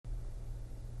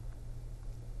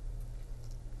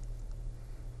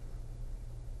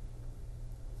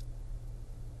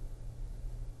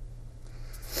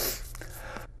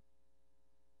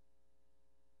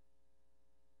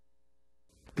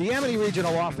The Amity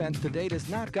Regional offense to date has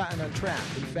not gotten on track.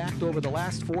 In fact, over the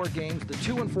last 4 games, the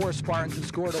 2-4 Spartans have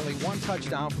scored only 1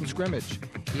 touchdown from scrimmage.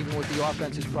 Even with the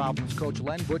offensive problems, Coach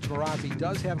Len Butch Marazzi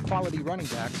does have quality running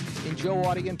backs in Joe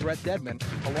Audie and Brett Dedman,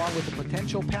 along with the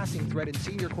potential passing threat in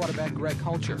senior quarterback Greg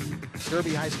Hulcher.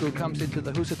 Derby High School comes into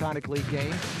the Housatonic League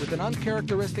game with an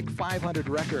uncharacteristic .500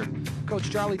 record.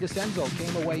 Coach Charlie DeCenzo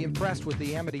came away impressed with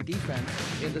the Amity defense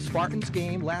in the Spartans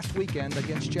game last weekend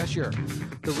against Cheshire.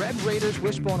 The Red Raiders'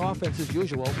 wishbone offense, as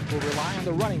usual, will rely on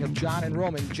the running of John and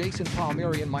Roman, Jason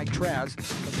Palmieri, and Mike Traz,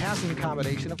 the passing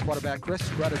combination of quarterback Chris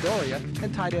Gradadoria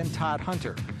and tight end Todd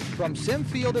Hunter. From Sim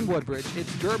Field in Woodbridge,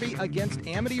 it's Derby against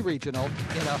Amity Regional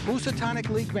in a Housatonic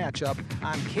League matchup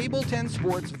on Cable 10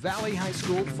 Sports Valley High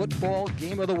School Football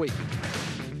Game of the Week.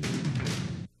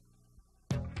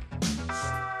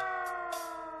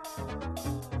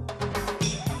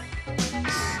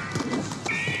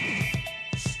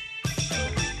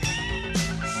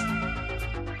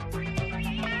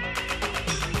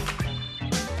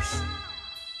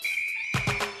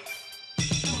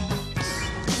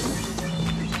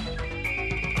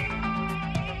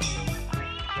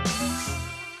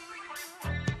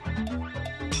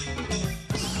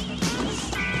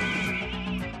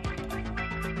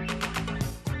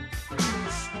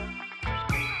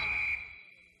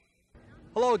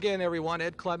 Hello again, everyone.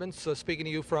 Ed Clements speaking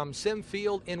to you from Sim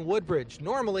Field in Woodbridge.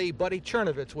 Normally, Buddy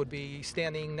Chernovitz would be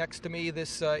standing next to me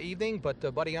this evening,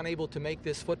 but Buddy unable to make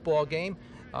this football game.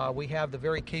 We have the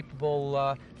very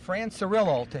capable Fran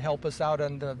Cirillo to help us out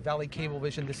on the Valley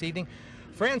Cablevision this evening.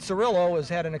 Fran Cirillo has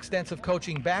had an extensive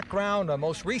coaching background.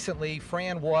 Most recently,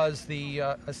 Fran was the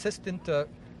assistant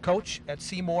coach at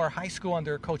Seymour High School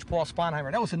under Coach Paul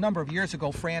Sponheimer. That was a number of years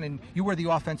ago, Fran, and you were the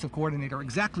offensive coordinator.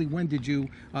 Exactly when did you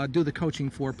do the coaching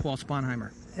for Paul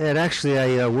Sponheimer? And actually,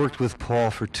 I worked with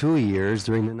Paul for 2 years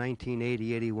during the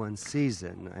 1980-81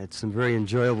 season. I had some very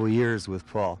enjoyable years with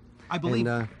Paul. I believe.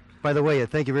 And, by the way,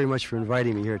 thank you very much for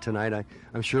inviting me here tonight.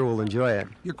 I'm sure we'll enjoy it.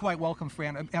 You're quite welcome,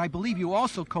 Fran. And I believe you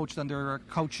also coached under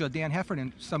Coach Dan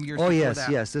Heffernan some years before that.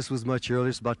 Oh, yes. This was much earlier.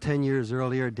 It's about 10 years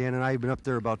earlier. Dan and I have been up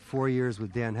there about 4 years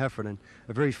with Dan Heffernan,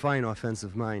 a very fine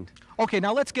offensive mind. Okay,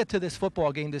 now let's get to this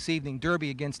football game this evening,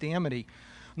 Derby against Amity.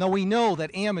 Now, we know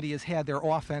that Amity has had their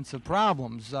offensive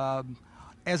problems.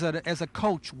 As a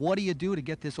coach, what do you do to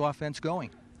get this offense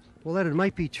going? Well, that it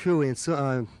might be true, and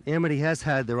so, Amity has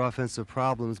had their offensive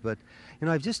problems, but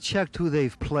I've just checked who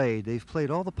they've played. They've played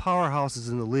all the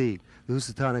powerhouses in the league, the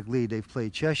Housatonic League. They've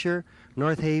played Cheshire,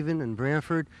 North Haven, and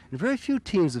Brantford, and very few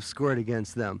teams have scored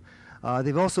against them.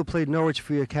 They've also played Norwich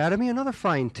Free Academy, another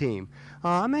fine team.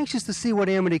 I'm anxious to see what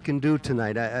Amity can do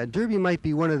tonight. Derby might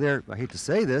be one of their, I hate to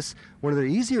say this, one of their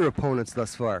easier opponents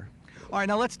thus far. All right,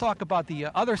 now let's talk about the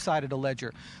other side of the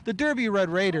ledger. The Derby Red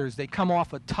Raiders, they come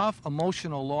off a tough,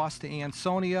 emotional loss to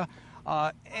Ansonia.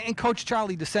 And Coach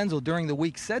Charlie DeCenzo during the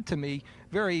week said to me,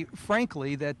 very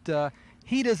frankly, that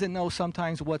he doesn't know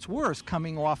sometimes what's worse,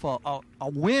 coming off a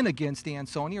win against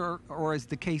Ansonia, or as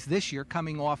the case this year,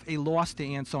 coming off a loss to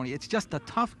Ansonia. It's just a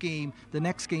tough game, the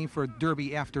next game for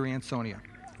Derby after Ansonia.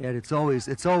 And it's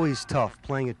always tough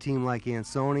playing a team like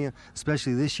Ansonia,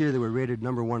 especially this year. They were rated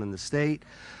 #1 in the state.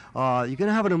 You're going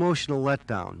to have an emotional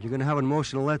letdown. You're going to have an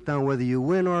emotional letdown whether you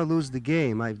win or lose the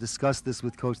game. I've discussed this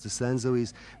with Coach DeCenzo.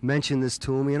 He's mentioned this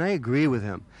to me, and I agree with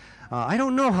him. I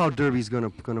don't know how Derby's going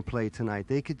to play tonight.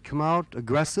 They could come out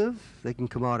aggressive. They can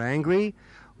come out angry,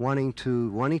 wanting to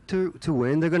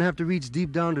win. They're going to have to reach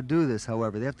deep down to do this,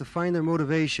 however. They have to find their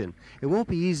motivation. It won't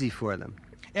be easy for them.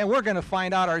 And we're going to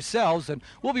find out ourselves, and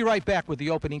we'll be right back with the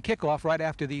opening kickoff right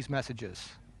after these messages.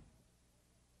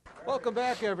 Welcome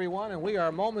back, everyone, and we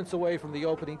are moments away from the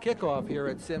opening kickoff here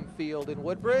at Sim Field in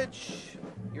Woodbridge.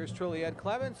 Yours truly, Ed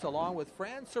Clements, along with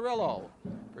Fran Cirillo,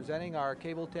 presenting our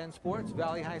Cable 10 Sports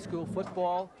Valley High School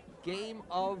Football Game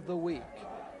of the Week.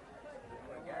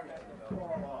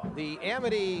 The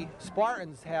Amity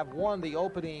Spartans have won the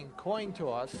opening coin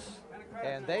toss,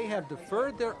 and they have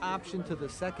deferred their option to the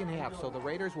second half, so the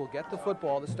Raiders will get the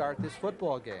football to start this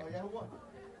football game.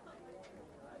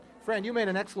 Fran, you made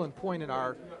an excellent point in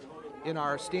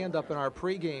our stand-up in our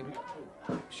pregame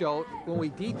show when we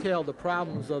detailed the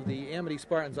problems of the Amity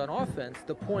Spartans on offense.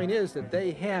 The point is that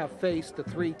they have faced the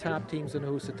 3 top teams in the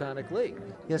Housatonic League.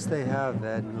 Yes, they have,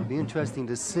 Ed. It'll be interesting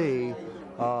to see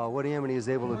what Amity is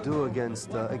able to do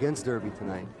against Derby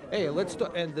tonight. Hey,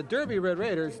 and the Derby Red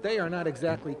Raiders, they are not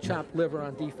exactly chopped liver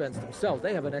on defense themselves.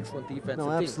 They have an excellent defensive team.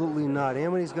 No, absolutely not.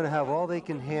 Amity's going to have all they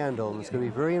can handle, and it's going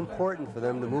to be very important for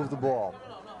them to move the ball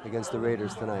against the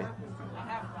Raiders tonight.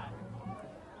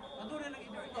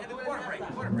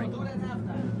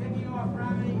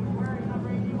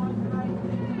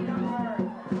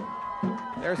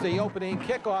 There's the opening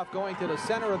kickoff going to the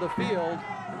center of the field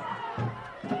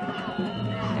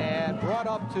and brought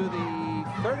up to the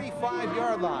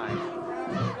 35-yard line.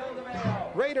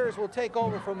 Raiders will take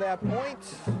over from that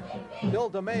point.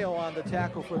 Bill DeMayo on the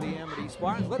tackle for the Amity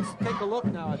Spartans. Let's take a look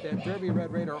now at that Derby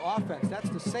Red Raider offense. That's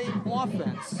the same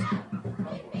offense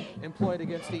employed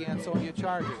against the Ansonia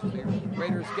Chargers. The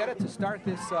Raiders get it to start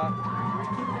this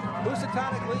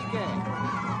Housatonic League game.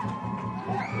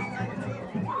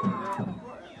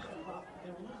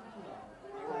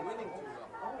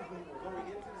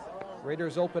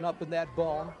 Raiders open up in that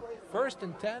bone. 1st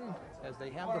and 10 as they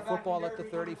have the football at the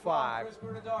 35.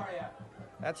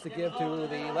 That's to give to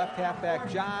the left halfback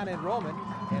John and Roman,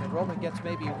 and Roman gets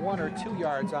maybe 1 or 2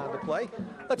 yards on the play.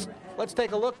 Let's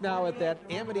take a look now at that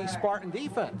Amity Spartan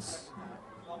defense.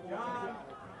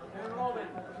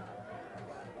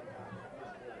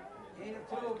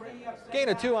 Gain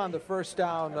of 2 on the first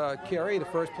down carry, the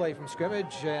first play from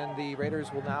scrimmage, and the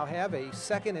Raiders will now have a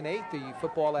 2nd and 8, the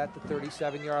football at the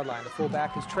 37-yard line. The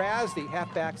fullback is Traz, the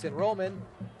halfbacks in Roman,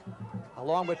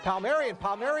 along with Palmieri, and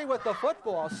Palmieri with the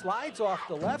football slides off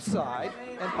the left side,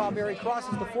 and Palmieri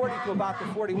crosses the 40 to about the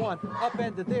 41,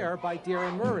 upended there by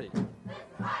Darren Murray.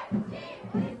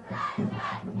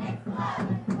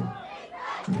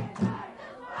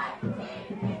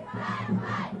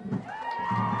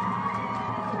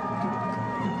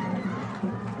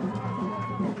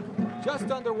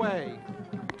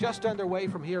 Just underway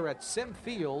from here at Sim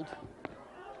Field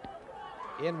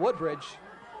in Woodbridge.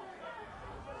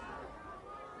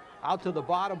 Out to the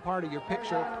bottom part of your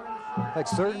picture.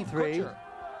 That's 3rd and 3.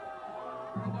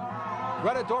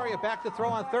 Renadoria back to throw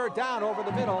on 3rd down over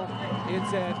the middle.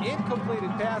 It's an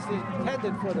incompleted pass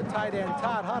intended for the tight end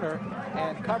Todd Hunter,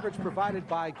 and coverage provided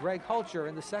by Greg Hulcher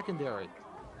in the secondary.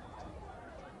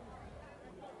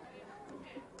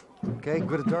 Okay,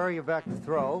 Renadoria back to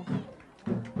throw.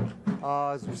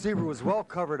 His receiver was well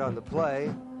covered on the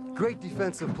play. Great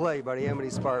defensive play by the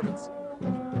Amity Spartans.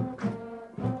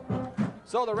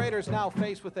 So the Raiders now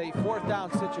faced with a 4th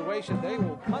down situation. They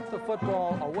will punt the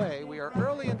football away. We are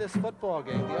early in this football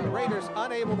game. The Raiders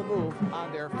unable to move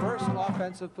on their first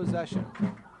offensive possession.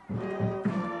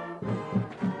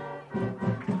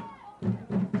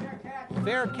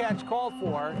 Fair catch called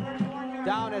for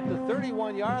down at the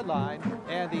 31-yard line,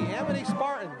 and the Amity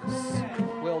Spartans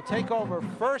will take over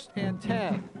 1st and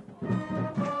 10.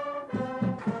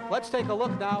 Let's take a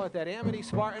look now at that Amity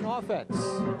Spartan offense.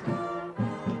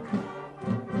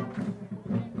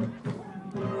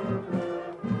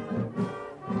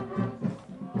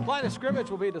 Line of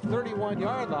scrimmage will be the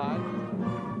 31-yard line.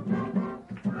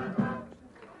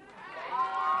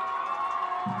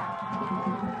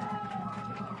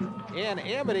 And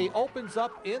Amity opens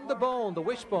up in the bone, the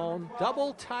wishbone,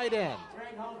 double tight end.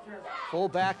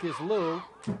 Fullback is Lou,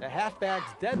 the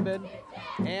halfbacks Dedman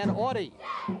and Audie.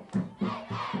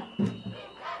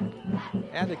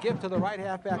 And the give to the right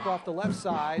halfback off the left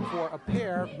side for a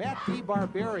pair, Matt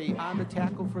DeBarberi on the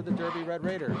tackle for the Derby Red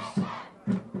Raiders.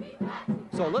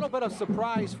 So a little bit of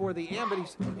surprise for the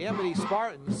Amity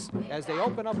Spartans as they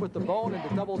open up with the bone and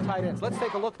the double tight ends. Let's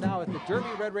take a look now at the Derby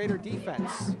Red Raider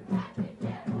defense.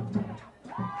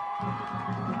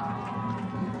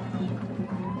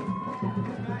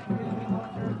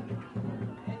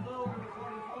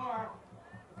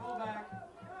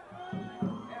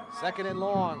 Second and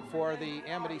long for the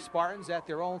Amity Spartans at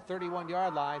their own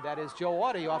 31-yard line. That is Joe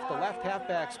Audie off the left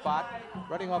halfback spot,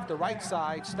 running off the right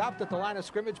side, stopped at the line of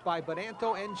scrimmage by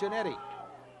Bonanto and Giannetti,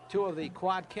 2 of the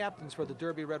quad captains for the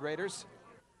Derby Red Raiders.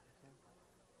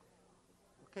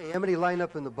 Okay, Amity line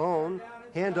up in the bone.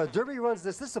 And Derby runs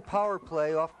this. This is a power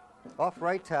play off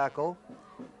right tackle.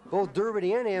 Both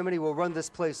Derby and Amity will run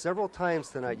this play several times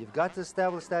tonight. You've got to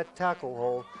establish that tackle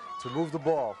hole to move the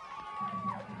ball.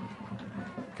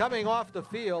 Coming off the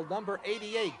field, number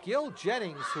 88, Gil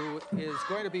Jennings, who is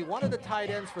going to be one of the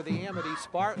tight ends for the Amity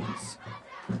Spartans,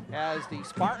 as the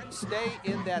Spartans stay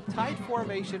in that tight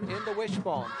formation in the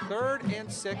wishbone. 3rd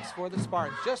and 6 for the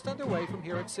Spartans, just underway from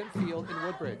here at Sim Field in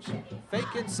Woodbridge.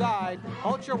 Fake inside,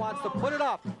 Hulcher wants to put it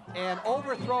up and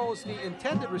overthrows the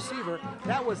intended receiver.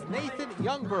 That was Nathan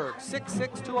Youngberg,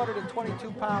 6'6",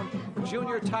 222-pound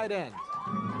junior tight end.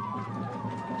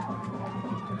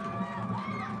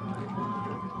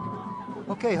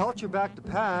 Okay, Hulcher back to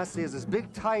pass. He has his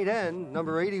big tight end,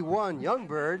 number 81,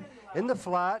 Youngberg, in the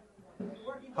flat.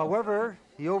 However,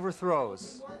 he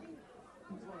overthrows.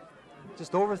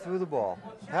 Just overthrew the ball.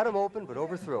 Had him open, but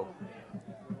overthrew.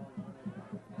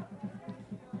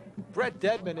 Brett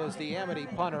Dedman is the Amity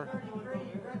punter.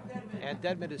 And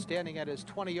Dedman is standing at his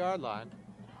 20-yard line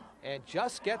and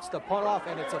just gets the punt off,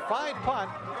 and it's a fine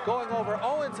punt going over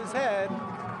Owens' head.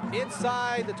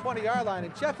 inside the 20-yard line,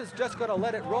 and Jeff is just going to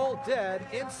let it roll dead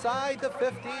inside the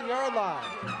 15-yard line.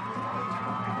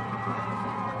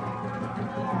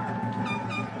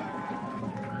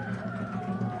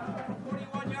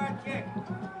 Kick.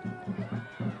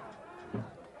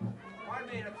 Pardon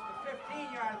me, it's the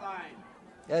 15-yard line.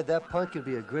 Ed, that punt could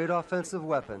be a great offensive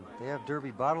weapon. They have Derby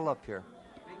bottled up here.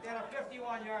 Make that a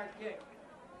 51-yard kick.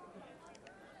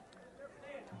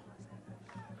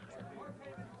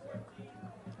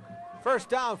 First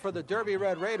down for the Derby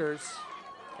Red Raiders,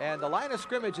 and the line of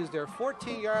scrimmage is their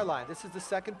 14-yard line. This is the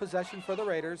second possession for the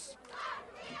Raiders.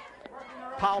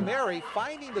 Palmieri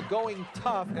finding the going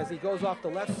tough as he goes off the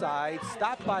left side,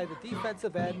 stopped by the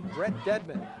defensive end, Brett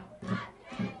Dedman.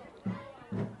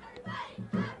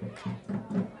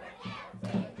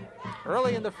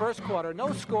 Early in the first quarter,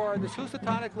 no score in this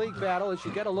Housatonic League battle as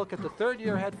you get a look at the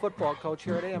third-year head football coach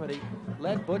here at Amity,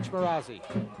 Len Butch Marazzi.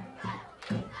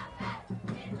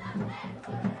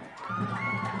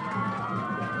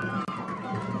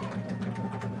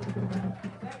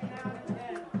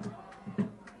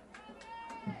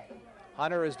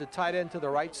 Hunter is the tight end to the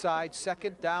right side.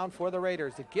 Second down for the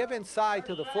Raiders. The give inside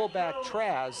to the fullback,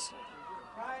 Traz.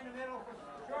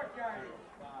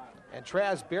 And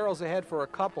Traz barrels ahead for a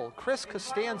couple. Chris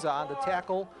Costanza on the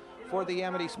tackle for the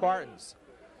Amity Spartans.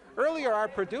 Earlier, our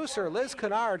producer, Liz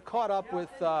Kennard, caught up with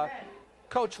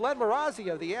Coach Len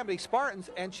Marazzi of the Amity Spartans,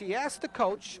 and she asked the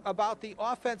coach about the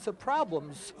offensive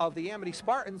problems of the Amity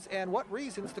Spartans and what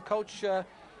reasons the coach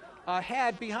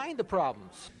had behind the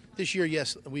problems. This year,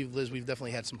 yes, Liz, we've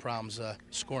definitely had some problems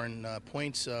scoring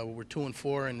points. We're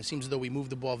 2-4, and it seems as though we move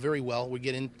the ball very well. We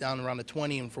get in down around the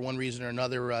 20, and for one reason or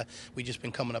another, we've just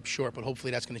been coming up short. But hopefully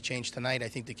that's going to change tonight. I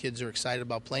think the kids are excited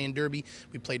about playing Derby.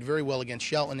 We played very well against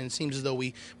Shelton, and it seems as though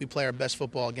we play our best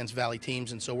football against Valley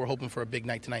teams, and so we're hoping for a big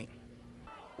night tonight.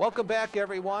 Welcome back,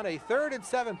 everyone. A 3rd and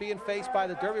 7 being faced by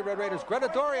the Derby Red Raiders.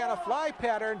 Grenadori on a fly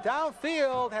pattern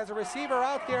downfield, has a receiver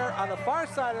out there on the far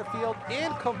side of the field,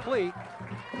 incomplete.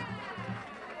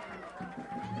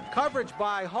 Coverage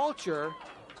by Hulcher,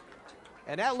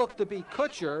 and that looked to be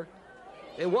Kutcher.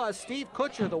 It was Steve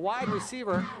Kutcher, the wide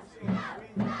receiver.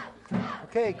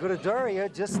 Okay,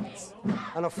 Godadoria just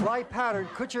on a fly pattern.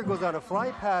 Kutcher goes on a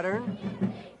fly pattern,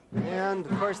 and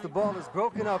of course the ball is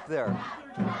broken up there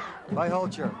by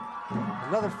Hulcher.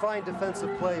 Another fine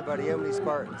defensive play by the Amity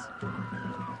Spartans.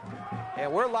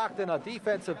 And we're locked in a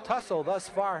defensive tussle thus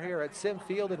far here at Sim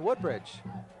Field in Woodbridge.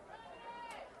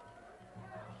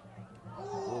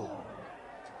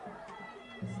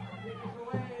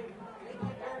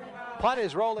 Punt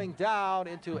is rolling down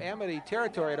into Amity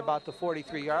territory at about the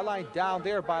 43-yard line, down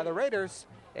there by the Raiders.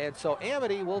 And so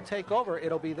Amity will take over.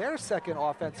 It'll be their second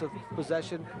offensive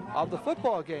possession of the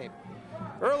football game.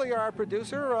 Earlier, our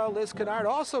producer, Liz Kennard,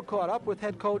 also caught up with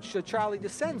head coach Charlie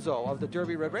DeCenzo of the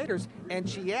Derby Red Raiders, and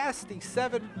she asked the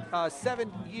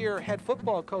seven-year head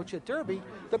football coach at Derby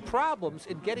the problems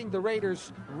in getting the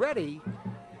Raiders ready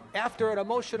after an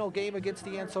emotional game against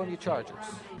the Ansonia Chargers.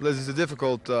 Liz, it's a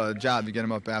difficult job to get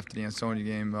them up after the Ansonia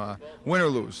game, win or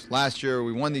lose. Last year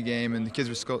we won the game and the kids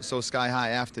were so sky high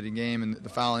after the game, and the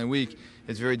following week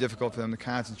it's very difficult for them to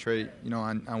concentrate,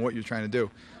 on what you're trying to do.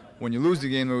 When you lose the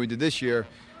game the way we did this year,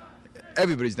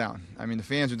 everybody's down. I mean, the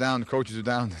fans are down, the coaches are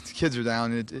down, the kids are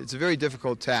down. It's a very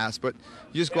difficult task, but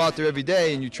you just go out there every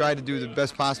day and you try to do the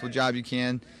best possible job you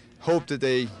can, hope that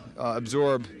they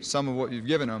absorb some of what you've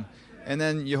given them. And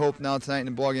then you hope now tonight in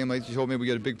the ball game, like you hope maybe we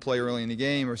get a big play early in the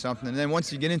game or something. And then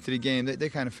once you get into the game, they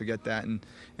kind of forget that and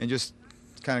just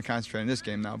kind of concentrate on this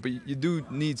game now. But you do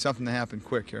need something to happen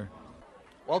quick here.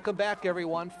 Welcome back,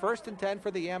 everyone. 1st and 10 for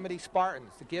the Amity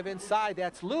Spartans. To give inside,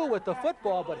 that's Lou with the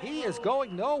football, but he is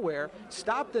going nowhere.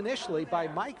 Stopped initially by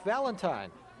Mike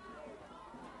Valentine.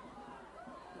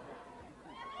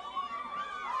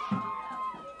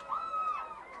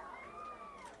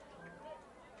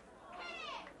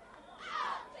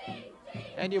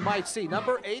 And you might see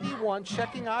number 81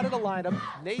 checking out of the lineup,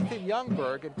 Nathan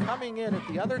Youngberg, and coming in at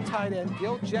the other tight end,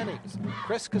 Gil Jennings.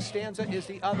 Chris Costanza is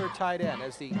the other tight end,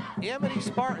 as the Amity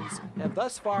Spartans have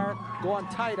thus far gone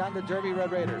tight on the Derby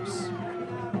Red Raiders.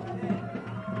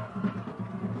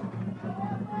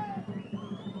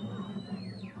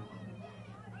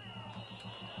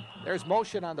 There's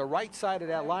motion on the right side of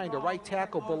that line. The right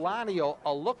tackle, Bolaño,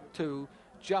 a look to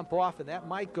jump off, and that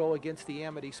might go against the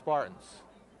Amity Spartans.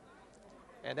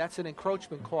 And that's an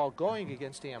encroachment call going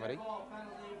against Amity.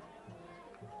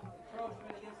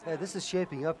 Hey, this is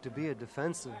shaping up to be a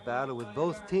defensive battle with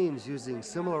both teams using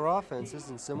similar offenses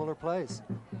and similar plays.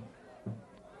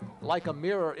 Like a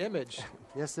mirror image.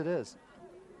 Yes, it is.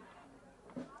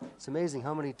 It's amazing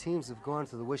how many teams have gone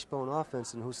to the wishbone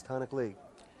offense in Housatonic League.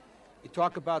 You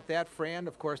talk about that, Fran.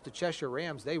 Of course, the Cheshire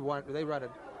Rams, they run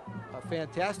a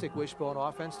fantastic wishbone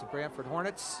offense. The Brantford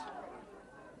Hornets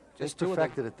Just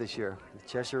perfected it this year, the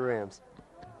Cheshire Rams.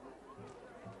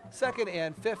 2nd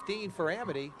and 15 for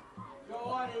Amity. Go,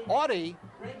 Audie. Audie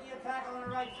Breaking a tackle on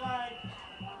the right side.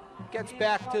 gets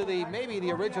back to maybe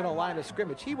the original line of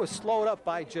scrimmage. He was slowed up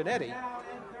by Giannetti. Down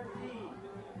and 13.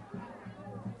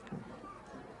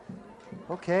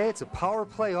 Okay, it's a power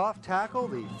play off tackle.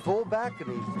 The fullback and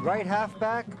the right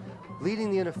halfback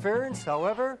leading the interference.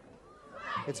 However,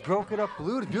 it's broken up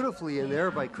beautifully in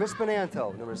there by Chris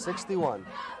Bonanto, number 61.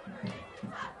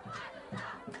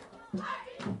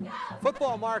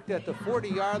 Football marked at the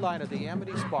 40-yard line of the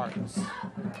Amity Spartans.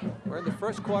 We're in the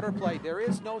first quarter play. There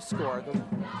is no score. The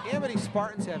Amity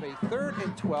Spartans have a 3rd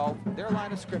and 12. Their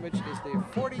line of scrimmage is the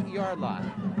 40-yard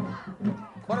line.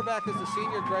 Quarterback is the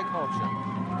senior Greg Holchin.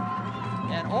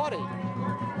 And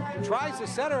Audie tries to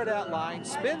center that line,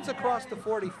 spins across the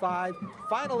 45,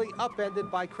 finally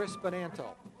upended by Chris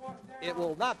Bonanto. It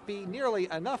will not be nearly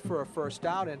enough for a first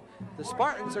down, and the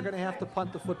Spartans are going to have to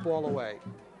punt the football away.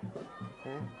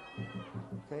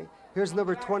 Okay. Here's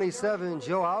number 27,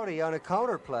 Joe Audi, on a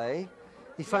counter play.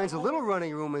 He finds a little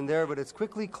running room in there, but it's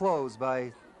quickly closed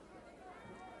by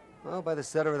the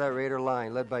center of that Raider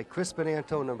line, led by Chris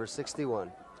Bonanto, number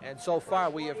 61. And so far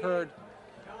we have heard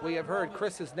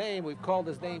Chris's name. We've called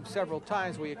his name several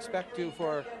times. We expect to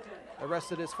for the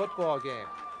rest of this football game.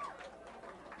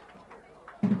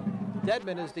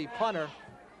 Deadman is the punter.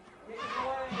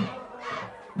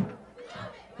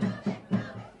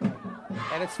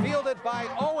 And it's fielded by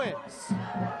Owens.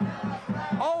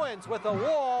 Owens with a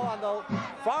wall on the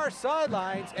far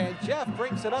sidelines, and Jeff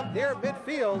brings it up near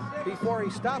midfield before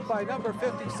he's stopped by number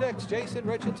 56, Jason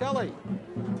Riccitelli.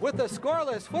 With a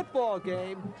scoreless football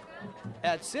game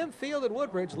at Sim Field in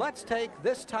Woodbridge, let's take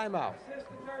this timeout.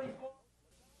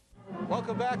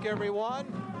 Welcome back, everyone.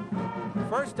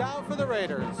 First down for the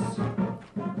Raiders.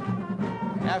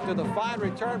 After the fine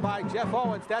return by Jeff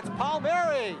Owens, that's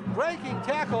Palmieri breaking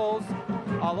tackles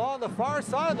along the far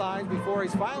sideline before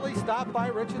he's finally stopped by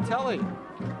Riccitelli.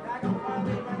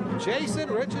 Jason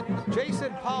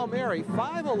Palmieri,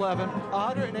 5'11",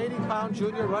 180-pound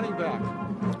junior running back.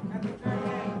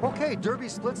 Okay, Derby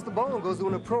splits the ball and goes to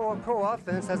a pro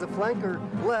offense, has a flanker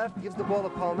left, gives the ball to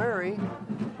Palmieri,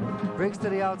 breaks to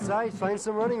the outside, finds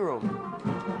some running room.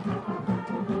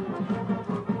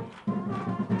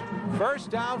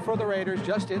 First down for the Raiders,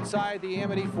 just inside the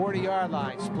Amity 40-yard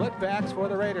line. Split backs for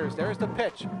the Raiders. There's the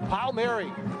pitch.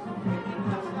 Palmieri.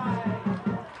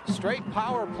 Straight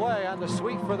power play on the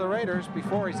sweep for the Raiders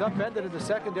before he's upended in the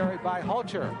secondary by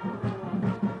Hulcher.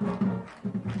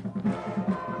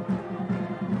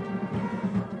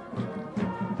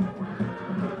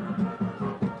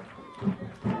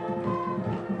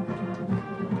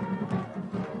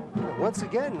 Once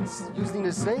again, using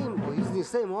the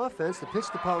same offense, the pitch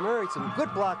to Palmieri, some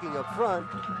good blocking up front,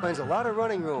 finds a lot of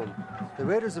running room. The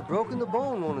Raiders have broken the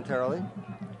bone momentarily.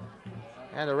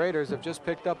 And the Raiders have just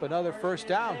picked up another first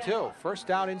down, too. First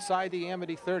down inside the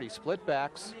Amity 30. Split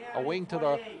backs, a wing to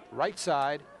the right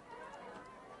side.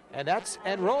 And that's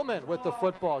Enrollment with the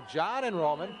football. John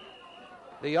Enrollment,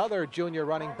 the other junior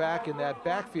running back in that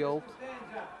backfield.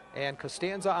 And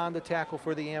Costanza on the tackle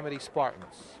for the Amity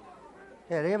Spartans.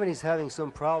 Yeah, Amity's having some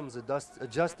problems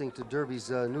adjusting to Derby's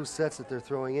new sets that they're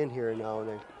throwing in here now,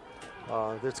 and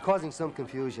that's causing some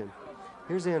confusion.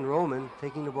 Here's Ann Roman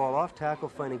taking the ball off tackle,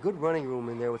 finding good running room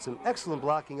in there with some excellent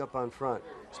blocking up on front,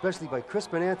 especially by Chris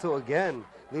Bonanto again,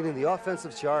 leading the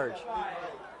offensive charge.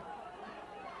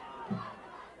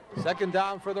 Second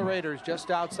down for the Raiders, just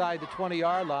outside the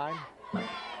 20-yard line.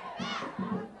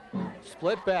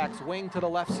 Split backs, wing to the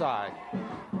left side.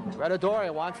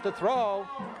 Redadoria wants to throw,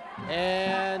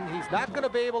 and he's not going to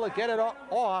be able to get it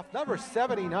off. Number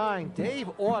 79, Dave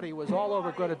Audie, was all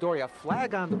over Redadoria.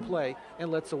 Flag on the play,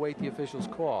 and let's await the official's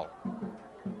call.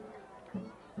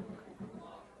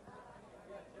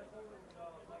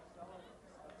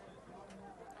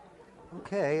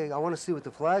 Okay, I want to see what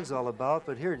the flag's all about,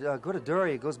 but here,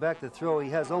 Redadoria goes back to throw. He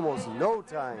has almost no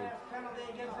time.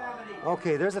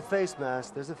 Okay, there's a face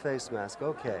mask. There's a face mask.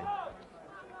 Okay.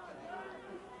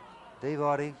 Dave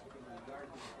Audie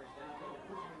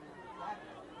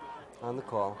on the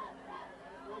call.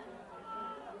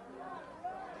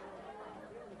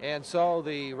 And so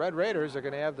the Red Raiders are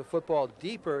going to have the football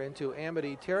deeper into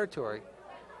Amity territory.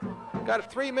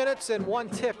 Got 3 minutes and 1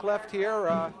 tick left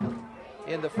here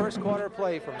in the first quarter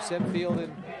play from Sim Field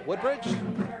in Woodbridge.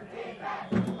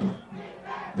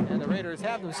 And the Raiders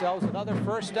have themselves another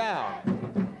first down.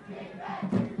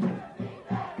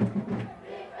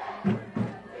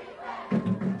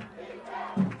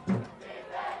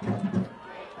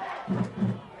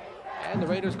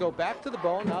 Raiders go back to the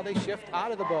bone. Now they shift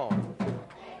out of the bone.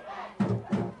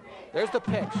 There's the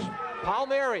pitch.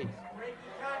 Palmieri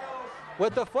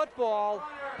with the football.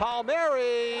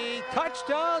 Palmieri,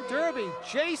 touchdown Derby.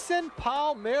 Jason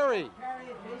Palmieri.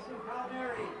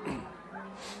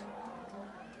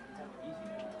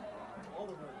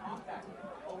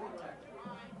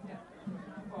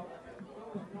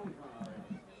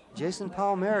 Jason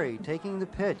Palmieri taking the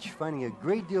pitch, finding a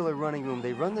great deal of running room.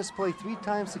 They run this play 3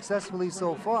 times successfully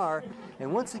so far,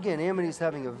 and once again, Amity's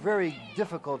having a very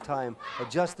difficult time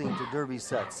adjusting to Derby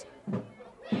sets.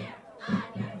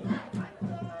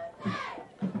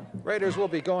 Raiders will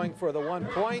be going for the 1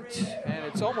 point, and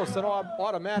it's almost an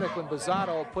automatic when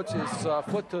Bozzato puts his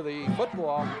foot to the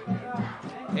football,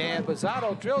 and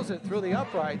Bozzato drills it through the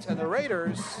uprights, and the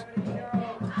Raiders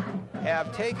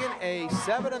have taken a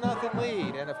 7-0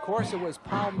 lead, and of course it was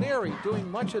Palmieri doing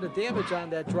much of the damage on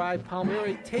that drive.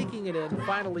 Palmieri taking it in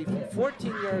finally from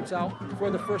 14 yards out for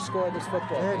the first score of this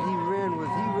football Ed, game. he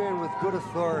ran with good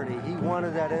authority. He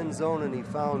wanted that end zone and he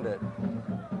found it.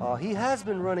 He has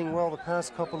been running well the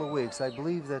past couple of weeks. I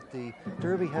believe that the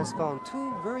Derby has found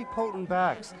 2 very potent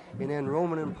backs in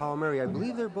Roman and Palmieri. I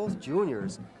believe they're both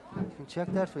juniors. You can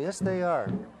check that for yes, they are.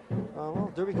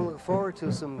 Well, Derby can look forward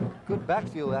to some good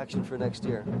backfield action for next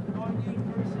year.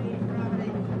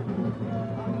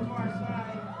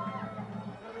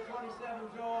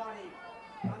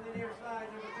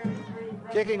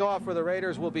 Kicking off for the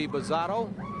Raiders will be Bozzato.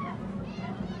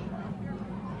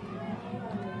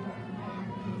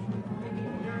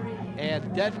 And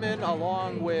Dedman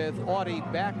along with Audie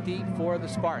back deep for the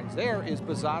Spartans. There is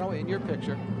Bozzato in your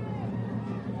picture.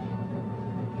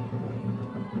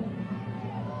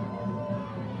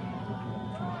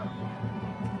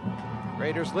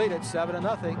 Raiders lead it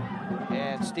 7-0.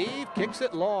 And Steve kicks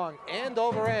it long, end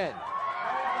over end.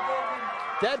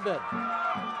 Dedman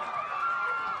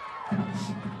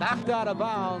knocked out of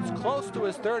bounds close to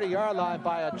his 30-yard line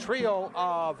by a trio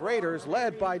of Raiders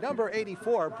led by number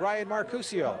 84, Brian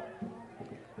Marcusio.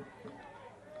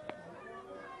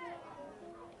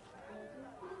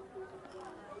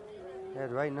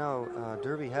 And right now,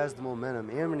 Derby has the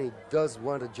momentum. Amity does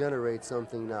want to generate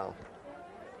something now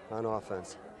on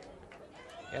offense.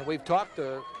 And we've talked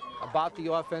about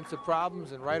the offensive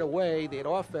problems, and right away, the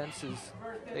offense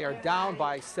they are down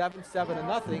by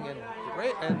 7-0,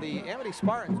 and the Amity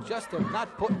Spartans just have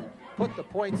not put the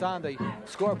points on the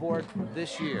scoreboard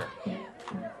this year.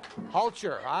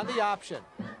 Hulcher on the option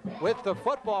with the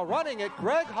football, running it.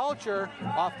 Greg Hulcher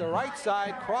off the right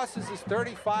side, crosses his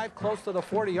 35 close to the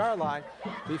 40-yard line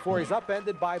before he's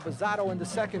upended by Bozzato in the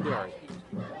secondary.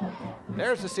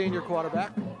 There's the senior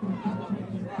quarterback.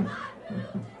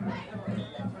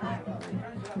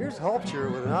 Here's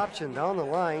Hulcher with an option down the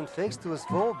line, fakes to his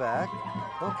fullback.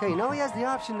 Okay, now he has the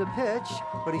option to pitch,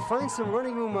 but he finds some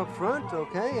running room up front,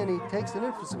 okay, and he takes it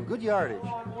in for some good yardage.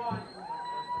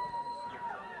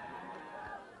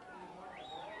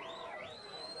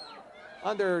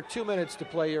 Under 2 minutes to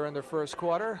play here in the first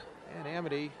quarter, and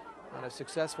Amity on a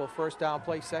successful first down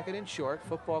play, second and short,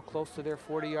 football close to their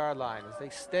 40-yard line as they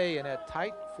stay in a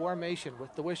tight formation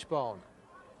with the wishbone.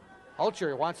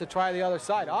 Hulcher wants to try the other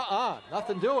side.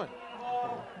 Nothing doing.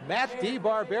 Matt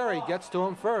DeBarberi gets to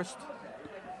him first.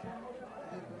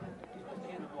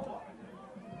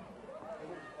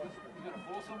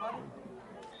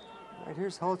 Right,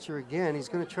 here's Hulcher again. He's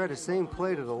going to try the same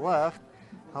play to the left.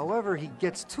 However, he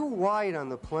gets too wide on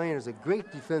the play, and there's a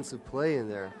great defensive play in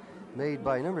there made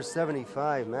by number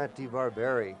 75, Matt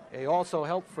DeBarberi. They also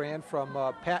helped Fran from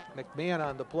Pat McMahon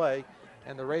on the play,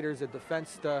 and the Raiders have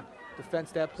defensed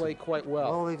that play quite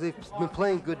well. Well, they've been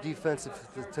playing good defensive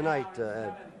tonight,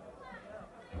 Ed.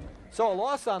 So a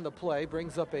loss on the play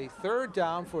brings up a third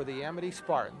down for the Amity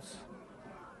Spartans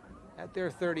at their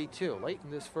 32. Late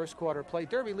in this first quarter play,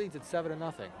 Derby leads at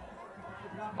 7-0.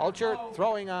 Hulcher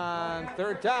throwing on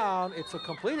third down. It's a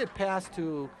completed pass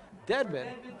to Dedman.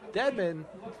 Dedman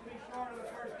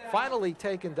finally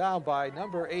taken down by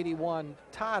number 81,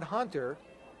 Todd Hunter,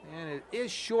 and it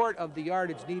is short of the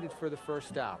yardage needed for the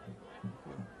first down.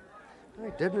 All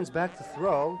right, Dedman's back to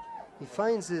throw. He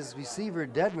finds his receiver,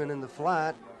 Dedman, in the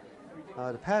flat.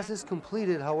 The pass is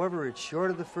completed, however, it's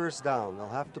short of the first down. They'll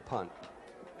have to punt.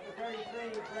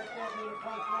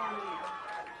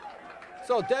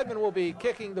 So Dedman will be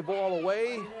kicking the ball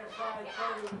away.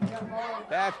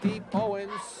 Back deep,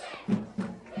 Owens,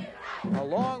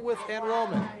 along with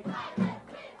Roman.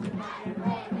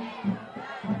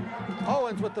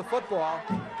 Owens with the football.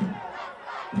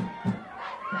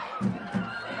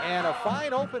 And a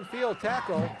fine open field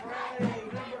tackle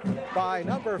by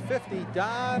number 50,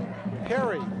 Don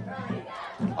Perry.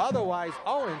 Otherwise,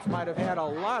 Owens might have had a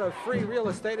lot of free real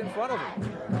estate in front of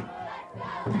him.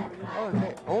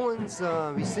 Okay, Owens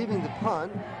receiving the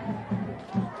punt.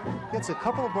 Gets a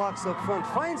couple of blocks up front,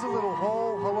 finds a little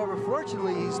hole. However,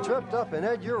 fortunately, he's tripped up. And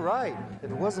Ed, you're right.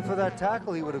 If it wasn't for that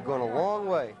tackle, he would have gone a long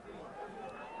way.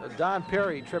 Don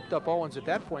Perry tripped up Owens at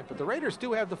that point, but the Raiders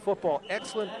do have the football.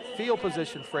 Excellent field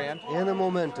position, Fran. And the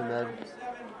momentum, Ed.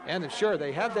 And sure,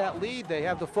 they have that lead. They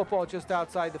have the football just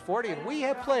outside the 40, and we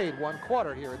have played one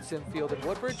quarter here at Sim Field in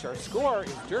Woodbridge. Our score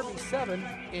is Derby 7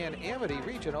 and Amity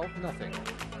Regional nothing.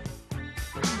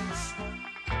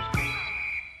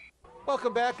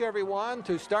 Welcome back, everyone,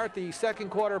 to start the second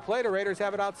quarter play. The Raiders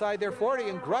have it outside their 40,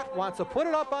 and Grutt wants to put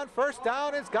it up on first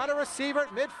down. It's got a receiver at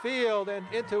midfield and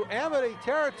into Amity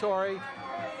territory.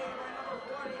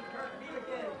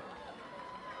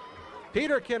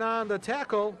 Peterkin on the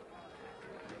tackle,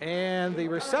 and the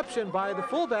reception by the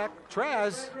fullback,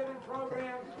 Traz.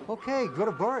 Okay,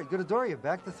 Goodadoria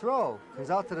back to throw. Comes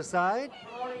out to the side.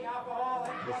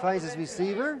 He finds his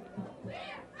receiver.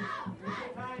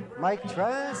 Mike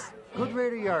Traz. Good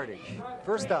Raider yardage.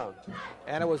 First down.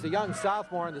 And it was the young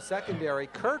sophomore in the secondary,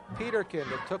 Kirk Peterkin,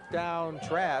 that took down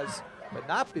Traz, but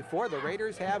not before the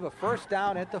Raiders have a first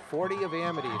down at the 40 of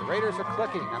Amity. The Raiders are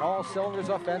clicking on all cylinders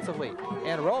offensively.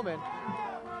 And Roman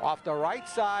off the right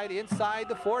side inside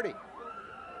the 40.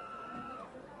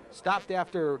 Stopped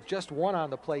after just one on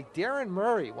the play. Darren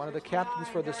Murray, one of the captains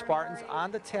for the Spartans,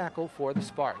 on the tackle for the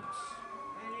Spartans.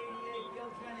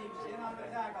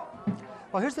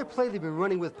 Well, here's their play they've been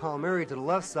running with Palmieri to the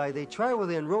left side. They try with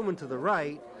Roman to the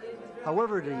right.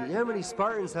 However, the Amity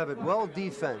Spartans have it well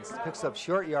defensed. Picks up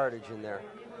short yardage in there.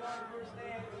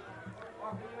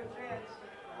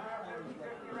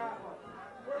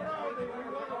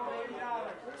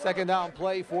 Second down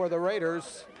play for the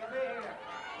Raiders.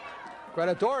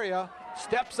 Goodadoria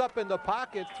steps up in the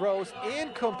pocket, throws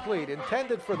incomplete,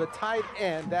 intended for the tight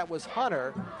end. That was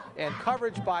Hunter, and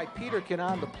coverage by Peterkin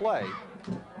on the play.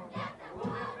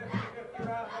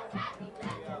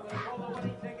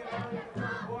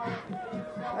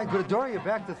 Goodadoria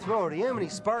back to throw. The Amity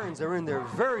Spartans are in there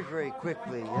very, very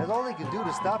quickly. That's all they can do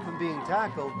to stop him being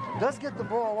tackled. Does get the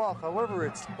ball off, however,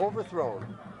 it's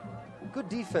overthrown. Good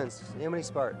defense, Amity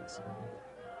Spartans.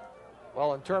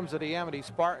 Well, in terms of the Amity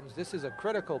Spartans, this is a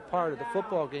critical part of the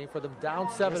football game for them, down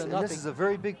 7-0. This is a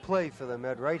very big play for them,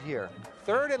 Ed, right here.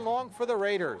 Third and long for the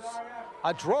Raiders.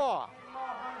 A draw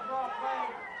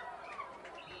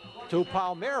to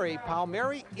Palmieri.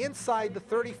 Palmieri inside the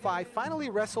 35, finally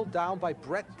wrestled down by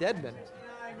Brett Dedman.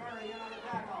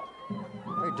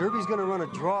 All right, Derby's going to run a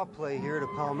draw play here to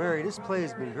Palmieri. This play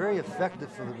has been very effective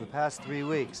for them the past 3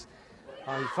 weeks.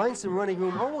 He finds some running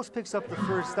room, almost picks up the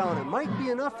first down. It might be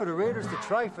enough for the Raiders to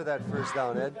try for that first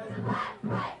down, Ed.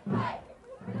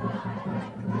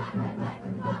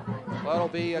 Well, it'll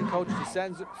be Coach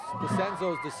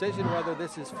DeCenzo's decision whether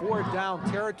this is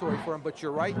 4-down territory for him, but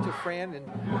you're right to Fran, and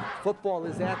football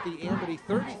is at the Amity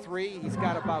 33. He's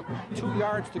got about 2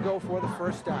 yards to go for the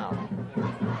first down.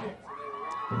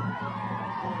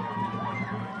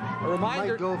 A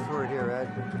reminder. Might go for it here, Ed.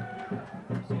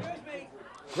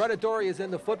 Goodadoria is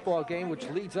in the football game, which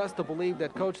leads us to believe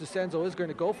that Coach DeCenzo is going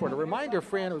to go for it. A reminder,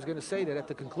 Fran was going to say that at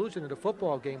the conclusion of the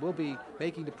football game, we'll be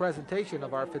making the presentation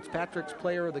of our Fitzpatrick's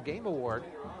Player of the Game Award.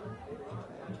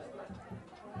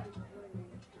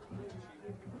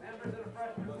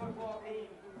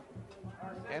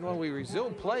 And when we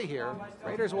resume play here,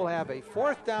 Raiders will have a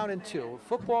 4th down and 2.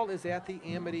 Football is at the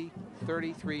Amity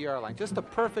 33-yard line. Just a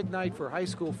perfect night for high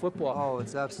school football. Oh,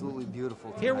 it's absolutely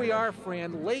beautiful tonight. Here we are,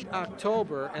 Fran, late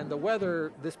October, and the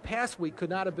weather this past week could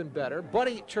not have been better.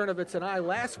 Buddy Chernovitz and I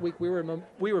last week, we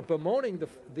were bemoaning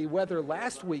the weather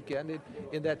last weekend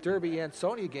in that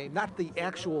Derby-Ansonia game. Not the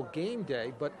actual game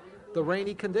day, but the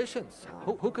rainy conditions.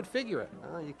 Who could figure it?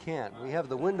 No, you can't. We have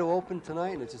the window open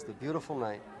tonight, and it's just a beautiful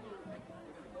night.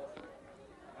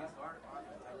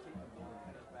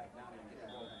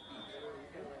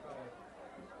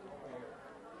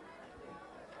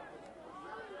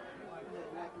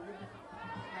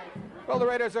 Well, the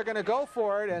Raiders are going to go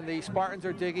for it, and the Spartans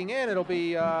are digging in. It'll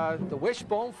be the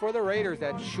wishbone for the Raiders,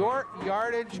 that short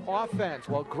yardage offense.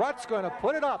 Well, Grutt's going to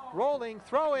put it up, rolling,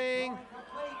 throwing,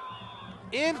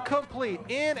 incomplete,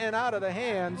 in and out of the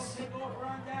hands.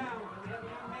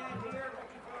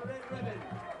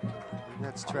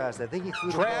 That's Traz. I think he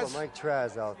threw the ball to Mike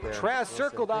Traz out there. Traz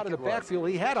circled out of the backfield.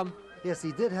 He had him. Yes,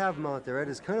 he did have him out there. It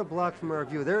is kind of blocked from our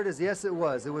view. There it is. Yes, it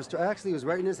was. Actually, it was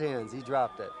right in his hands. He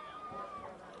dropped it.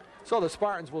 So the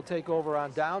Spartans will take over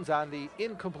on downs on the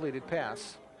incompleted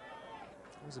pass.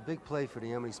 It was a big play for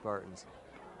the Amity Spartans.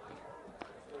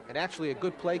 And actually a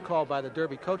good play call by the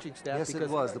Derby coaching staff. Yes, because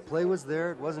it was. The play was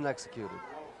there. It wasn't executed.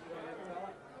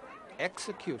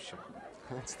 Execution.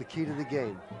 That's the key to the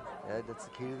game. Ed, that's the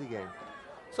key to the game.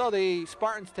 So the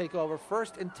Spartans take over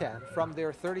 1st and 10 from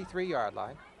their 33-yard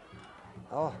line.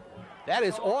 Oh. That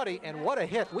is Audie, and what a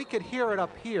hit. We could hear it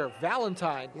up here.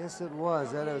 Valentine. Yes, it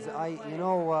was. That was.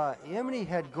 Amity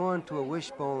had gone to a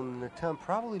wishbone in an attempt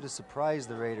probably to surprise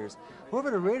the Raiders.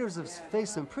 However, the Raiders have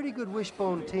faced some pretty good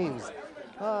wishbone teams.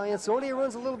 Ansonia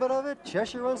runs a little bit of it.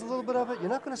 Cheshire runs a little bit of it. You're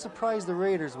not going to surprise the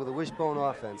Raiders with a wishbone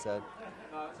offense, Ed.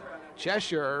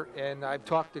 Cheshire, and I've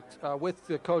talked with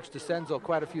the coach DeCenzo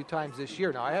quite a few times this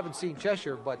year. Now, I haven't seen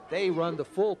Cheshire, but they run the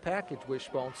full package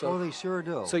wishbone. So, they sure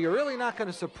do. So you're really not going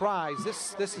to surprise.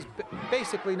 This is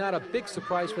basically not a big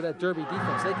surprise for that Derby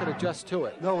defense. They could adjust to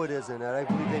it. No, it isn't. I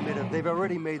believe they've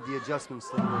already made the adjustments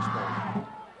to the wishbone.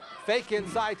 Fake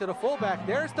inside to the fullback.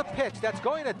 There's the pitch. That's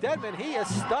going to Dedman. He is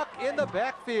stuck in the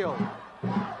backfield.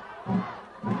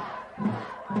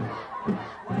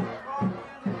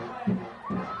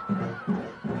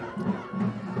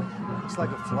 Looks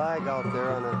like a flag out there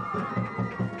on a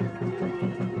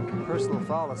personal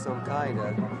foul of some kind,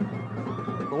 Ed.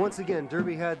 But once again,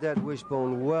 Derby had that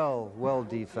wishbone well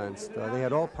defensed. They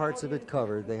had all parts of it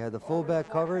covered. They had the fullback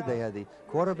covered, they had the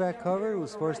quarterback covered, who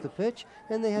was forced to pitch,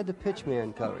 and they had the pitch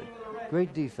man covered.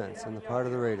 Great defense on the part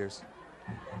of the Raiders.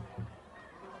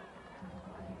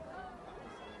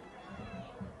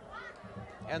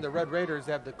 And the Red Raiders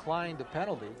have declined the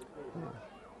penalty.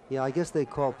 Yeah, I guess they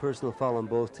called personal foul on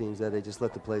both teams, that they just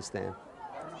let the play stand.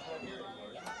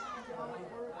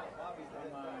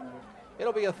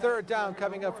 It'll be a 3rd down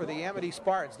coming up for the Amity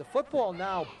Spartans. The football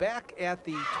now back at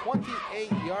the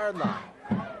 28-yard line.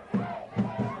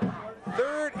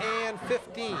 3rd and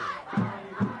 15.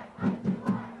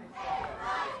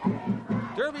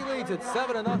 Derby leads at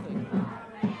 7-0.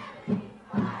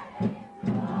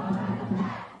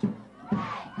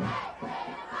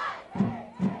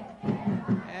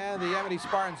 The Amity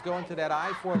Spartans go into that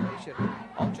I formation.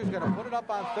 Ulcher's going to put it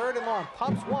up on 3rd and long.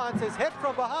 Pumps once, is hit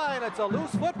from behind. It's a loose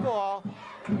football.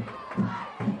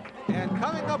 And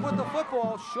coming up with the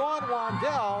football, Sean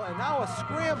Wandell, and now a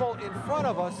scramble in front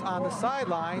of us on the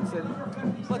sidelines.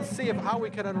 And let's see how we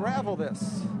can unravel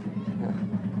this.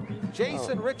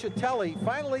 Jason Riccitelli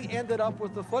finally ended up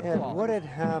with the football. And what had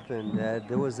happened,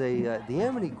 there was the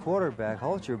Amity quarterback,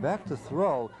 Hulcher, back to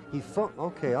throw.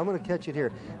 Okay, I'm going to catch it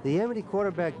here. The Amity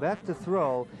quarterback back to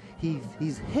throw.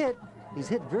 He's hit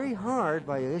very hard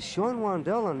by Sean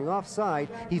Wandell on the offside.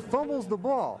 He fumbles the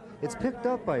ball. It's picked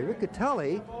up by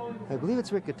Riccitelli. I believe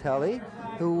it's Riccitelli,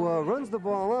 who runs the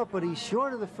ball up, but he's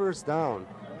short of the 1st down.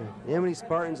 The Amity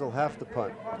Spartans will have to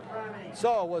punt.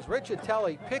 So it was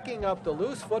Riccitelli picking up the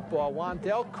loose football.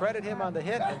 Wandell credit him on the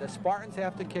hit, and the Spartans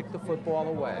have to kick the football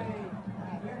away.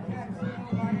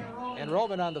 And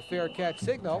Roman on the fair catch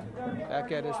signal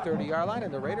back at his 30-yard line,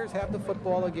 and the Raiders have the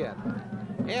football again.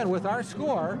 And with our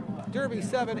score, Derby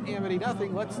 7, Amity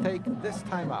nothing, let's take this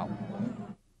timeout.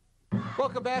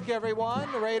 Welcome back,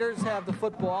 everyone. The Raiders have the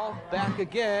football back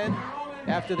again.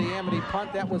 After the Amity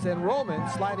punt, that was Roman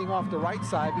sliding off the right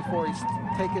side before he's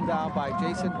taken down by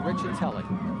Jason Riccitelli.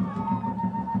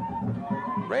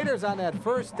 Raiders on that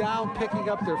 1st down picking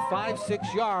up their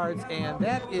 5-6 yards, and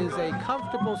that is a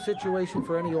comfortable situation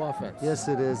for any offense. Yes,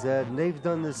 it is, Ed. And they've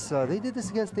done this, they did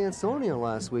this against Ansonia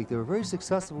last week. They were very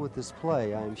successful with this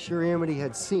play. I'm sure Amity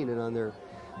had seen it in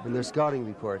their scouting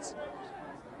reports.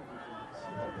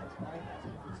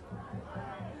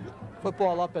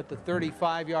 Football up at the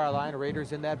 35-yard line.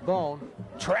 Raiders in that bone.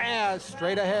 Traz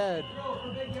straight ahead.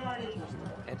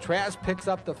 And Traz picks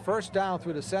up the 1st down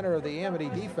through the center of the Amity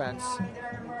defense.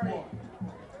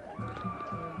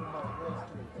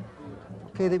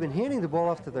 Okay, they've been handing the ball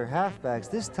off to their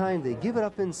halfbacks. This time they give it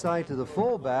up inside to the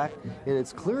fullback, and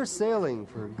it's clear sailing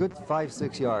for a good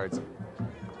 5-6 yards.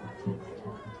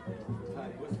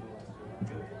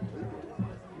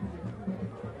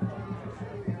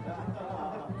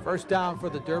 First down for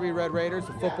the Derby Red Raiders.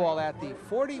 The football at the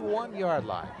 41-yard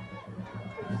line.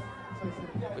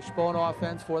 Wishbone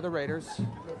offense for the Raiders.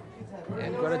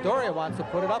 And Guardadoria wants to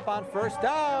put it up on 1st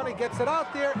down. He gets it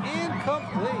out there.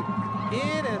 Incomplete.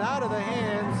 In and out of the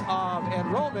hands of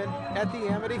Roman at the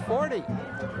Amity 40.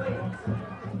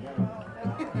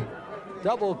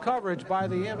 Double coverage by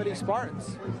the Amity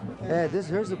Spartans.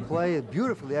 Here's a play, a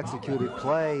beautifully executed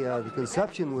play. The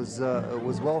conception was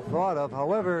well thought of.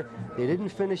 However, they didn't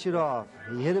finish it off.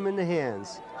 He hit him in the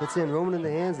hands. Hits Roman in the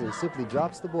hands, and he simply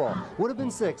drops the ball. Would have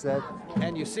been 6, Ed.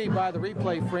 And you see by the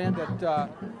replay, Fran,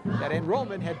 that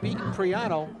Roman had beaten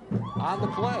Priano on the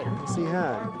play. Yes, he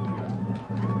had.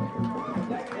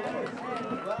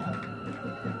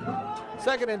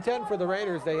 Second and 10 for the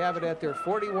Raiders. They have it at their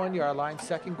 41-yard line,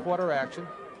 second quarter action.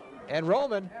 And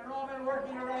Roman And Roman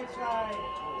working the right side.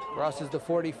 crosses the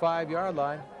 45-yard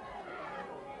line.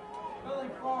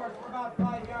 Building forward for about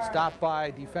 5 yards. Stopped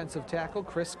by defensive tackle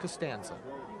Chris Costanza.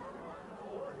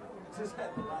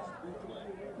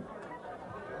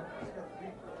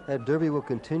 That Derby will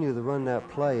continue to run that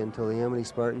play until the Amity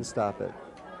Spartans stop it.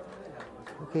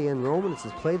 Okay, and Roman, it's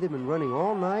his play they've been running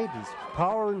all night. He's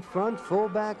power in front,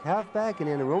 fullback, halfback, and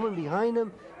then Roman behind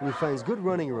him, and he finds good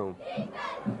running room.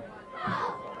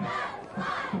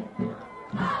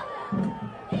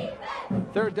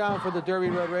 Third down for the Derby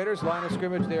Red Raiders. Line of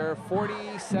scrimmage there,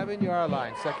 47-yard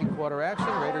line. Second quarter action.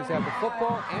 Raiders have the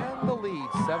football and the lead,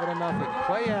 7-0.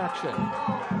 Play action.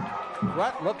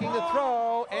 Rutt looking to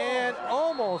throw, and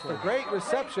almost a great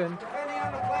reception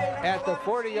at the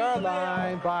 40-yard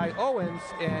line by Owens,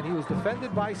 and he was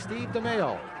defended by Steve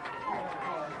DeMeo.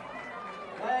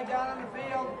 Flag down on the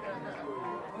field.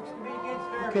 Looks to be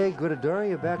against Derby. Okay,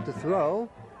 Guadaduria back to throw.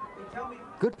 Tell me,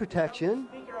 Good protection.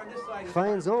 speaker on this side is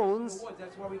Finds Owens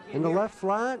that's why we can't in the hear. left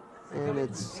flat, and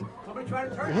it's Somebody try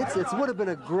to turn it hits. It would have been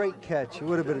a great catch. It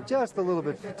would have been just a little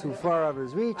bit too far out of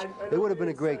his reach. It would have been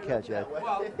a great catch, Ed.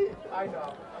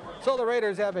 So the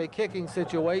Raiders have a kicking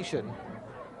situation.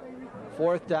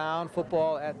 Fourth down,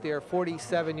 football at their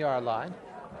 47-yard line.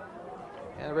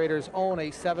 And the Raiders own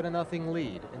a 7-0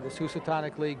 lead in this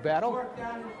Housatonic League battle. Fourth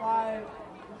down and 5.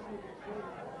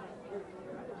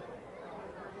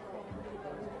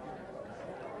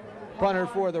 Punter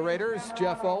for the Raiders,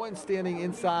 Jeff Owens, standing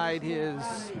inside his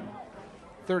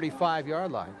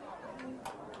 35-yard line.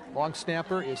 Long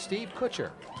snapper is Steve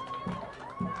Kutcher.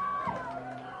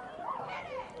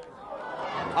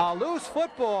 A loose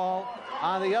football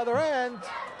on the other end.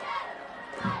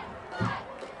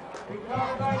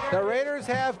 The Raiders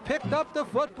have picked up the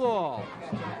football.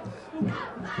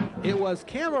 It was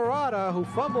Camerata who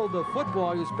fumbled the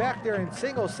football. He was back there in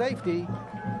single safety.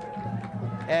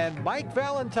 And Mike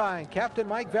Valentine, Captain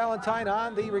Mike Valentine,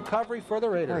 on the recovery for the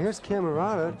Now Raiders. here's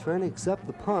Camerata trying to accept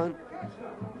the punt.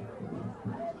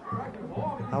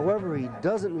 However, he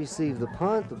doesn't receive the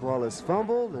punt. The ball is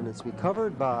fumbled, and it's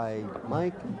recovered by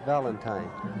Mike Valentine.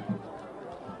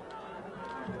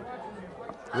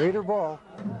 Raider ball.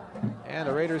 And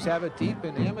the Raiders have it deep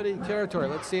in Amity territory.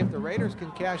 Let's see if the Raiders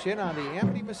can cash in on the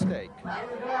Amity mistake.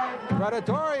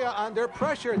 Guadaduria under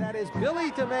pressure. That is Billy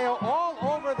DeMeo all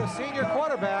over the senior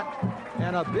quarterback.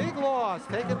 And a big loss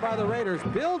taken by the Raiders.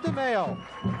 Bill DeMeo.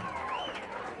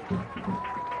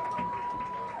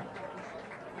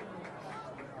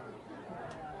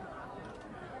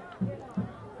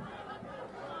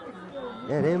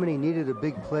 And Amity needed a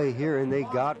big play here, and they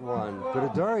got one.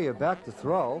 Guadaduria back to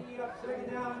throw.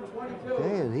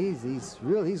 Okay, and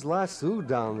he's lassoed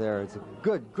down there. It's a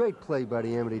great play by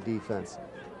the Amity defense.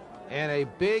 And a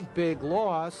big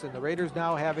loss. And the Raiders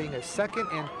now having a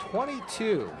 2nd and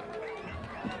 22.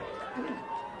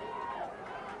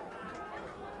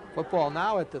 Football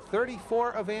now at the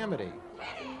 34 of Amity.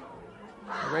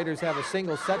 The Raiders have a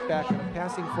single setback in a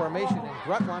passing formation, and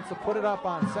Grutt wants to put it up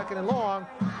on 2nd and long.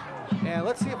 And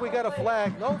let's see if we got a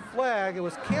flag. No flag. It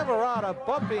was Camerata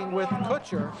bumping with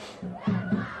Kutcher.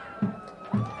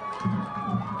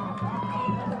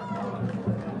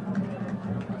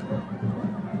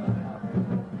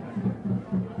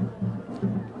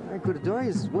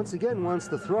 Guadaduria once again wants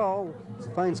to throw.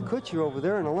 Finds Kutcher over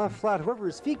there in the left flat. However,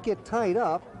 his feet get tied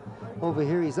up over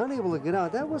here. He's unable to get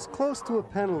out. That was close to a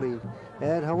penalty.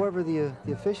 And however, the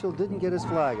official didn't get his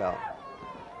flag out.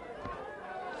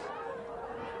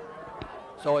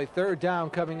 So a third down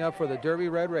coming up for the Derby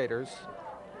Red Raiders.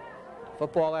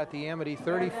 Football at the Amity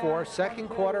 34, second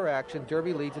quarter action.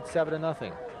 Derby leads at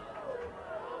 7-0.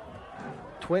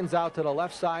 Twins out to the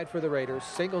left side for the Raiders.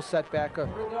 Single setback,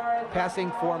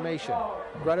 passing formation.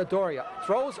 Guadaduria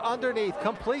throws underneath,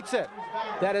 completes it.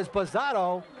 That is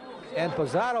Bozzato, and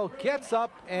Bozzato gets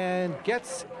up and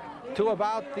gets to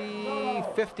about the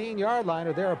 15-yard line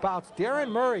or thereabouts.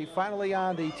 Darren Murray finally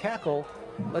on the tackle.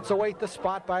 Let's await the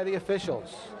spot by the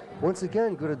officials. Once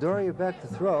again, Guadaduria back to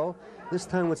throw. This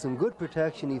time with some good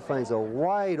protection, he finds a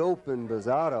wide open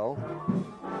Bozzato.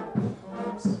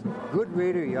 Good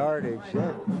Raider yardage.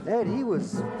 And he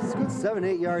was good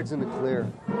 7-8 yards in the clear.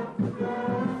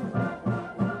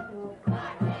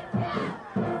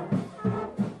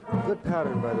 Good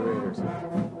pattern by the Raiders.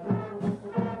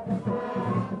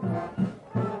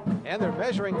 And they're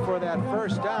measuring for that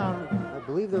first down. I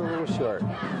believe they're a little short.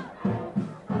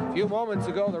 A few moments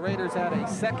ago, the Raiders had a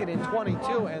 2nd and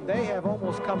 22, and they have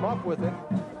almost come up with it.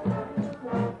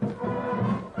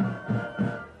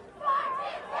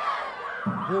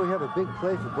 Here we have a big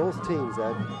play for both teams,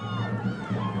 Ed.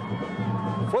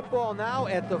 Football now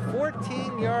at the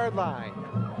 14-yard line.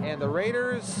 And the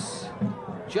Raiders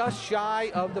just shy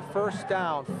of the first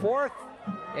down. 4th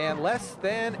and less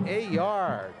than a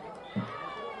yard.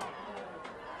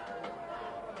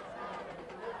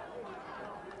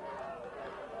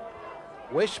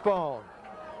 Wishbone.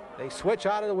 They switch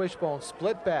out of the wishbone.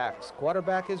 Split backs.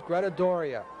 Quarterback is Greta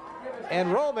Doria.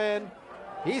 And Roman,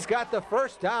 he's got the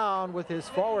first down with his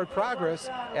forward progress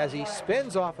as he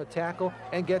spins off a tackle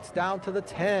and gets down to the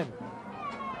 10.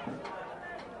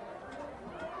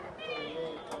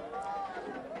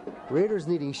 Raiders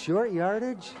needing short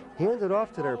yardage. Hand it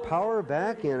off to their power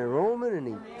back and a Roman, and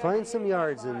he finds some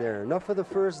yards in there. Enough for the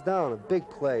first down. A big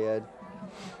play, Ed.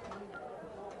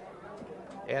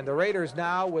 And the Raiders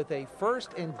now with a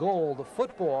 1st and goal. The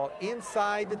football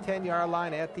inside the 10-yard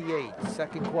line at the 8.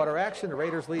 Second quarter action. The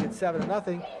Raiders lead at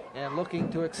 7-0 and looking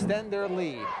to extend their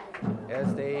lead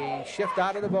as they shift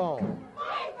out of the bone.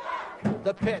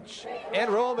 The pitch, and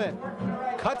Roman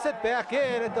cuts it back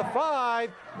in at the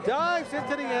 5, dives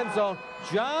into the end zone.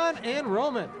 John and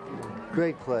Roman.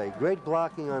 Great play, great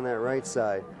blocking on that right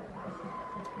side.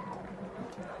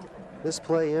 This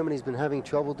play, Amity's been having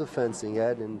trouble defending,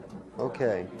 Ed, and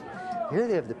okay. Here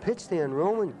they have the pitch to and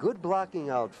Roman, good blocking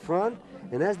out front,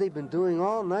 and as they've been doing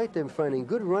all night, they're finding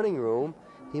good running room.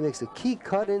 He makes a key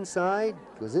cut inside,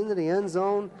 goes into the end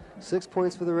zone, 6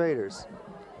 points for the Raiders.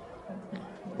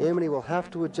 Amity will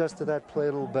have to adjust to that play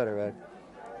a little better, Ed.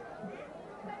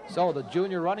 So the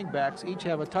junior running backs each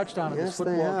have a touchdown in this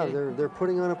football game. Yes, they have. They're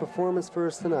putting on a performance for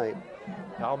us tonight.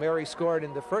 Palmieri scored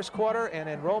in the first quarter and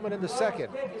then Roman in the second.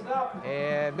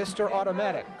 And Mr.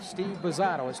 Automatic, Steve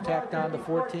Bizzano, has tacked down the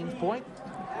 14th point.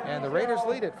 And the Raiders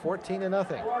lead it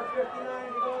 14-0.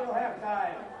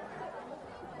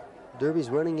 Derby's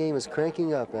running game is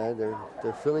cranking up, Ed.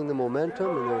 They're feeling the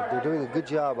momentum, and they're doing a good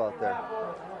job out there.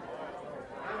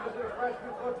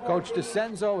 Coach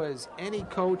DeCenzo, as any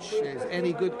coach, as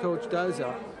any good coach does,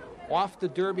 off the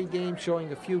Derby game,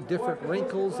 showing a few different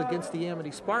wrinkles against the Amity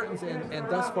Spartans, and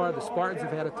thus far the Spartans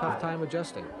have had a tough time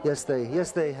adjusting. Yes,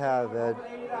 they have, Ed.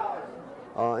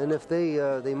 And if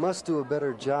they must do a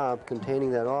better job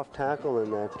containing that off tackle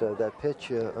and that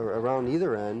pitch around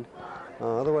either end.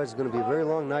 Otherwise, it's going to be a very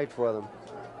long night for them.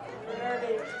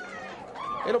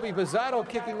 It'll be Bizzotto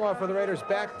kicking off for the Raiders,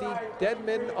 back deep.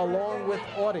 Deadman along with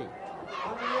Audie.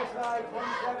 On the near side,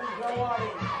 27, Joe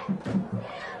Audie.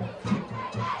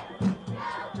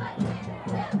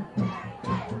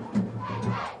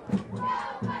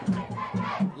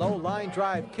 Low line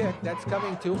drive kick. That's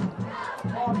coming to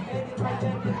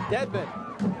Deadman.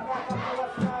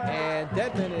 And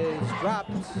Deadman is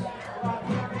dropped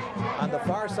on the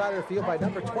far side of the field by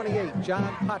number 28,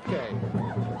 John Potke.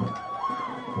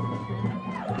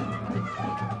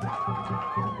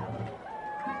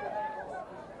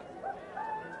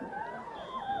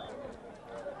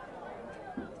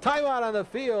 Timeout on the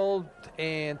field,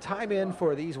 and time in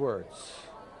for these words.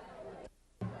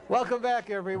 Welcome back,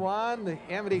 everyone. The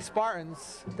Amity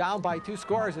Spartans down by 2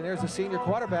 scores, and there's the senior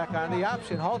quarterback on the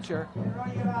option, Hulcher,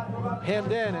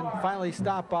 hemmed in and finally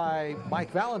stopped by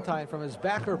Mike Valentine from his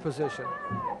backer position.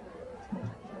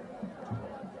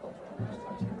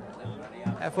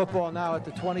 That football now at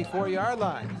the 24-yard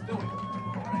line.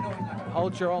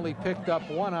 Hulcher only picked up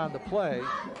 1 on the play.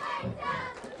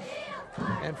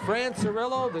 And Fran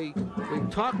Cirillo, we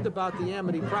talked about the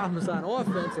Amity problems on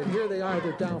offense, and here they are.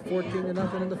 They're down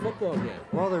 14-0 in the football game.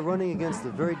 Well, they're running against a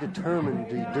very determined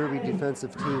Derby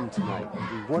defensive team tonight.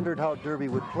 We wondered how Derby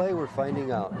would play. We're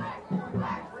finding out.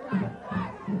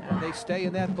 And they stay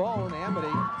in that bone,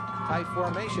 Amity, tight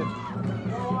formation.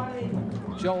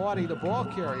 Joe Audie, the ball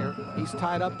carrier, he's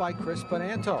tied up by Chris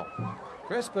Bonanto.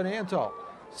 Chris Bonanto,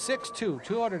 6'2",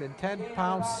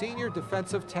 210-pound senior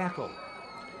defensive tackle.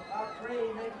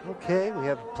 Okay, we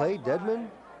have play. Deadman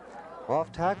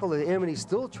off tackle. The Amity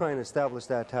still trying to establish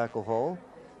that tackle hole.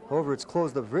 However, it's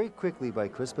closed up very quickly by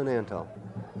Chris Bonanto.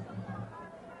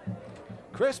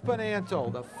 Chris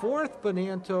Bonanto, the 4th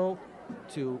Bonanto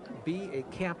to be a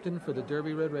captain for the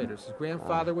Derby Red Raiders. His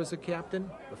grandfather was a captain,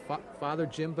 the father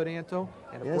Jim Bonanto,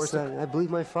 and of course I believe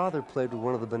my father played with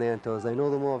one of the Bonantos. I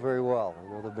know them all very well. I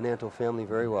know the Bonanto family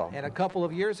very well. And a couple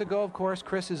of years ago, of course,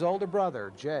 Chris's older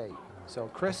brother, Jay. So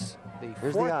Chris, the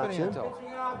 4th Bonanto.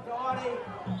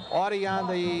 Audie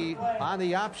on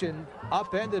the option,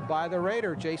 upended by the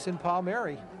Raider, Jason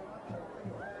Palmieri.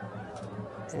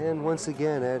 And once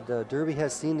again, Ed, Derby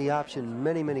has seen the option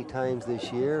many, many times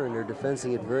this year, and they're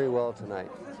defending it very well tonight.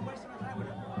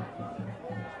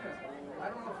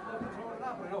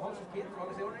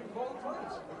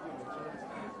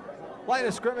 Line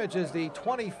of scrimmage is the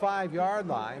 25-yard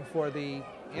line for the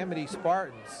Amity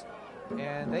Spartans.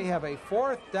 And they have a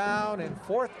 4th down and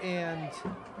 4th and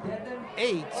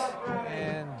 8.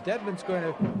 And Dedman's going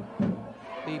to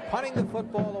be punting the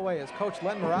football away, as Coach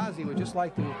Len Marazzi would just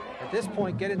like to, at this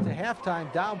point, get into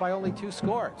halftime down by only 2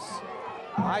 scores.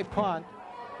 High punt.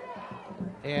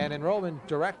 And Enrollment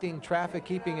directing traffic,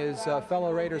 keeping his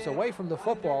fellow Raiders away from the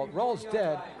football, rolls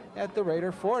dead at the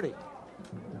Raider 40.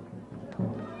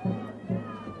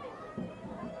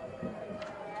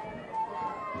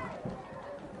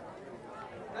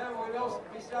 Then we will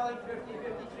be selling 50-50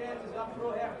 chances up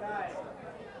through halftime.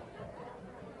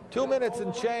 2 minutes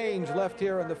and change left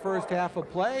here in the first half of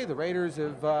play. The Raiders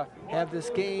have this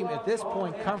game at this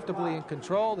point comfortably in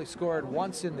control. They scored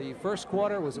once in the first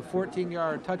quarter. It was a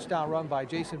 14-yard touchdown run by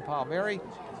Jason Palmieri.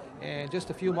 And just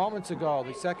a few moments ago,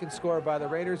 the second score by the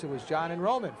Raiders, it was John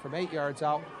Enrollment from 8 yards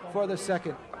out for the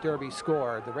second Derby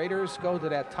score. The Raiders go to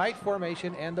that tight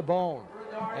formation and the bone.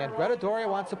 And Greta Doria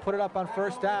wants to put it up on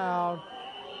first down.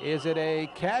 Is it a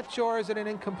catch or is it an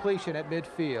incompletion at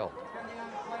midfield?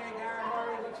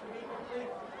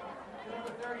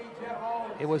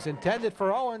 It was intended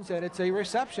for Owens, and it's a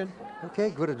reception. Okay,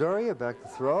 Guidodoria back to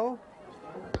throw.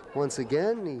 Once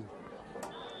again,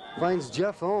 he finds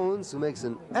Jeff Owens, who makes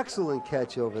an excellent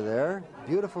catch over there.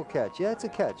 Beautiful catch. Yeah, it's a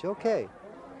catch. Okay.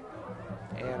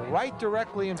 And right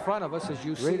directly in front of us, as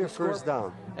you see Raider first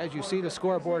down. As you see the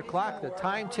scoreboard clock, the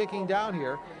time ticking down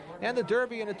here, and the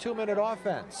Derby in a 2-minute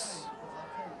offense.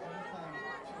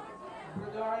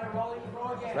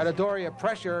 Guidodoria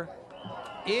pressure.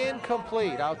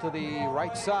 Incomplete, out to the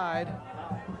right side.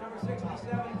 Number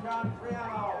 67, John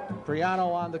Priano.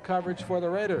 Priano on the coverage for the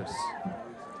Raiders.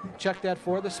 Check that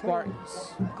for the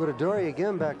Spartans. Guidodoria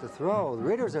again back to throw. The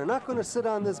Raiders are not going to sit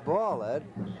on this ball, Ed.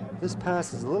 This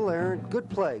pass is a little errant. Good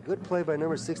play by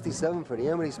number 67 for the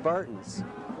Amity Spartans.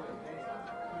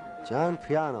 John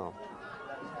Priano.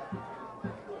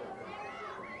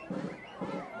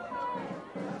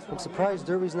 I'm surprised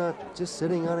Derby's not just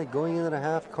sitting on it, going into the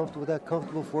half, comfortable with that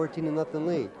comfortable 14-0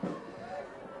 lead.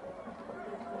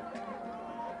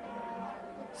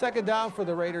 Second down for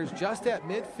the Raiders just at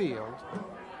midfield.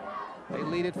 They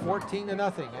lead it 14-0,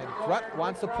 and Crut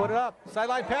wants to put it up.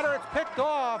 Sideline pattern, it's picked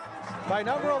off by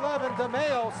number 11,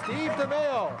 DeMayo, Steve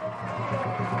DeMayo.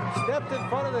 Stepped in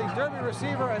front of the Derby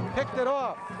receiver and picked it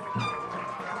off.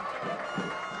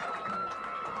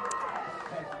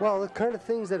 Well, the kind of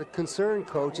things that concern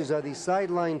coaches are these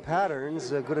sideline patterns.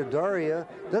 Guidodoria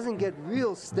doesn't get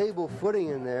real stable footing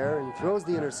in there and throws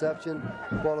the interception.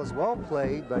 The ball is well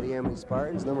played by the Amity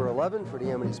Spartans. Number 11 for the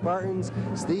Amity Spartans,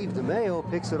 Steve DeMayo,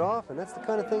 picks it off, and that's the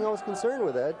kind of thing I was concerned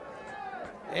with, Ed.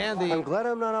 And I'm glad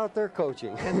I'm not out there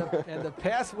coaching. And the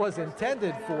pass was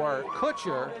intended for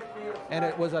Kutcher, and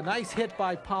it was a nice hit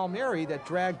by Palmieri that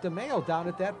dragged DeMayo down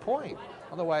at that point.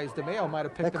 Otherwise, DeMayo might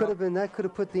have picked him up. That could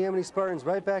have put the Amity Spartans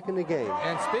right back in the game.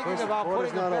 And speaking about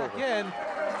putting them back in,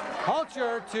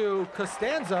 Hulcher to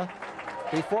Costanza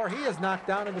before he is knocked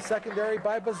down in the secondary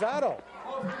by Bazzato.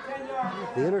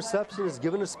 The interception has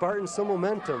given the Spartans some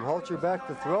momentum. Hulcher back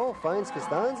to throw, finds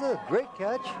Costanza, great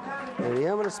catch, and the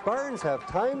Amity Spartans have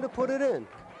time to put it in.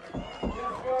 Second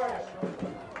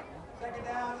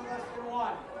down, less than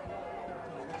 1.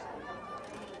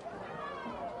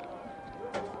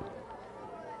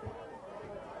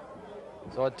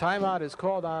 So a timeout is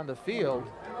called on the field.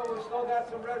 We've still got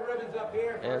some red ribbons up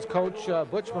here. As Coach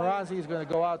Butch Marazzi is going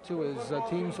to go out to his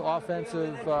team's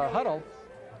offensive huddle.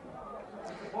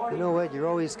 You know, Ed, you're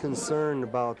always concerned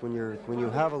about when you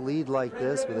have a lead like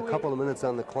this with a couple of minutes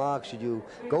on the clock, should you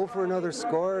go for another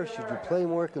score? Should you play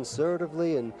more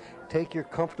conservatively and take your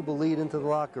comfortable lead into the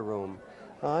locker room?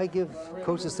 I give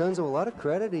Coach Costanza a lot of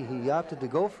credit. He opted to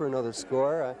go for another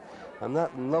score. I'm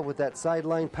not in love with that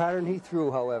sideline pattern he threw,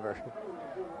 however.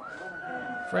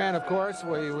 Fran, of course,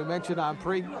 we mentioned on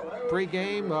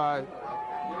pre-game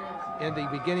in the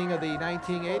beginning of the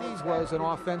 1980s was an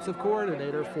offensive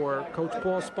coordinator for Coach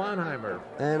Paul Sponheimer.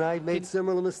 And I made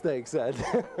similar mistakes, Ed.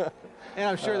 And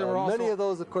I'm sure there were also many of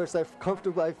those, of course, I've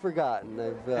forgotten.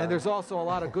 And there's also a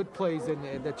lot of good plays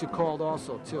that you called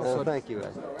also, too. So thank you,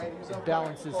 Ed. It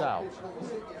balances out.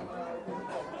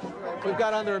 We've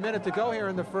got under a minute to go here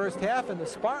in the first half, and the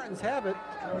Spartans have it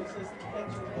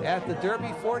at the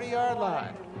Derby 40-yard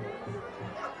line.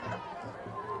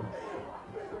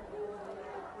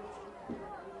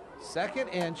 Second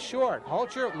and short.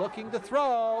 Hulcher looking to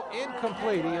throw.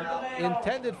 Incomplete. He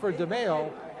intended for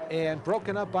DeMayo and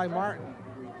broken up by Martin.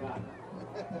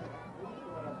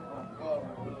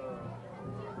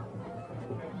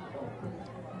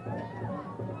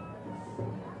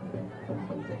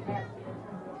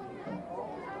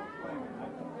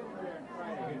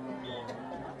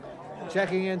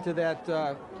 Checking into that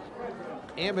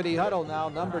Amity huddle now,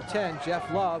 number 10,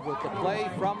 Jeff Love, with the play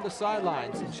from the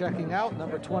sidelines. And checking out,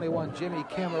 number 21, Jimmy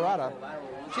Camerata.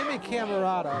 Jimmy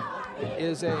Camerata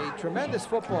is a tremendous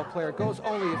football player, goes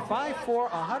only 5'4",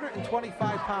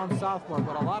 125-pound sophomore,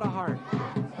 but a lot of heart.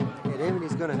 And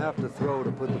Amity's going to have to throw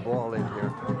to put the ball in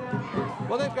here.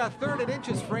 Well, they've got 3rd and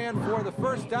inches, Fran, for the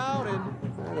first down, and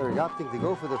they're opting to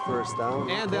go for the first down.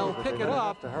 And they'll pick it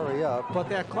up. To hurry up. But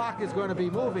that clock is going to be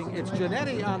moving. It's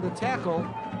Giannetti on the tackle.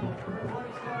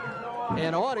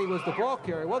 And Audie was the ball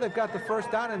carrier. Well, they've got the first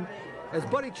down, and as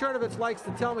Buddy Chernovitz likes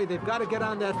to tell me, they've got to get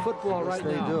on that football right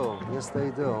now. Yes, they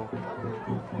do. Yes, they do.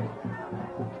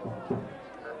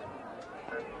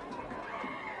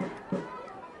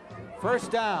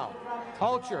 First down.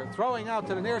 Hulcher throwing out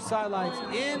to the near sidelines,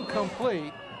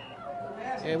 incomplete.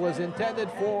 It was intended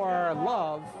for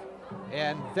Love,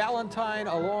 and Valentine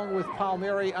along with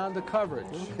Palmieri on the coverage.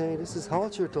 Okay, this is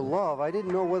Hulcher to Love. I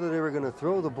didn't know whether they were going to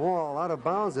throw the ball out of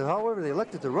bounds. However, they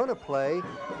elected to run a play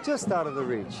just out of the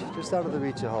reach of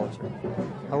Hulcher.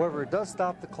 However, it does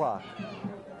stop the clock.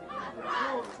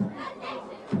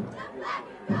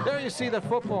 There you see the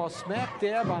football smack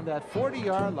dab on that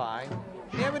 40-yard line.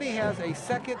 Amity has a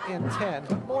 2nd and 10,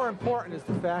 but more important is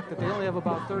the fact that they only have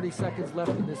about 30 seconds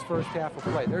left in this first half of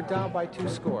play. They're down by 2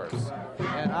 scores,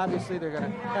 and obviously they're going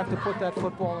to have to put that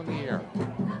football in the air.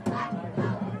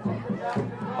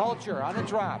 Hulcher on a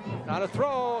drop, on a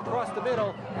throw across the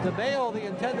middle. DeMayo, the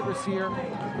intended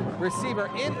receiver,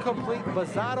 incomplete.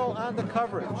 Bazzano on the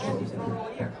coverage.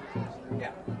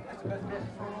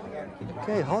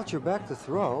 Okay, Hulcher back to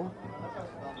throw.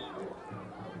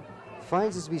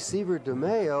 Finds his receiver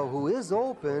DeMayo, who is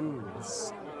open.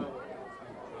 It's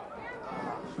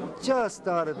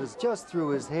just through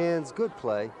his hands. Good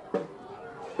play.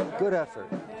 Good effort.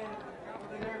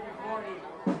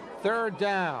 3rd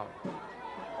down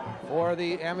for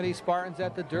the Amity Spartans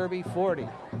at the Derby 40.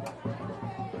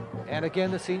 And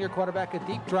again, the senior quarterback, a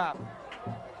deep drop.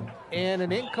 And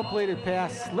an incompleted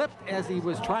pass slipped as he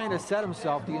was trying to set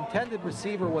himself. The intended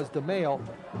receiver was DeMayo.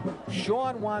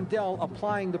 Sean Wandell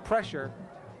applying the pressure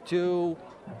to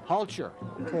Hulcher.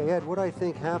 Okay, Ed, what I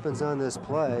think happens on this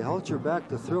play, Hulcher back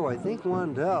to throw. I think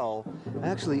Wandell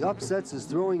actually upsets his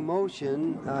throwing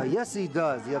motion. Yes, he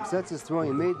does. He upsets his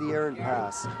throwing and made the errant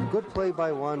pass. Good play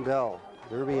by Wandell.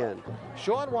 Derby end.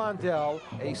 Sean Wandell,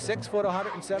 a 6',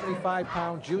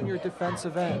 175-pound junior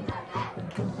defensive end.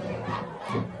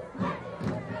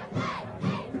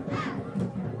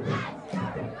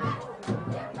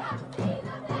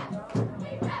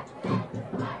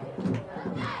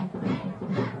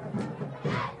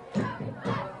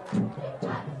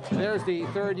 There's the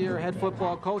 3rd-year head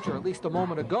football coach, or at least a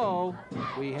moment ago,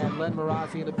 we had Len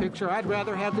Marazzi in the picture. I'd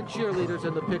rather have the cheerleaders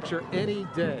in the picture any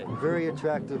day. Very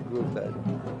attractive group, Ed.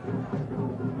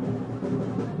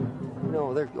 You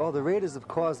know, the Raiders have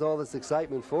caused all this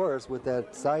excitement for us with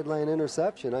that sideline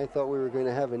interception. I thought we were going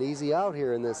to have an easy out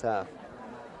here in this half.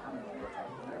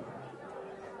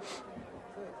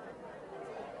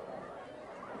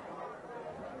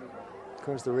 Of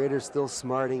course, the Raiders still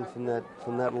smarting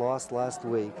from that loss last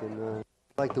week, and I'd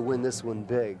like to win this one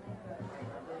big.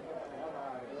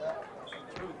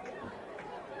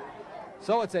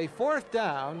 So it's a 4th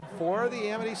down for the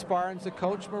Amity Spartans. The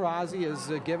coach Marazzi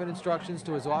is given instructions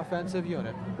to his offensive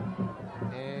unit,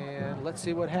 and let's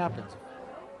see what happens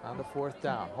on the 4th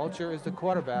down. Hulcher is the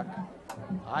quarterback.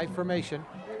 I formation.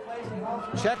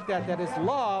 Check that. That is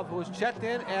Love, who is checked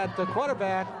in at the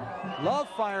quarterback. Love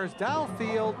fires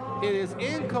downfield. It is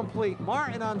incomplete.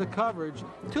 Martin on the coverage.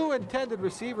 2 intended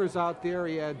receivers out there.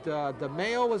 He had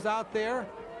DeMayo was out there.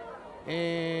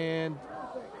 And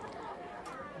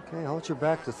okay, Hulcher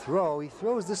back to throw. He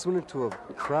throws this one into a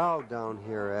crowd down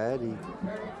here, Ed. He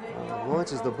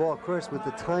launches the ball. Of course, with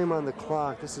the time on the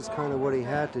clock, this is kind of what he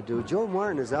had to do. Joe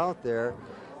Martin is out there.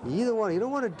 You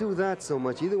don't want to do that so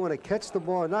much. You either want to catch the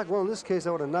ball or knock. Well, in this case, I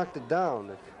would have knocked it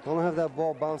down. Don't have that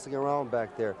ball bouncing around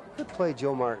back there. Good play,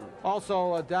 Joe Martin.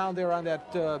 Also down there on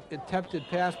that attempted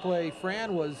pass play,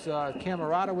 Fran was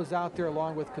Camerata was out there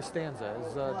along with Costanza.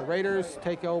 As the Raiders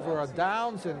take over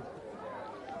downs, and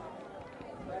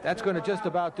that's going to just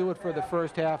about do it for the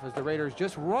first half, as the Raiders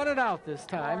just run it out this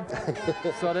time.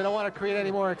 So they don't want to create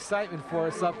any more excitement for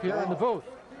us up here in the booth.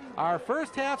 Our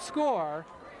first half score: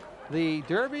 the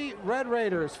Derby Red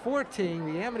Raiders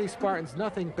 14, the Amity Spartans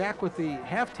nothing. Back with the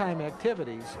halftime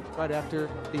activities right after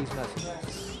these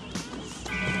messages.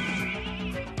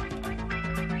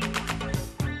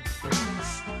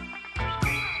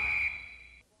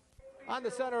 On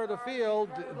the center of the field,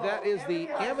 that is the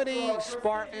Amity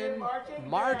Spartan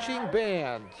Marching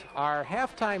Band. Our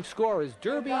halftime score is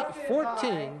Derby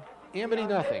 14, Amity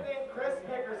nothing. Chris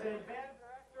Nickerson,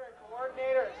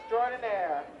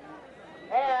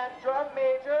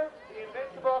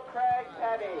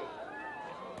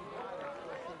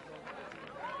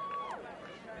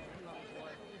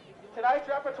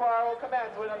 repertoire will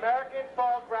commence with American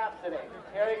Folk Rhapsody.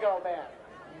 Here you go, band.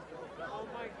 Oh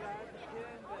my God.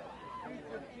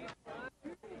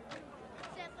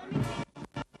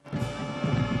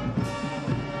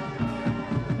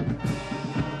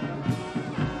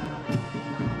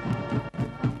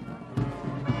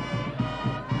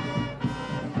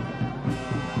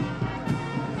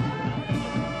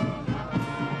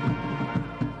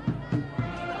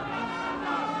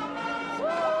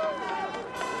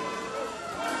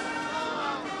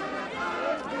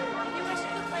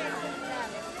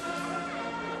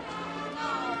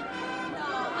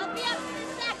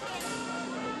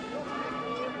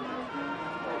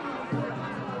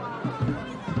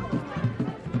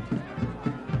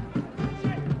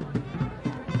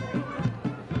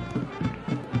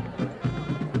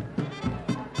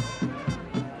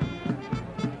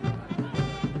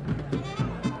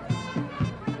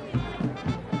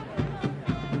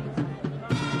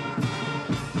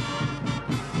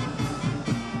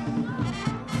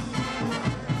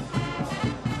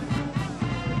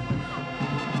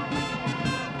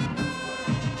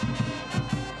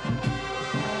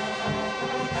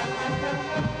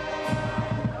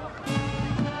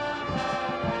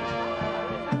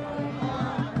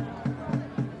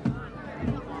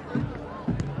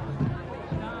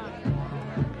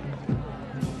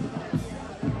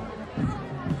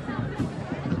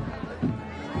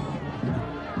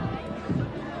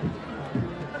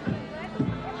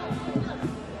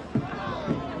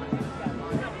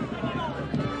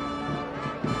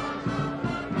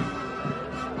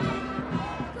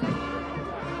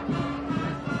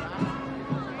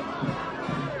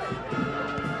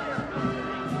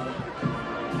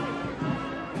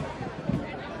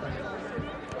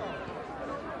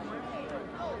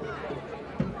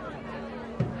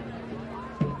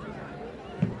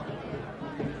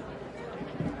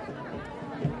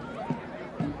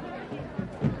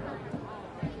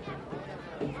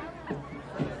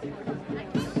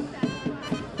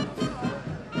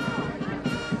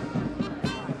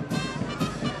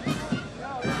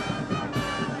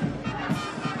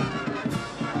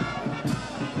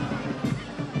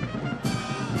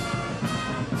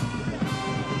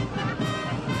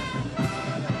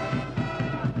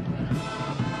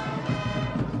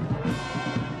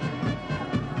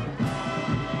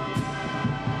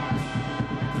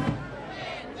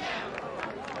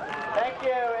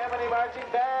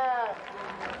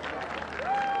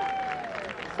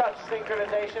 Such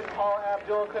synchronization, Paul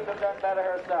Abdul couldn't have done better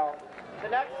herself. The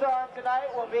next song tonight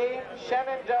will be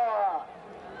Shenandoah.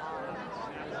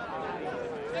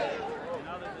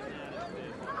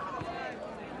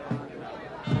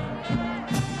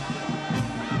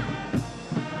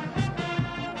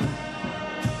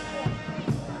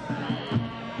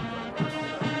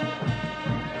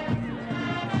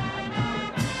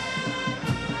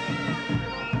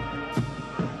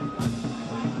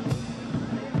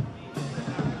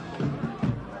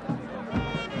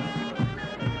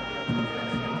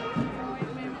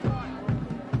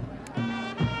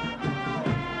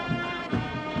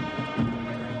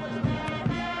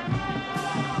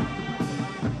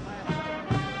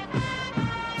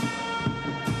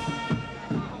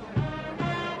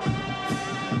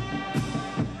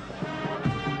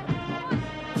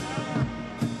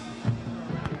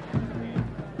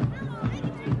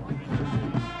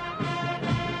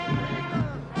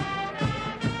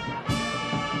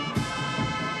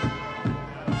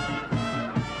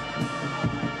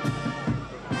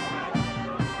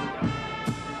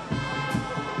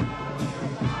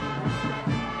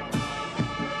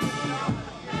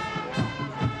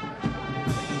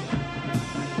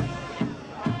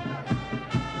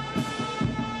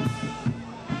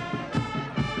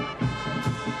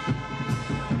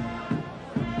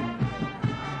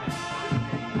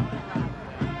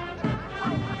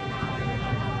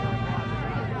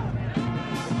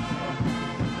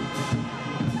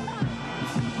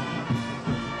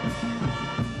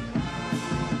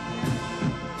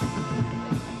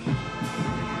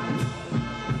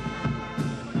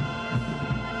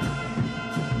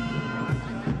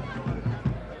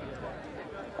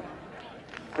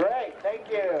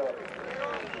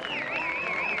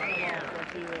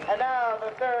 And now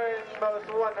the third most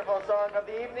wonderful song of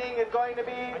the evening is going to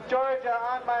be Georgia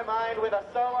on My Mind with a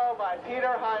solo by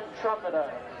Peter Hunt,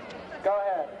 trumpeter. Go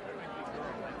ahead.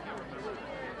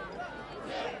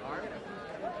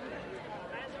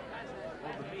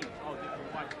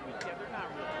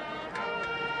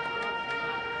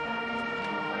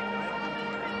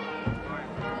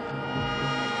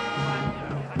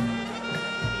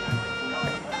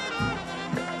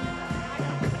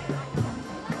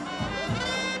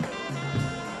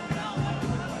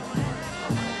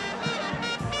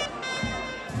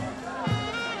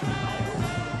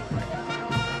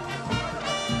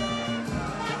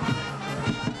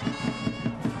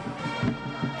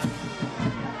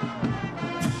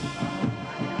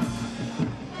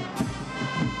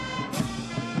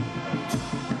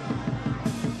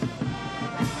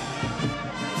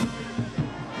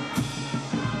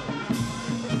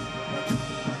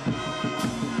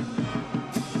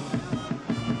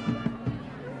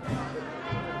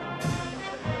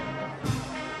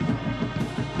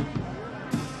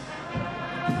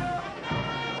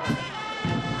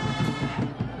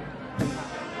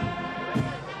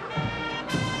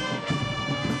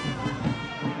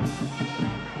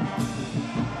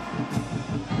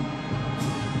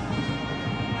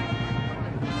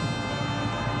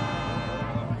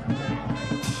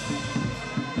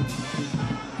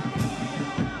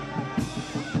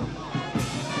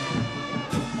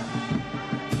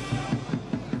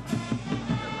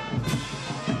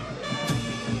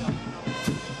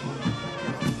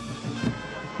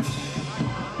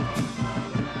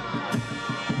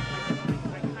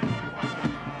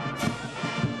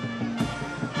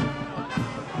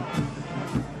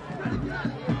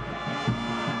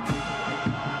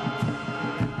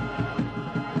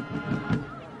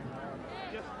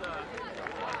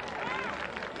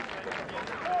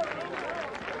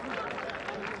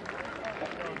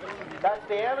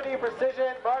 Amity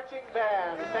Precision Marching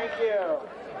Band. Thank you.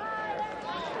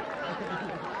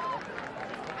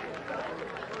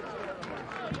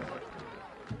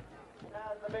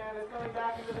 As the band is coming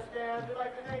back into the stands, we'd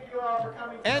like to thank you all for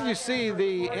coming. And you see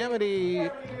the Amity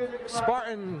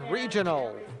Spartan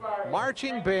Regional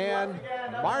Marching Band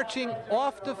marching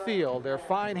off the field, their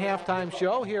fine halftime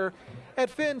show here at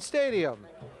Finn Stadium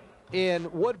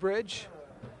in Woodbridge.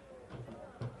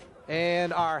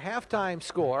 And our halftime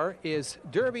score is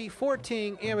Derby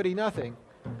 14, Amity nothing.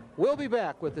 We'll be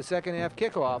back with the second half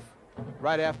kickoff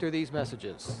right after these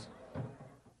messages.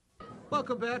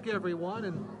 Welcome back, everyone,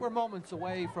 and we're moments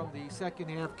away from the second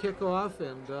half kickoff,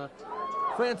 and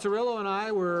Fran Cirillo and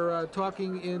I were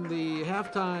talking in the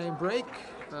halftime break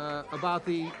about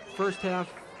the first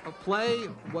half of play,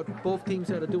 what both teams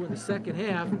had to do in the second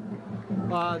half.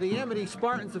 The Amity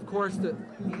Spartans, of course,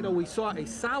 we saw a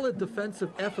solid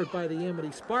defensive effort by the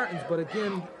Amity Spartans, but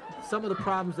again, some of the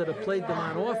problems that have plagued them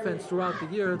on offense throughout the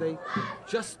year, they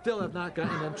just still have not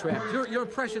gotten on track. Your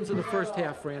impressions of the first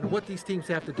half, Fran, what these teams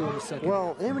have to do in the second?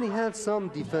 Well, Amity had some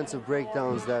defensive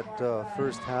breakdowns that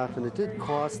first half, and it did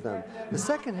cost them. The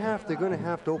second half, they're going to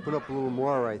have to open up a little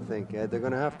more, I think, Ed. They're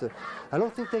going to have to, I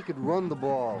don't think they could run the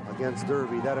ball against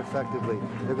Derby that effectively.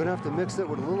 They're going to have to mix it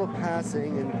with a little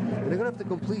passing, and they're going to have to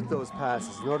complete those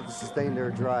passes in order to sustain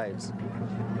their drives.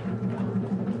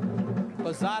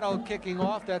 Lozado kicking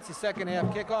off. That's the second half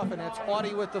kickoff, and that's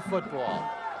Audie with the football.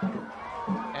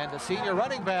 And the senior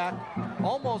running back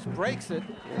almost breaks it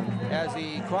as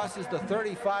he crosses the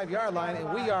 35-yard line,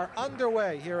 and we are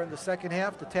underway here in the second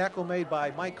half. The tackle made by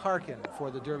Mike Harkin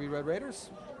for the Derby Red Raiders.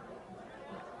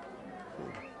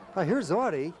 Here's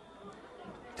Audie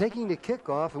taking the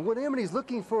kickoff, and what Amity's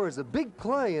looking for is a big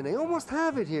play, and they almost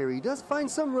have it here. He does find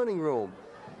some running room,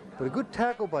 but a good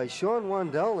tackle by Sean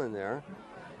Wandell in there.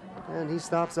 And he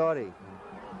stops Audie.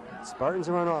 Spartans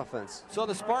are on offense. So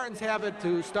the Spartans have it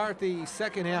to start the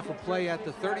second half of play at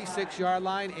the 36-yard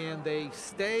line, and they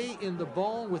stay in the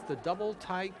bone with the double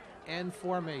tight end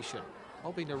formation,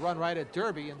 hoping to run right at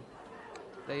Derby, and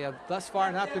they have thus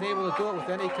far not been able to do it with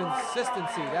any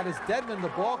consistency. That is Dedman, the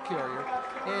ball carrier,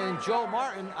 and Joe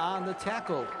Martin on the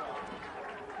tackle.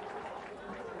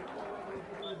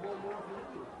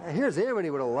 Here's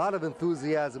Amity with a lot of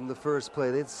enthusiasm the first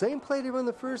play. The same play they run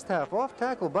the first half, off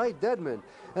tackle by Dedman.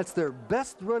 That's their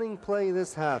best running play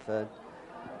this half, Ed.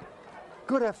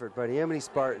 Good effort by the Amity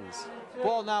Spartans.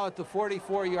 Ball now at the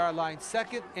 44-yard line,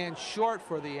 second and short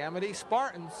for the Amity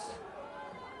Spartans.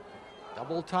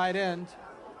 Double tight end.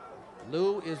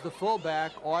 Lou is the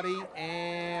fullback, Audie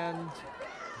and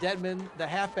Dedman the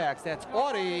halfbacks. That's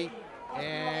Audie.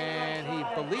 And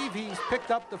he's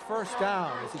picked up the first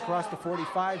down as he crossed the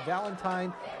 45.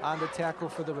 Valentine on the tackle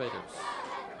for the Raiders.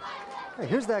 Hey,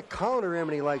 here's that counter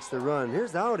Amity likes to run.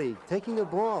 Here's Audie taking the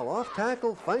ball. Off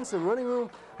tackle, finds some running room.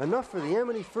 Enough for the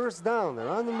Amity first down. They're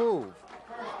on the move.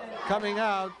 Coming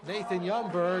out, Nathan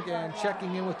Youngberg, and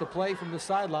checking in with the play from the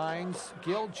sidelines,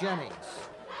 Gil Jennings.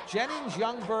 Jennings,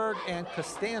 Youngberg, and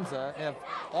Costanza have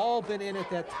all been in at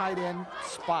that tight end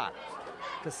spot.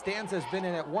 Costanza has been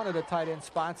in at one of the tight end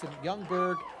spots, and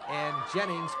Youngberg and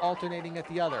Jennings alternating at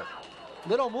the other.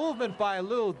 Little movement by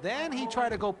Lou. Then he tried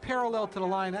to go parallel to the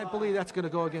line. I believe that's going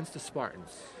to go against the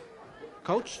Spartans.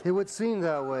 Coach? It would seem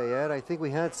that way, Ed. I think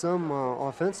we had some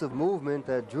offensive movement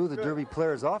that drew the Derby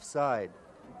players offside.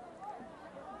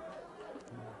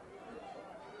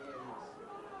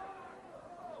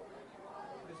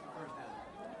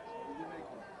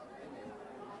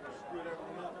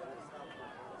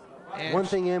 One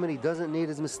thing Amity doesn't need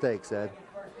is mistakes, Ed.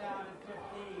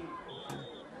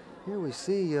 Here we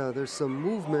see there's some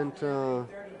movement.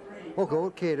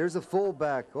 Okay, there's a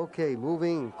fullback. Okay,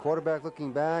 moving, quarterback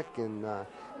looking back, and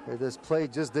this play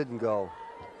just didn't go.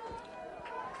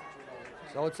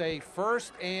 So it's a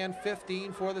 1st and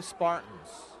 15 for the Spartans.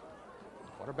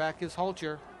 Quarterback is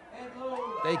Holcher.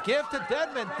 They give to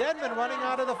Dedman. Dedman running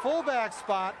out of the fullback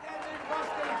spot.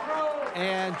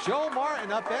 And Joe Martin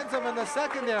upends him in the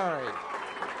secondary.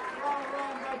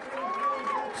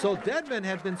 So Dedman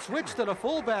had been switched to the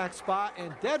fullback spot,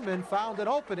 and Dedman found an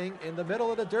opening in the middle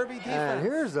of the Derby defense. And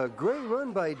here's a great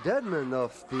run by Dedman.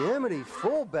 The Amity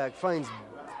fullback finds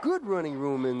good running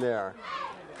room in there.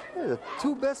 They're the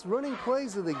two best running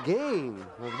plays of the game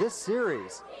of this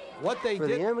series. What they for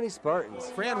did, the Amity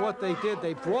Spartans. Fran, what they did,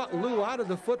 they brought Lou out of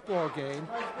the football game,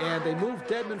 and they moved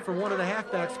Dedman from one of the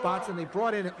halfback spots, and they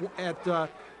brought in at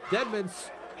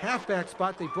Dedman's halfback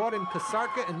spot, they brought in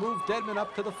Kasarka and moved Dedman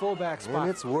up to the fullback spot. And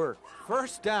it's worked.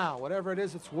 First down, whatever it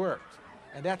is, it's worked.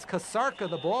 And that's Kasarka,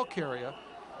 the ball carrier.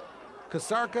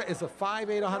 Kasarka is a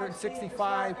 5'8",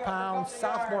 165-pound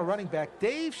sophomore running back.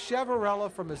 Dave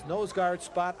Chevarella from his nose guard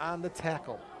spot on the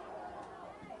tackle.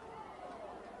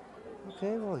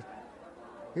 Okay, well,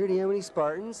 here are the Amity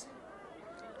Spartans.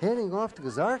 Handing off to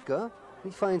Kasarka. He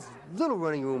finds little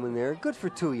running room in there. Good for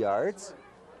 2 yards.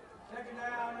 Second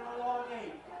down and a long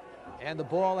 8. And the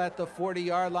ball at the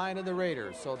 40-yard line of the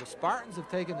Raiders. So the Spartans have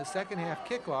taken the second half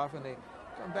kickoff, and they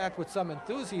come back with some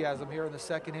enthusiasm here in the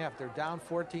second half. They're down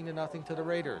 14-0 to the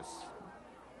Raiders.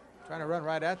 Trying to run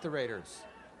right at the Raiders.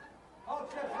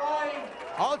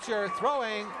 Alcher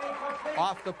throwing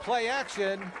off the play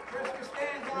action.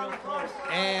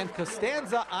 And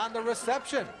Costanza on the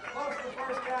reception.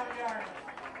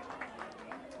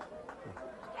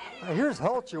 Here's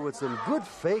Hulcher with some good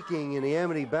faking in the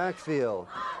Amity backfield.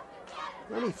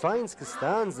 And he finds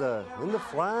Costanza in the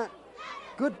flat.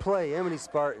 Good play, Amity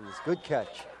Spartans. Good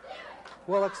catch.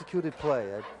 Well executed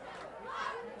play, Ed.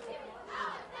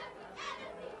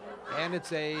 And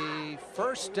it's a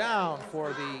first down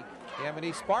for the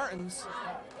Amity Spartans.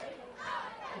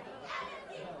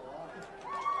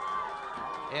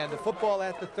 And the football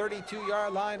at the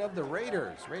 32-yard line of the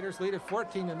Raiders. Raiders lead at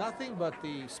 14-0, but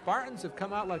the Spartans have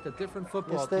come out like a different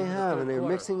football yes, team. Yes, they have, and they're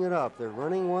quarter. mixing it up. They're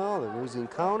running well, they're using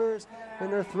counters,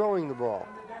 and they're throwing the ball.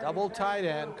 Double tight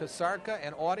end, Kasarka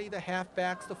and Audie the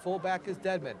halfbacks. The fullback is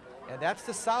Deadman. And that's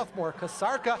the sophomore,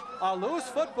 Kasarka. A loose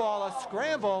football, a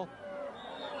scramble.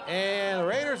 And the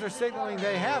Raiders are signaling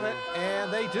they have it,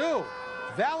 and they do.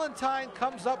 Valentine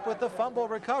comes up with the fumble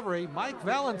recovery. Mike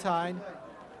Valentine.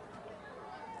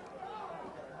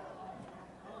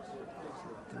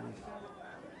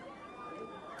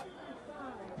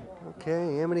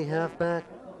 Okay, Amity halfback.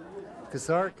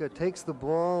 Kasarka takes the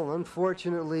ball,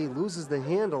 unfortunately loses the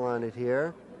handle on it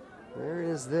here. There it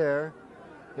is there.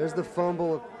 There's the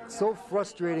fumble. So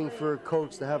frustrating for a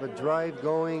coach to have a drive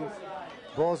going.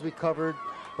 Ball's recovered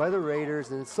by the Raiders,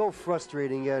 and it's so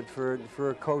frustrating, Ed, for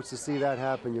a coach to see that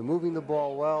happen. You're moving the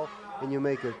ball well, and you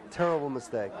make a terrible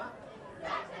mistake.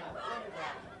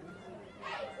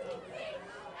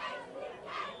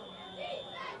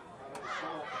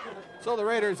 So the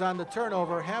Raiders on the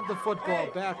turnover have the football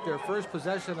back, their first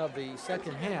possession of the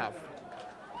second half.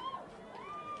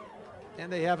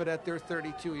 And they have it at their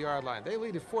 32-yard line. They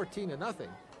lead at 14-0.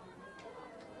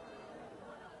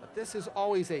 But this is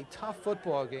always a tough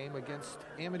football game against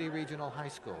Amity Regional High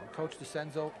School. Coach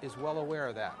DeCenzo is well aware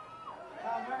of that.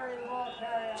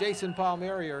 Jason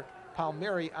Palmieri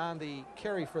on the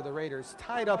carry for the Raiders,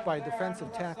 tied up by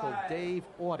defensive tackle Dave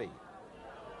Audie.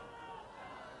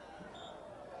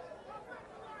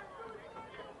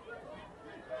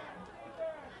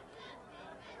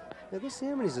 Yeah, this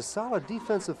Amity's a solid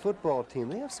defensive football team.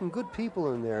 They have some good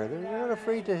people in there. They're not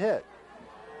afraid to hit.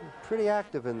 They're pretty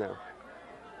active in there.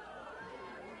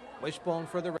 Wishbone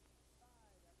for the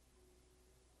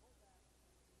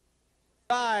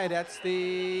side. That's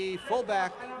the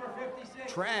fullback,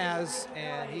 Traz,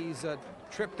 and he's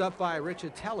tripped up by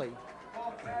Richatelli.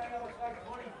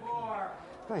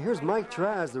 Right, here's Mike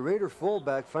Traz, the Raider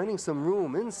fullback, finding some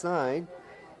room inside.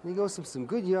 And he goes some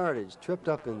good yardage, tripped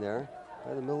up in there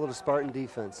by the middle of the Spartan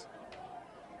defense.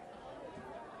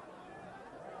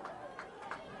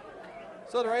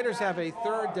 So the Raiders have a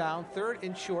third down, third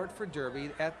and short for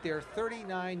Derby at their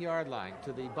 39-yard line.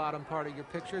 To the bottom part of your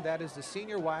picture, that is the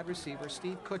senior wide receiver,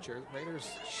 Steve Kutcher.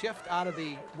 Raiders shift out of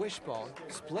the wishbone,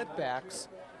 split backs,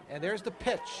 and there's the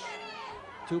pitch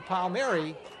to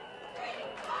Palmieri.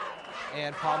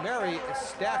 And Palmieri is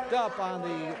stacked up on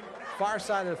the far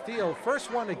side of the field.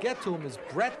 First one to get to him is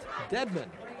Brett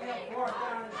Deadman.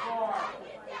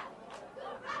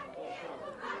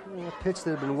 A pitch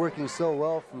that had been working so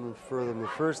well for them in the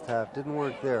first half didn't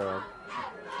work there.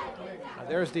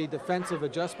 There's the defensive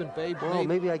adjustment. Well,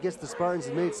 maybe I guess the Spartans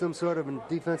have made some sort of a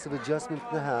defensive adjustment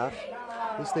in the half.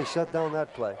 At least they shut down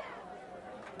that play.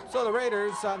 So the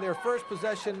Raiders, on their first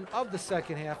possession of the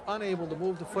second half, unable to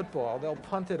move the football. They'll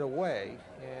punt it away,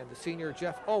 and the senior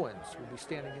Jeff Owens will be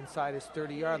standing inside his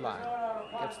 30-yard line.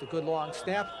 Gets the good long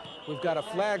snap. We've got a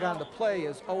flag on the play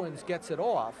as Owens gets it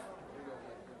off.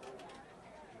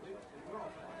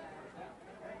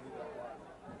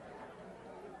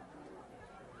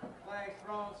 Flag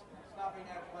thrown, stopping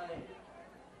that play.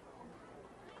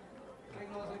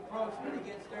 Signals encroachment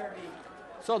against Derby.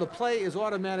 So the play is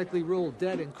automatically ruled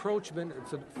dead encroachment.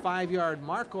 It's a 5-yard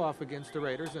mark-off against the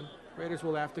Raiders, and Raiders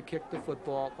will have to kick the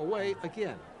football away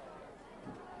again.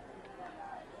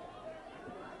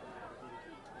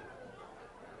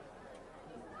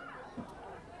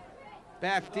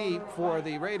 Back deep for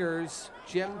the Raiders,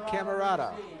 Jim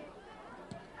Camerata.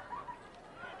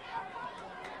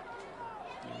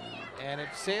 And it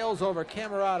sails over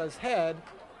Camerata's head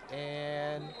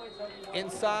and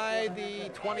inside the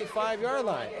 25-yard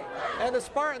line. And the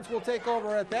Spartans will take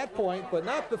over at that point, but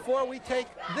not before we take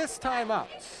this timeout.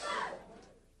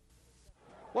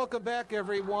 Welcome back,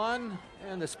 everyone.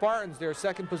 And the Spartans, their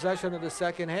second possession of the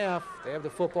second half. They have the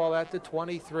football at the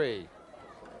 23.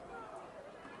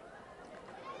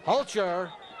 Hulcher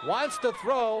wants to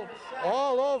throw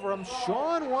all over him.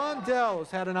 Sean Wandell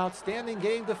has had an outstanding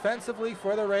game defensively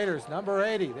for the Raiders. Number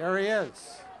 80, there he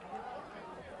is.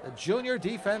 The junior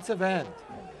defensive end.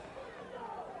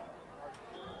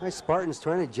 Nice Spartans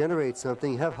trying to generate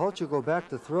something. Have Hulcher go back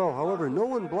to throw. However, no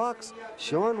one blocks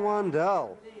Sean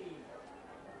Wandell.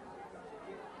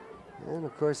 And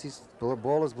of course, the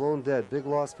ball is blown dead. Big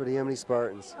loss for the Amity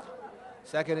Spartans.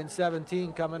 2nd and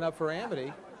 17 coming up for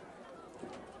Amity.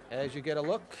 As you get a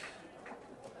look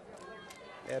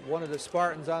at one of the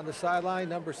Spartans on the sideline,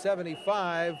 number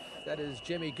 75, that is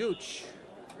Jimmy Gooch.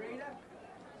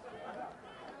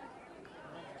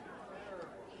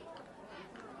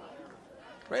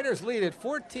 Raiders lead at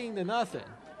 14-0.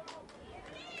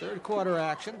 Third quarter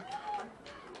action.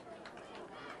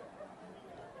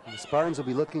 The Spartans will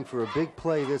be looking for a big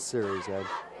play this series, Ed.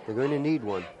 They're going to need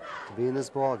one to be in this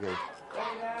ball game.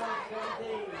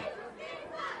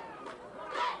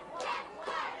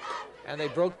 And they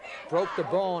broke the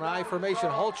bone. I formation.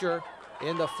 Hulcher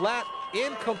in the flat,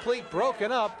 incomplete,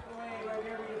 broken up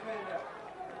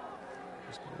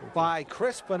by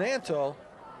Chris Bonanto.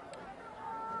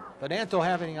 Bonanto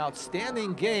having an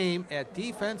outstanding game at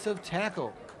defensive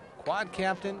tackle. Quad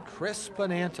captain Chris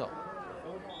Bonanto.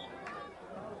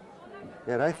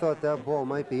 And I thought that ball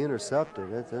might be intercepted.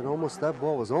 That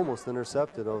ball was almost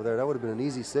intercepted over there. That would have been an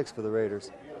easy 6 for the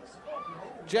Raiders.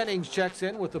 Jennings checks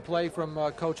in with the play from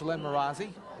Coach Len Marazzi,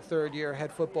 third-year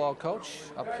head football coach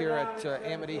up here at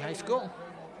Amity High School.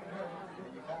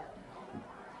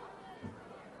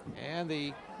 And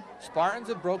the Spartans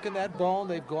have broken that bone.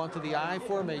 They've gone to the I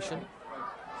formation.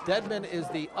 Deadman is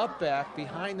the up back.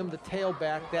 Behind them, the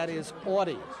tailback. That is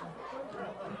Audie.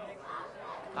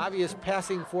 Obvious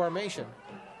passing formation.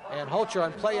 And Hulcher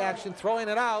on play action, throwing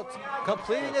it out,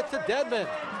 completing it to Deadman.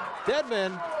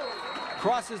 Deadman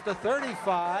crosses the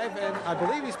 35, and I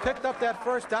believe he's picked up that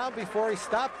first down before he's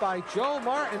stopped by Joe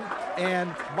Martin and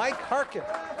Mike Harkin.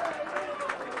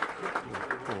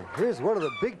 Here's one of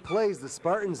the big plays the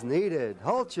Spartans needed.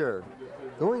 Hulcher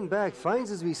going back, finds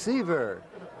his receiver.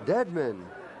 Deadman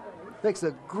makes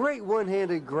a great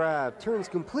one-handed grab, turns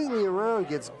completely around,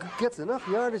 gets enough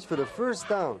yardage for the first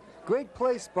down. Great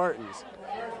play, Spartans.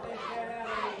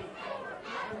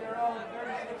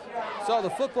 So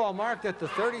the football marked at the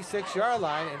 36-yard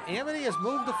line, and Amity has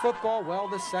moved the football well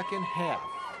the second half.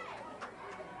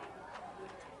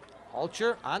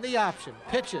 Hulcher on the option,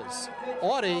 pitches.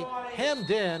 Audie hemmed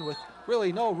in with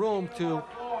really no room to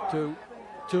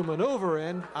maneuver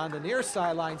in on the near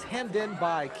sidelines, hemmed in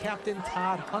by Captain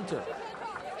Todd Hunter.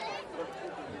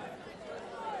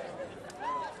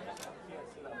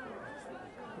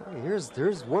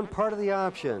 There's one part of the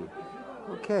option.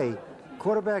 Okay,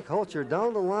 quarterback Hulcher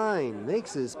down the line,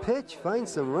 makes his pitch,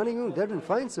 finds some running room. Deadman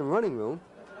finds some running room.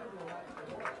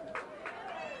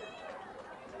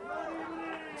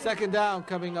 Second down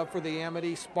coming up for the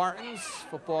Amity Spartans.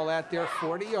 Football at their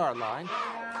 40-yard line.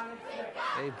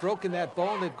 They've broken that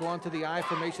bone. They've gone to the I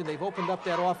formation. They've opened up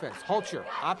that offense. Hulcher,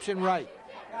 option right.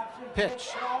 Pitch.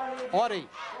 Audie.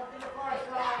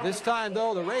 This time,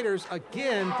 though, the Raiders,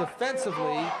 again,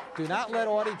 defensively, do not let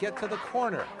Audie get to the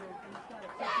corner.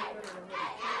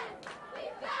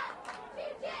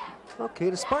 Okay,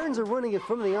 the Spartans are running it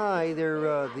from the I.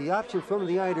 They're the option from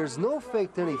the I. There's no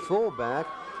fake to any fullback.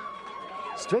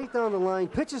 Straight down the line,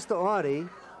 pitches to Audie,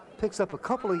 picks up a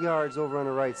couple of yards over on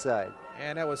the right side.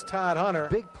 And that was Todd Hunter.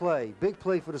 Big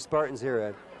play for the Spartans here,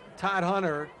 Ed. Todd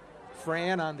Hunter,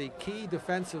 Fran, on the key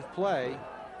defensive play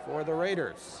for the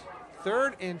Raiders.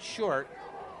 3rd and short,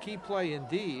 key play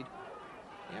indeed.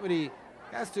 Amity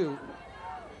has to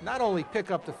not only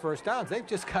pick up the first downs, they've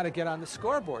just got to get on the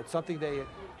scoreboard, something they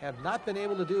have not been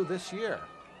able to do this year.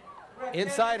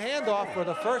 Inside handoff for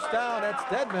the first down, that's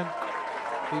Deadman,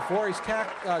 before he's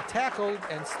tackled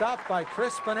and stopped by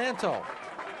Chris Bonanto.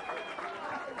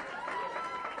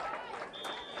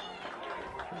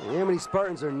 The Amity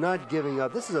Spartans are not giving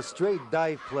up. This is a straight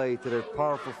dive play to their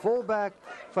powerful fullback.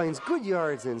 Finds good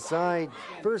yards inside.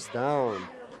 First down.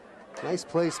 Nice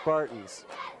play, Spartans.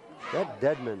 That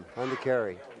Deadman on the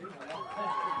carry.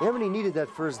 Amity needed that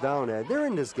first down, Ed. They're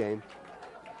in this game.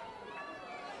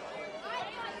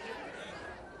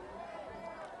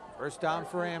 First down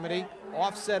for Amity.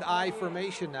 Offset I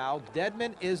formation now.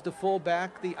 Deadman is the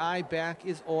fullback. The I back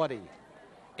is Audie.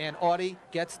 and Audie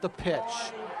gets the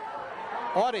pitch.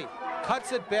 Audie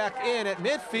cuts it back in at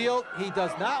midfield. He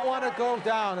does not want to go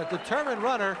down. A determined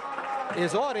runner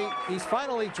is Audie. He's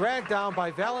finally dragged down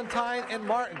by Valentine and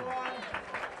Martin.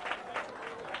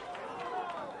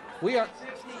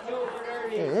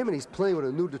 Hey, Amity's playing with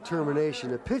a new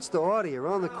determination. The pitch to Audie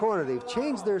around the corner. They've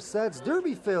changed their sets.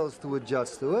 Derby fails to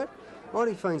adjust to it.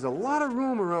 Audie finds a lot of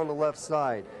room around the left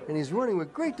side, and he's running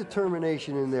with great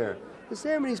determination in there. This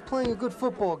Amity's playing a good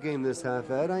football game this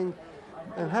half, Ed. I'm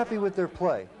happy with their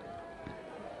play.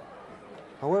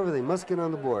 However, they must get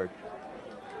on the board.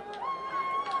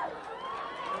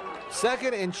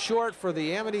 Second and short for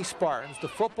the Amity Spartans. The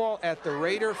football at the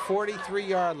Raider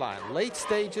 43-yard line. Late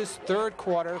stages, third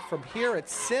quarter, from here at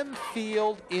Sim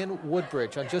Field in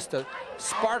Woodbridge on just a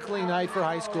sparkling night for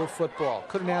high school football.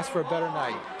 Couldn't ask for a better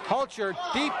night. Hulcher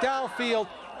deep downfield,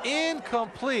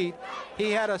 incomplete.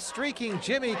 He had a streaking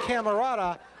Jimmy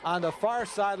Camerata on the far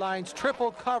sidelines.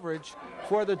 Triple coverage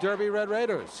for the Derby Red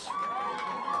Raiders.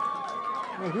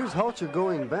 Well, here's Hulcher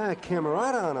going back.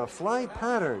 Camerata on a fly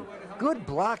pattern. Good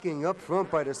blocking up front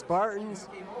by the Spartans.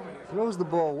 Throws the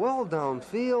ball well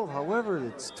downfield. However,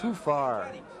 it's too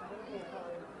far.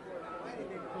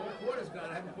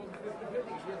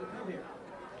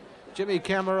 Jimmy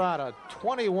Camerata,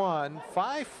 21,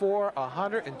 5'4",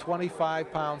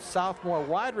 125 pounds, sophomore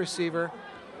wide receiver.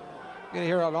 You're going to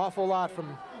hear an awful lot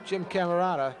from Jim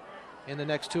Camerata in the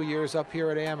next 2 years up here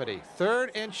at Amity.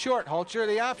 Third and short. Hulcher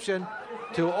the option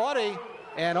to Audie,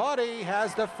 and Audie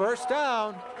has the first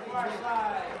down.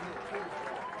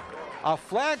 A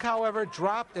flag, however,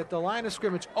 dropped at the line of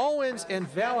scrimmage. Owens and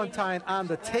Valentine on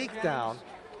the takedown.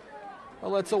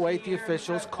 Well, let's await the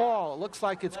official's call. It looks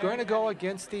like it's going to go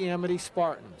against the Amity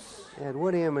Spartans. And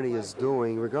what Amity is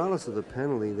doing, regardless of the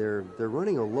penalty, they're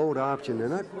running a load option. They're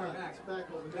not.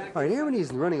 All right,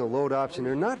 Amity's running a load option.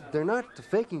 They're not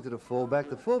faking to the fullback.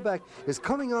 The fullback is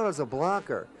coming out as a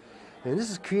blocker. And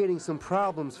this is creating some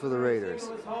problems for the Raiders.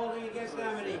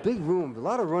 Big room, a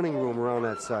lot of running room around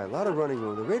that side, a lot of running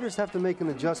room. The Raiders have to make an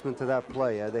adjustment to that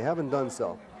play. They haven't done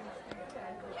so.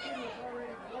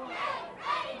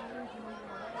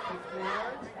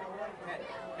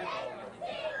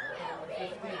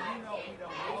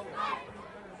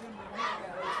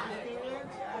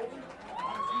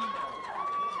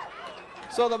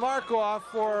 So the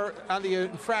mark-off on the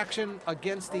infraction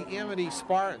against the Amity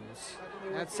Spartans,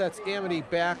 that sets Amity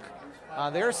back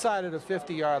on their side of the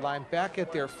 50-yard line, back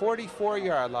at their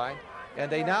 44-yard line,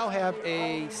 and they now have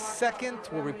a second.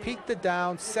 We'll repeat the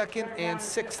down, 2nd and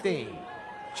 16.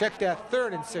 Check that,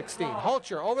 3rd and 16.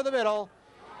 Hulcher over the middle,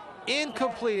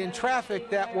 incomplete in traffic.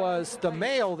 That was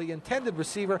DeMayo, the intended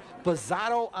receiver.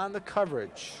 Bazzato on the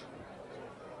coverage.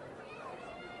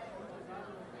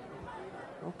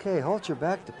 Okay, Hulcher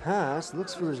back to pass.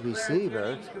 Looks for his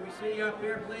receiver.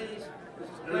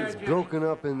 It's broken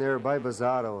up in there by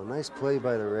Bazzato. A nice play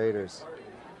by the Raiders.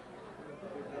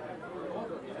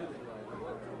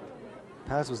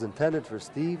 Pass was intended for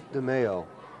Steve DeMayo,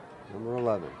 number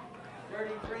 11.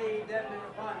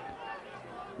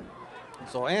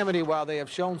 So Amity, while they have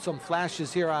shown some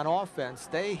flashes here on offense,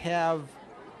 they have...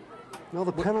 No,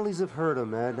 the penalties have hurt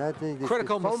them, man.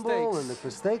 Critical the fumble mistakes. And the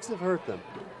mistakes have hurt them.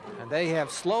 And they have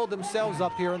slowed themselves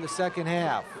up here in the second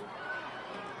half.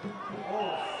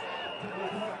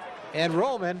 And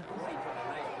Roman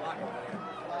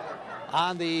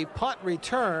on the punt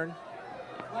return.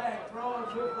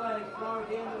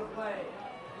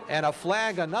 And a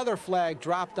flag, another flag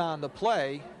dropped on the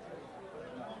play.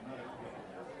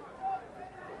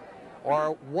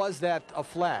 Or was that a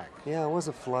flag? Yeah, it was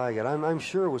a flag. And I'm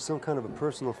sure it was some kind of a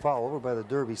personal foul over by the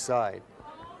Derby side.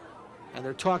 And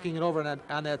they're talking it over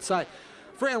on that side.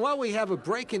 Fran, while we have a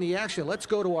break in the action, let's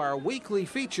go to our weekly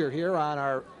feature here on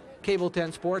our Cable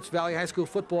 10 Sports Valley High School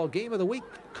Football Game of the Week.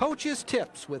 Coach's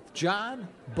Tips with John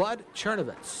Bud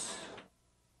Chernovitz.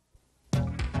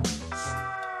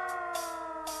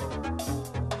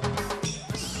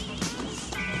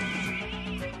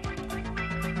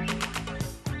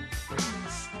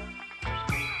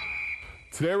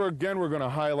 Today, we're going to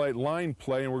highlight line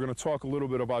play, and we're going to talk a little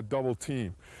bit about double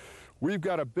team. We've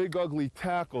got a big, ugly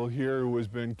tackle here who has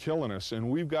been killing us, and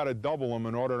we've got to double him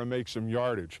in order to make some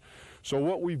yardage. So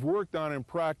what we've worked on in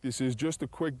practice is just a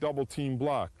quick double team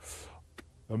block.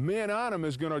 The man on him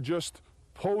is going to just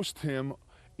post him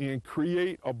and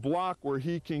create a block where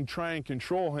he can try and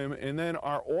control him, and then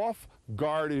our off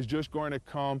guard is just going to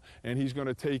come and he's going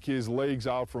to take his legs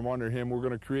out from under him. We're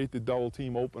going to create the double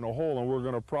team, open a hole, and we're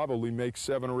going to probably make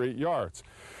 7 or 8 yards.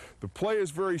 The play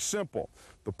is very simple.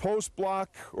 The post block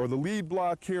or the lead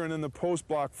block here and then the post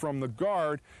block from the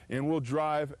guard, and we'll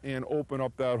drive and open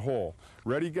up that hole.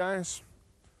 Ready, guys?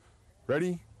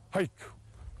 Ready? Hike.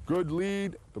 Good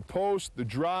lead, the post, the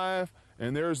drive,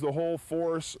 and there's the whole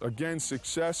force. Again,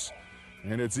 success.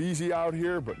 And it's easy out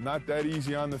here, but not that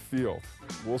easy on the field.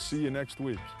 We'll see you next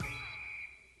week.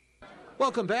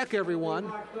 Welcome back,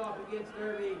 everyone.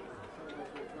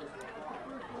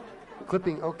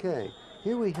 Clipping, okay.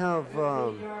 Here we have,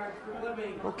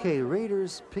 okay,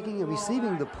 Raiders picking and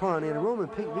receiving the punt, and Roman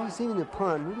receiving the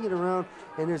punt, moving it around,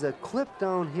 and there's a clip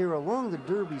down here along the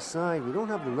Derby side. We don't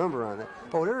have the number on it.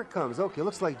 Oh, there it comes. Okay,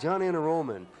 looks like John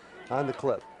Roman on the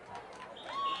clip.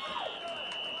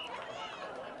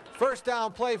 First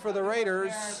down play for the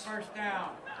Raiders. First down.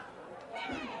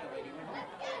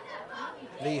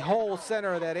 The whole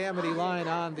center of that Amity line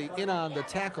on the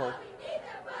tackle.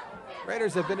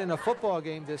 Raiders have been in a football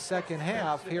game this second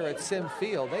half here at Sim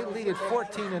Field. They lead it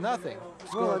 14-0.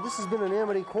 Well, this has been an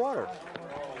Amity quarter.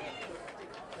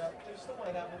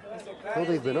 Well,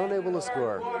 they've been unable to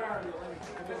score.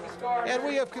 And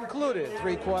we have concluded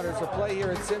 3 quarters of play here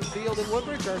at Sim Field in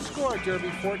Woodbridge. Our score, Derby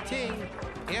 14,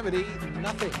 Amity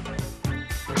nothing.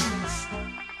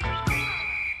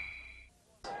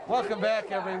 Welcome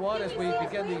back, everyone, as we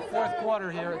begin the 4th quarter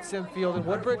here at Sim Field in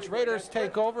Woodbridge. Raiders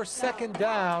take over, second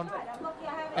down,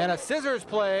 and a scissors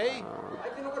play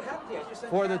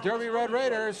for the Derby Red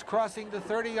Raiders, crossing the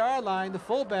 30-yard line. The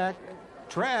fullback,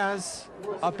 Traz,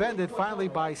 upended finally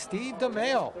by Steve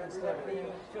DeMail.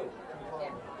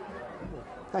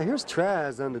 Now here's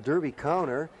Traz on the Derby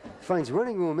counter, finds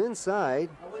running room inside.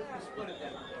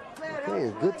 Okay,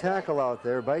 a good tackle out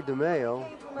there by DeMail.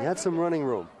 He had some running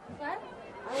room.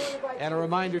 And a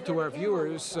reminder to our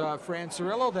viewers, Fran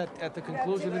Cirillo, that at the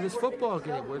conclusion of this football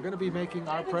game, we're going to be making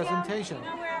our presentation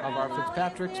of our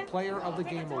Fitzpatrick's Player of the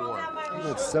Game Award.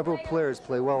 Several players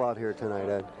play well out here tonight,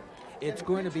 Ed. It's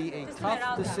going to be a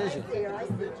tough decision.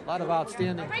 A lot of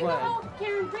outstanding play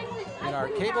in our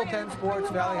Cable 10 Sports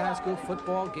Valley High School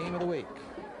football game of the week.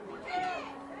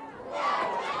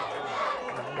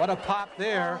 What a pop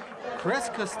there. Chris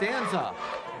Costanza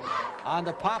on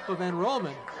the pop of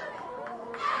Enrollment.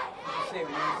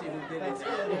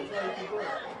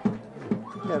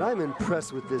 And I'm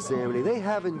impressed with this Amity. They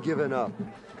haven't given up.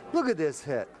 Look at this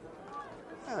hit.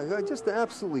 Yeah, just an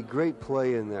absolutely great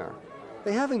play in there.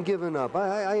 They haven't given up.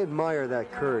 I admire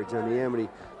that courage on the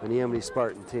Amity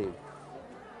Spartan team.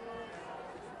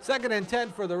 2nd and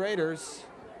 10 for the Raiders.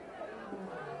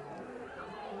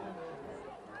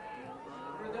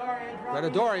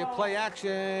 Redadoria, play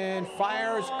action,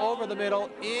 fires over the middle,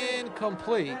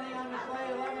 incomplete.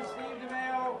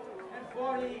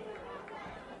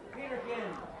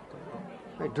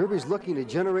 Right, Derby's looking to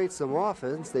generate some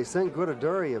offense. They sent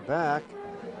Guadadoria back.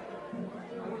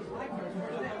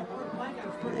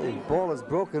 And ball is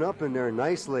broken up in there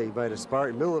nicely by the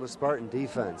Spartan, middle of the Spartan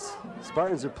defense.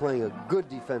 Spartans are playing a good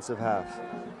defensive half.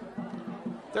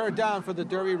 3rd down for the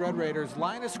Derby Red Raiders.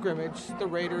 Line of scrimmage, the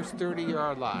Raiders'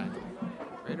 30-yard line.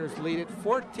 Raiders lead it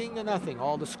 14-0,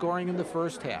 all the scoring in the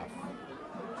first half.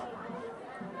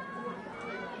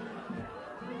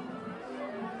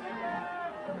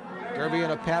 Derby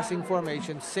in a passing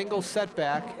formation, single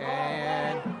setback,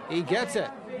 and he gets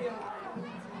it.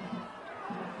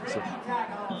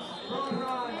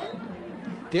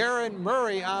 Darren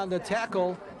Murray on the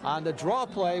tackle on the draw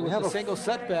play with the single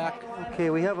setback.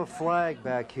 Okay, we have a flag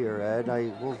back here, Ed.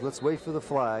 Let's wait for the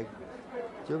flag.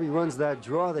 Derby runs that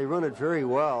draw. They run it very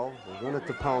well. They run it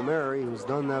to Palmieri, who's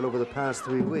done that over the past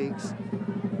 3 weeks.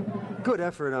 Good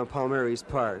effort on Palmieri's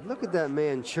part. Look at that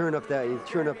man churn up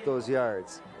those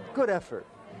yards. Good effort.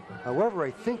 However,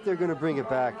 I think they're going to bring it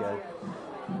back, Ed.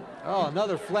 Oh,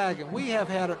 another flag, and we have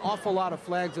had an awful lot of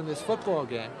flags in this football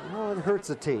game. Oh, it hurts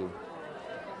a team.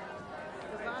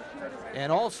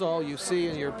 And also, you see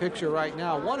in your picture right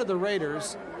now, one of the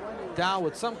Raiders down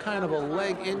with some kind of a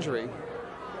leg injury.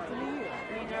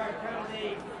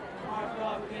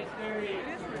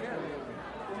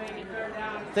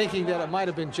 Thinking that it might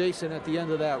have been Jason at the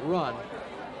end of that run,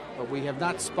 but we have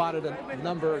not spotted a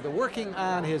number. They're working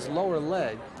on his lower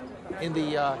leg in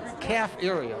the calf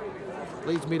area.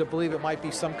 Leads me to believe it might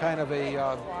be some kind of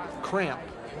a cramp.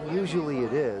 Usually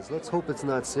it is. Let's hope it's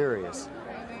not serious.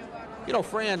 You know,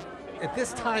 Fran, at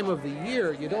this time of the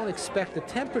year, you don't expect the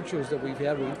temperatures that we've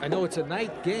had. I know it's a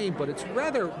night game, but it's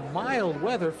rather mild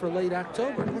weather for late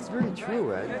October. That's very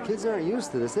true, Ed. Kids aren't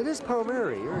used to this. It is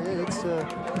Palmieri. It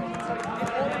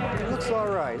looks all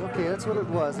right. Okay, that's what it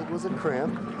was. It was a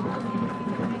cramp.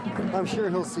 I'm sure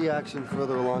he'll see action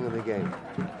further along in the game.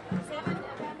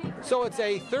 So it's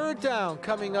a third down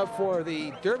coming up for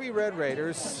the Derby Red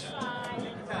Raiders.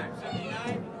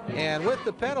 And with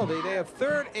the penalty, they have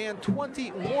 3rd and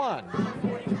 21.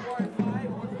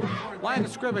 Line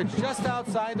of scrimmage just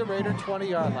outside the Raider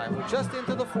 20-yard line. We're just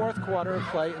into the 4th quarter of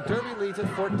play, and Derby leads at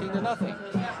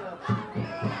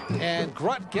 14-0. And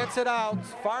Grunt gets it out,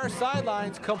 far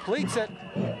sidelines, completes it.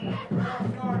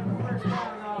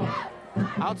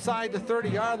 Outside the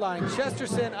 30-yard line,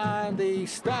 Chesterton on the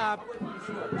stop.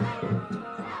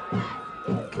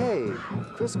 Okay,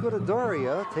 Chris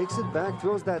Guttadoria takes it back,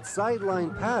 throws that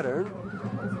sideline pattern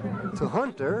to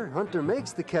Hunter. Hunter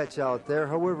makes the catch out there,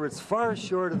 however, it's far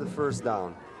short of the first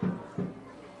down.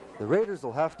 The Raiders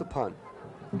will have to punt.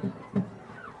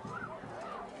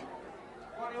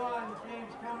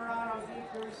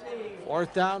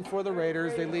 4th down for the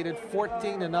Raiders. They lead it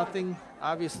 14-0.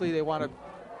 Obviously, they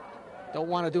don't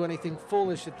want to do anything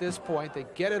foolish at this point. They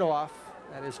get it off.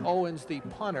 That is Owens, the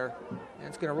punter, and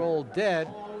it's going to roll dead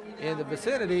in the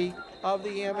vicinity of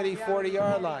the Amity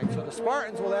 40-yard line. So the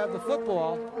Spartans will have the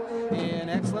football in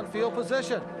excellent field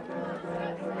position.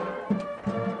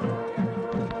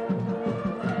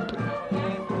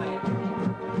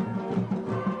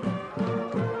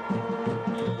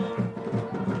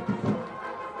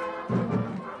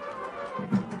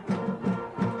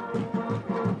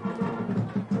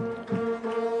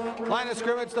 Line of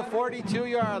scrimmage, the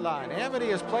 42-yard line. Amity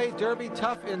has played Derby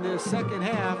tough in this second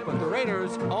half, but the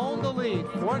Raiders own the lead,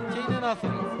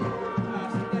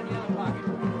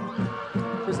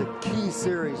 14-0. Here's a key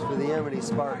series for the Amity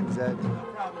Spartans, Ed.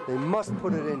 They must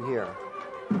put it in here.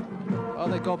 Well,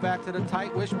 they go back to the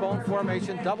tight wishbone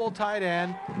formation, double tight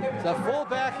end. The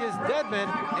fullback is Deadman,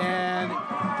 and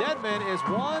Deadman is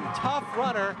one tough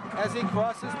runner as he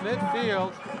crosses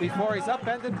midfield before he's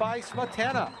upended by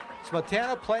Smetana.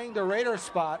 Smetana playing the Raider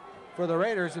spot for the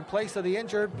Raiders in place of the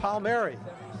injured Palmieri.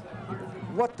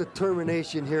 What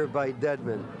determination here by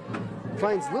Deadman.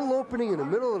 Finds little opening in the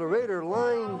middle of the Raider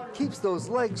line, keeps those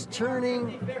legs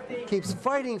churning, keeps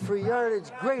fighting for yardage.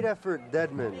 Great effort,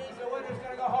 Deadman.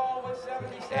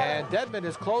 And Deadman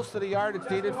is close to the yardage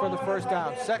needed for the first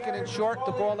down. 2nd and short,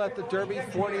 the ball at the Derby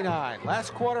 49.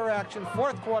 Last quarter action,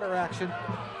 4th quarter action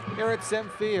here at Sim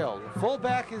Field.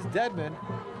 Fullback is Deadman,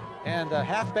 and the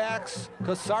halfbacks,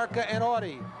 Kosarka and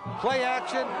Audi. Play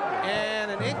action and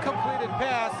an incompleted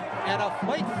pass, and a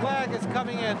late flag is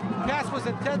coming in. Pass was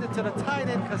intended to the tight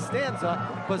end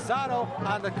Costanza. Bozzato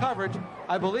on the coverage.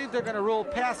 I believe they're going to rule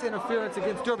pass interference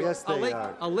against Derby. Yes, they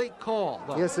are. A late call,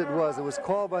 though. Yes, it was. It was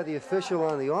called by the official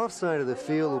on the offside of the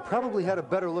field, who probably had a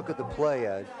better look at the play,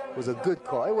 Ed. It was a good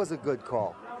call. It was a good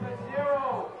call.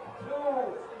 0, 2,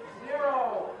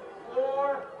 0,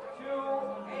 4, 2,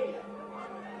 8.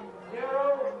 0, 2,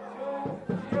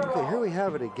 0. Okay, here we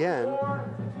have it again.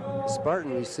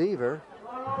 Spartan receiver.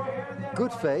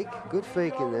 Good fake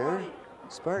in there.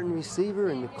 Spartan receiver,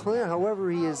 and McClair,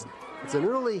 however, it's an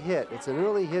early hit. It's an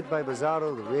early hit by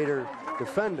Bozzato, the Raider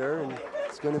defender, and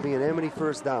it's going to be an Amity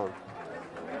first down.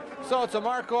 So it's a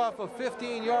mark off of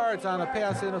 15 yards on a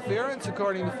pass interference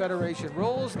according to Federation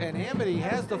rules, and Amity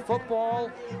has the football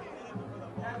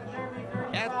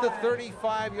at the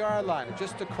 35-yard line,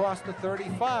 just across the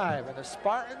 35, and the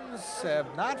Spartans have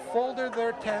not folded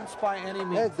their tents by any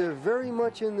means. Ed, they're very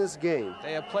much in this game.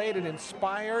 They have played an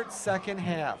inspired second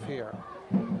half here.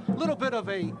 A little bit of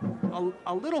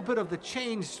the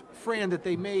change, Fran, that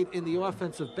they made in the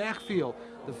offensive backfield.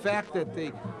 The fact that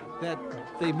they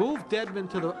moved Deadman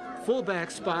to the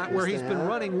fullback spot where he's been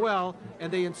running well,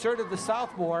 and they inserted the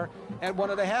sophomore at one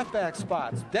of the halfback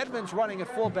spots. Deadman's running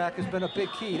at fullback has been a big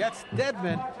key. That's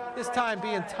Deadman, this time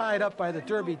being tied up by the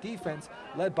Derby defense,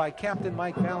 led by Captain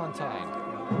Mike Valentine.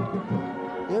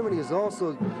 Amity is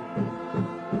also...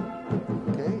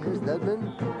 Okay, here's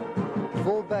Deadman.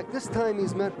 Fullback. This time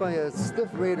he's met by a stiff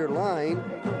Raider line.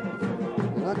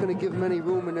 They're not going to give him any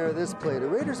room in there this play. The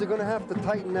Raiders are going to have to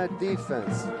tighten that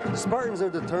defense. The Spartans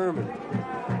are determined.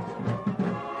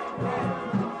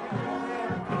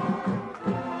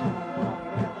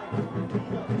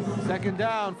 Second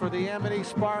down for the Amity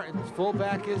Spartans.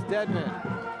 Fullback is Deadman.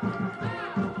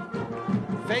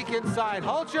 Fake inside.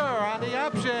 Hulcher on the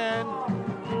option.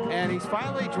 And he's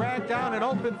finally dragged down an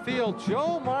open field.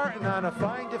 Joe Martin on a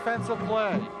fine defensive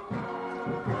play.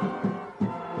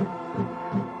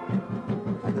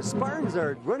 The Spartans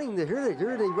are running here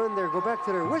they run there, go back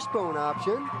to their wishbone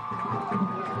option.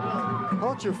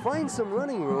 Hulcher finds some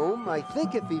running room. I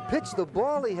think if he pitched the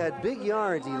ball, he had big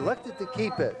yards. He elected to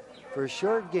keep it for a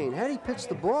short gain. Had he pitched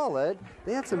the ball, Ed,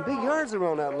 they had some big yards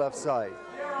around that left side.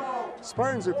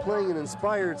 Spartans are playing an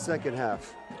inspired second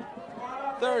half.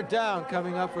 Third down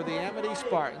coming up for the Amity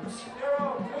Spartans.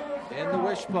 in the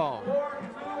wishbone.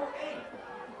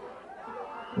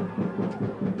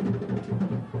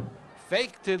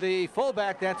 Fake to the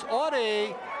fullback, that's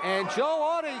Audie, and Joe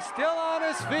Audie still on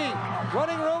his feet.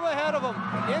 Running room ahead of him,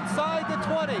 inside the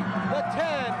 20, the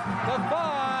 10, the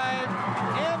 5,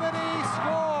 Amity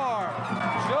score.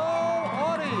 Joe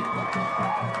Audie.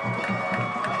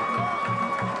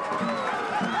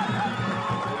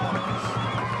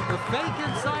 The fake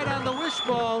inside on the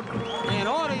wishbone, and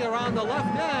Audie around the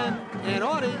left end, and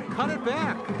Audie cut it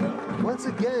back. Once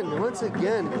again,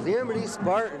 the Amity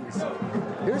Spartans.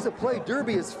 Here's a play.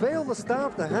 Derby has failed to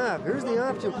stop the half. Here's the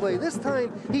option play. This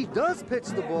time, he does pitch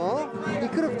the ball. He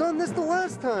could have done this the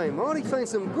last time. Audie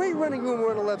finds some great running room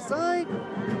on the left side.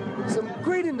 Some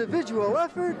great individual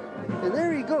effort. And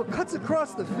there he goes. Cuts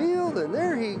across the field, and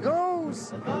there he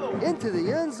goes. Into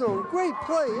the end zone. Great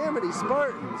play, Amity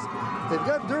Spartans. They've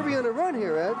got Derby on a run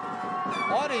here, Ed.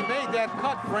 Audie made that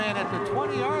cut, Fran, at the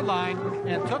 20-yard line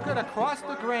and took it across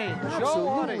the grain. Joe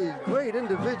Audie. Absolutely great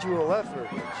individual effort.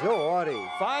 Joe Audie.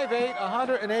 5'8",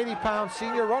 180-pound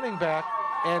senior running back.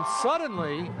 And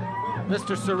suddenly,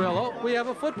 Mr. Cirillo, we have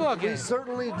a football game. We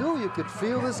certainly do. You could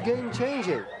feel this game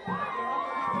changing.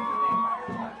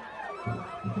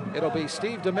 It'll be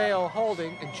Steve DeMeo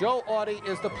holding, and Joe Audie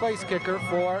is the place kicker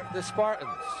for the Spartans.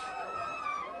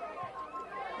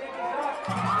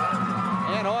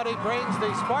 And Audie brings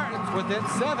the Spartans within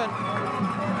 7.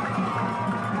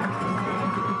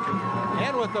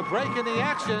 And with the break in the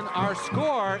action, our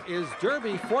score is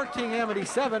Derby 14, Amity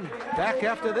 7. Back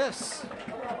after this.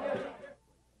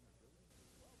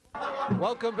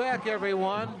 Welcome back,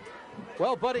 everyone.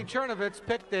 Well, Buddy Chernovitz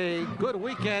picked a good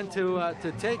weekend to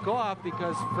take off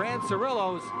because Fran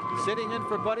Cirillo's sitting in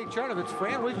for Buddy Chernovitz.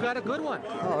 Fran, we've got a good one.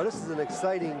 Oh, this is an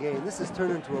exciting game. This has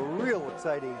turned into a real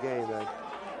exciting game, man.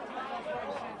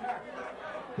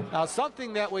 Now,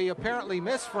 something that we apparently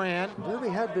missed, Fran. Derby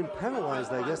had been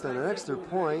penalized, I guess, on an extra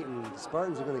point, and the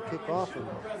Spartans are going to kick off from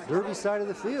Derby side of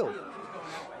the field.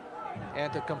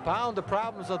 And to compound the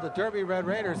problems of the Derby Red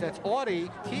Raiders, that's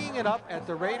Audie teeing it up at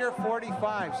the Raider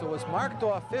 45. So it's marked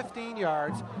off 15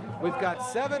 yards. We've got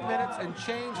 7 minutes and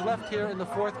change left here in the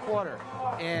fourth quarter.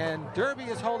 And Derby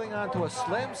is holding on to a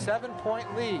slim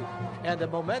 7-point lead. And the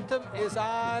momentum is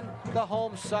on the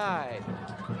home side.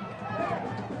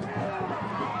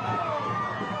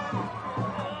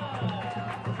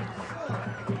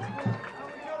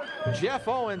 Jeff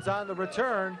Owens on the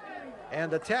return,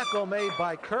 and the tackle made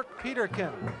by Kirk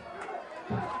Peterkin.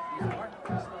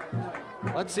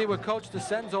 Let's see what Coach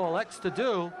DeCenzo elects to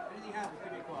do.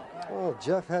 Oh,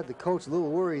 Jeff had the coach a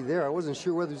little worried there. I wasn't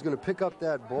sure whether he was going to pick up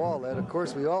that ball. And of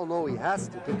course, we all know he has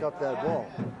to pick up that ball.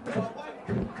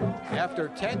 After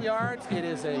 10 yards, it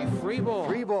is a free ball.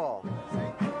 Free ball.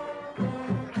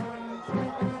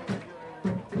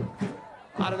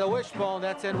 Out of the wishbone,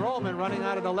 that's Enrollment running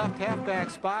out of the left halfback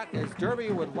spot as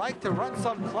Derby would like to run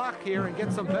some clock here and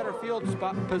get some better field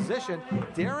spot position.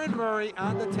 Darren Murray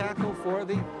on the tackle for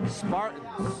the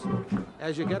Spartans.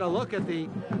 As you get a look at the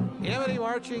Amity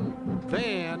marching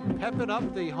band pepping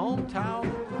up the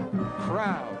hometown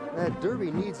crowd. That Derby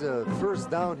needs a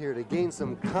first down here to gain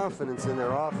some confidence in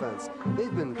their offense.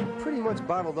 They've been pretty much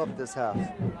bottled up this half.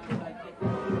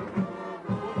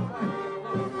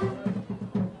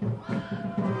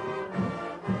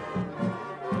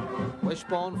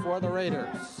 Wishbone for the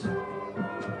Raiders.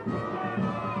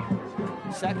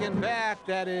 Second back,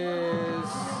 that is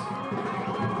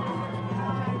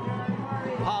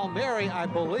Palmieri, I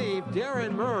believe.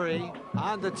 Darren Murray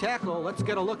on the tackle. Let's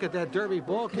get a look at that Derby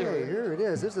ball carrier. Okay, here it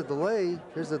is. There's a delay.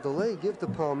 There's a delay give to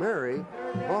Palmieri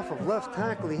off of left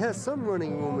tackle. He has some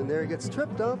running room in there. He gets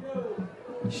tripped up.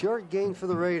 Short gain for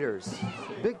the Raiders.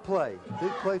 Big play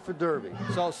for Derby.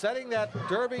 So setting that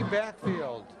Derby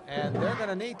backfield, and they're going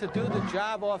to need to do the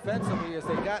job offensively as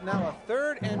they got now a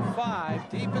 3rd and 5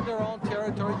 deep in their own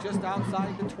territory just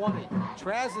outside the 20.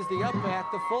 Traz is the up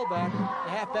back, the fullback,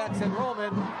 the halfback's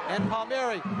Enrollment, and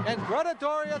Palmieri. And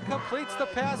Granadoria completes the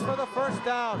pass for the first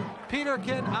down.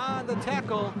 Peterkin on the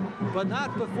tackle, but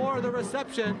not before the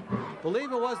reception.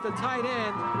 Believe it was the tight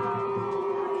end,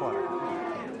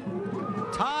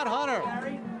 Todd Hunter.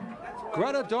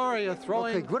 Granadoria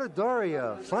throwing. Okay,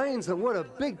 Granadoria finds him. What a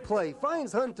big play.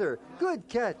 Finds Hunter. Good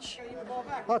catch.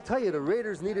 I'll tell you, the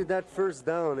Raiders needed that first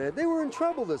down. They were in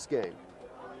trouble this game.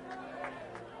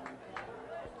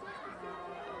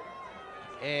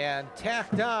 And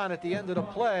tacked on at the end of the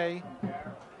play.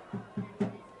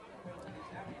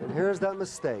 And here's that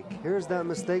mistake. Here's that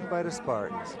mistake by the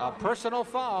Spartans. A personal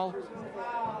foul.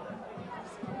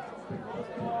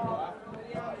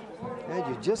 And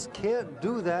you just can't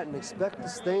do that and expect to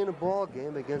stay in a ball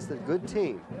game against a good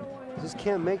team. You just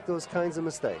can't make those kinds of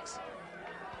mistakes.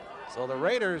 So the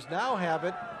Raiders now have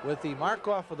it with the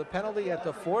mark-off of the penalty at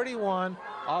the 41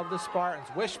 of the Spartans.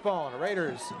 Wishbone,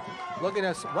 Raiders looking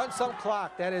to run some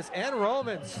clock. That is N.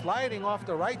 Roman sliding off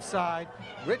the right side.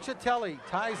 Richatelli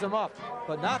ties him up,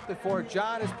 but not before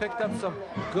John has picked up some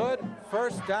good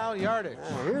first down yardage.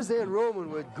 Here's N.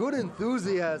 Roman with good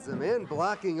enthusiasm and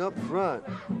blocking up front.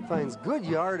 Finds good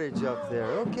yardage up there.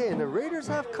 Okay, and the Raiders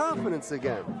have confidence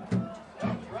again.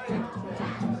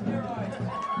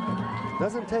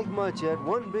 Doesn't take much yet,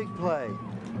 one big play.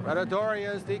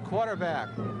 Redadoria is the quarterback.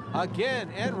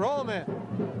 Again, N. Roman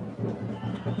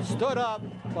stood up,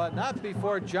 but not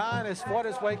before John has fought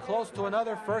his way close to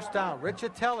another first down.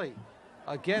 Richatelli,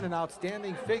 again an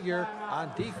outstanding figure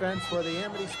on defense for the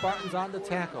Amity Spartans on the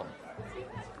tackle.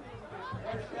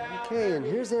 Okay, and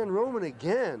here's N. Roman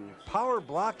again. Power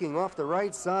blocking off the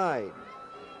right side.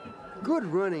 Good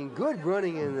running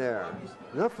in there.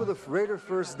 Enough for the Raider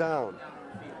first down.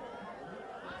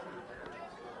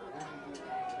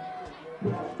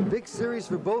 Big series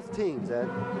for both teams, Ed.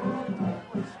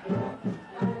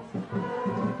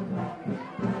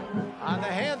 On the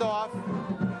handoff,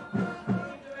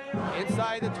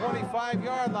 inside the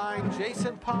 25-yard line,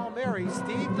 Jason Palmieri,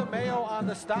 Steve DeMeo on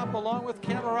the stop along with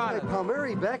Camerata. Hey,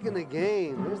 Palmieri back in the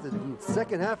game. There's the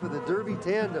second half of the Derby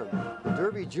tandem. The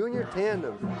Derby Junior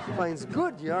tandem finds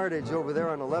good yardage over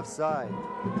there on the left side.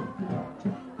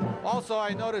 Also,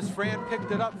 I noticed Fran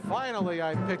picked it up. Finally,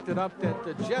 I picked it up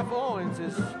that Jeff Owens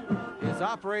is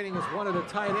operating as one of the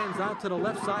tight ends out to the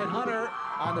left side. Hunter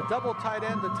on the double tight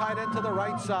end, the tight end to the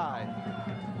right side.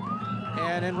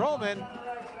 And in Roman,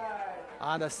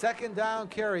 on a second down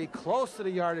carry, close to the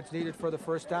yardage needed for the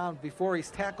first down before he's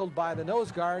tackled by the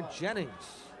nose guard, Jennings.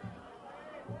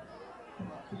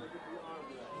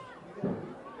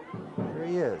 There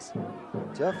he is,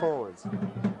 Jeff Owens.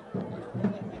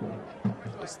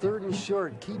 It's third and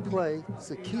short, key play.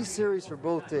 It's a key series for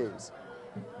both teams.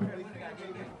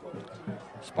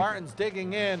 Spartans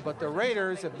digging in, but the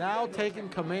Raiders have now taken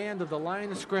command of the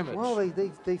line of scrimmage. Well,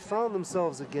 they found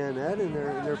themselves again, Ed, and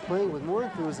they're playing with more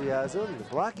enthusiasm. The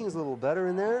blocking's a little better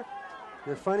in there.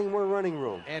 They're finding more running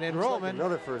room. And in Roman, like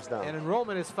another first down. And in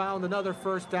Roman has found another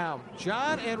first down.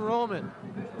 John and Roman.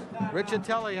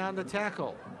 Richatelli on the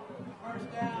tackle.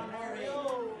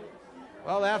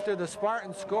 Well, after the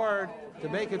Spartans scored to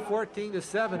make it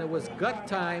 14-7, it was gut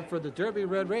time for the Derby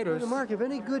Red Raiders. Mark, if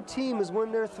any good team is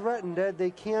when they're threatened, Ed, they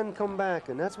can come back,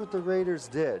 and that's what the Raiders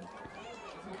did.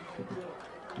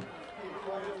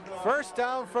 First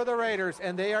down for the Raiders,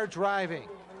 and they are driving.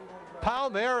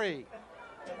 Palmieri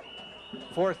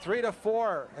for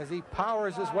 3-4 as he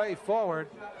powers his way forward.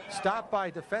 Stopped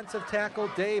by defensive tackle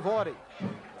Dave Audie.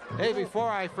 Hey, before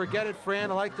I forget it,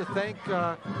 Fran, I'd like to thank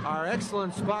our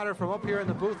excellent spotter from up here in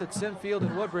the booth at Sinfield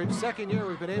and Woodbridge.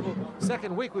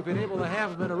 Second week we've been able to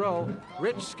have him in a row,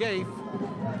 Rich Scaife.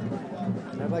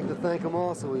 And I'd like to thank him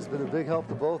also. He's been a big help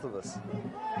to both of us.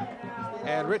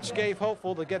 And Rich Scaife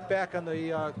hopeful to get back on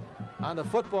the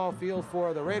football field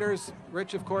for the Raiders.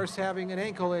 Rich, of course, having an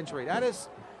ankle injury. That is,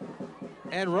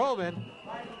 and Roman,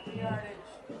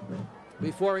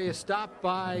 before he is stopped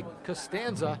by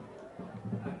Costanza.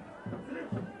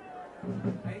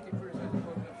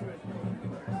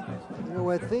 You know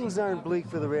what? Things aren't bleak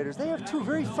for the Raiders. They have two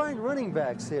very fine running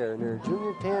backs here in their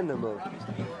junior tandem of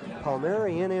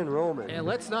Palmieri and Roman. And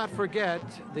let's not forget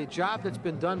the job that's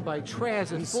been done by Traz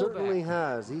He at fullback. certainly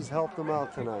has. He's helped them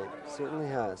out tonight. Certainly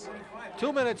has.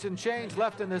 2 minutes and change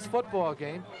left in this football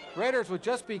game. Raiders would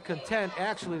just be content,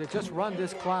 actually, to just run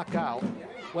this clock out.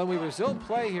 When we resume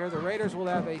play here, the Raiders will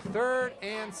have a 3rd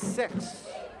and 6.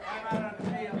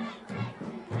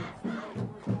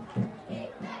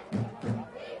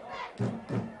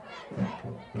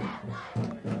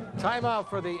 Timeout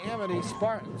for the Amity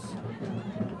Spartans.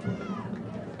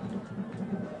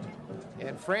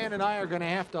 And Fran and I are going to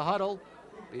have to huddle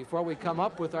before we come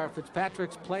up with our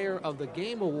Fitzpatrick's Player of the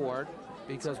Game Award,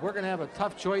 because we're going to have a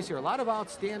tough choice here. A lot of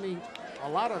outstanding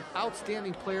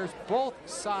players, both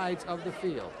sides of the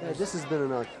field. Yeah, this has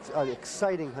been an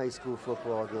exciting high school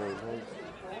football game. I'm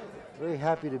very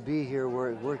happy to be here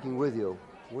working with you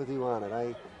on it.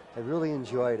 I really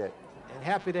enjoyed it. And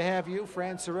happy to have you,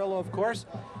 Fran Cirillo, of course.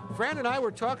 Fran and I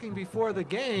were talking before the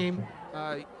game,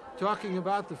 talking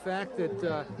about the fact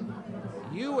that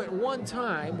you at one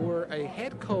time were a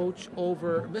head coach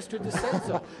over Mr.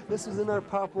 DeCenzo. This was in our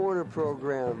Pop Warner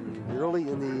program, early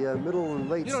in the middle and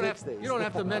late 60s. You don't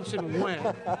have to mention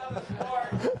when.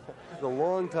 A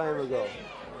long time ago.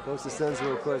 Coach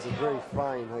DeCenzo, of course, a very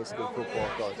fine high school football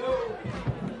coach.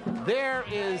 There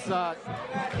is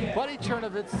Buddy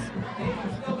Chernovitz's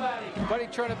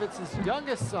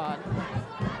youngest son,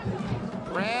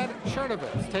 Brad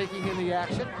Chernovitz, taking in the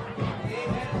action.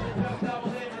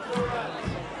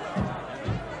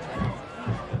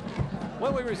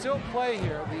 When we resume play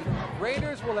here, the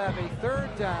Raiders will have a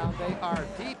third down. They are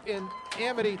deep in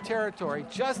Amity territory,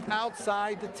 just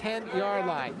outside the 10-yard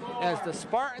line, as the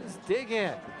Spartans dig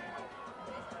in.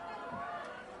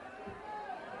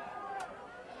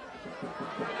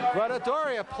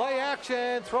 Gradoria, play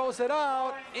action, throws it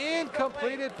out,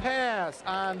 incompleted pass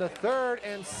on the 3rd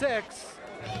and 6.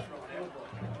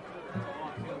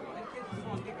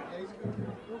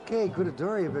 Okay,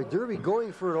 Gradoria, but Derby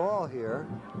going for it all here.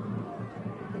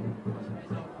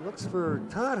 Looks for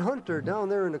Todd Hunter down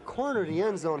there in the corner of the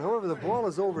end zone. However, the ball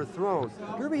is overthrown.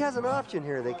 Derby has an option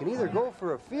here. They can either go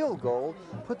for a field goal,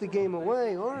 put the game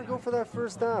away, or go for that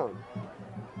first down.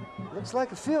 Looks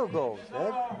like a field goal,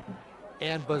 Ed.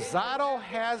 And Bozzato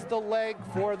has the leg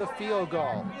for the field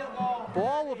goal.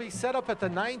 Ball will be set up at the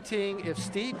 19. If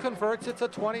Steve converts, it's a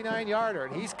 29-yarder,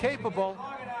 and he's capable.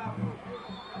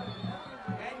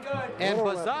 And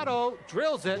Bozzato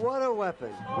drills it. What a weapon.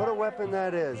 What a weapon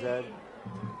that is, Ed.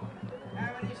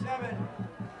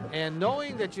 And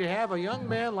knowing that you have a young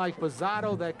man like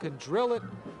Bozzato that can drill it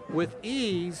with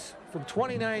ease from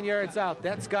 29 yards out,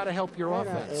 that's got to help your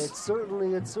offense. It certainly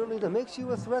that makes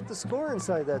you a threat to score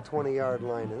inside that 20-yard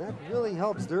line, and that really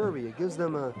helps Derby. It gives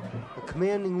them a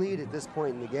commanding lead at this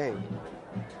point in the game.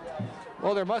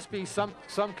 Well, there must be some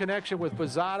connection with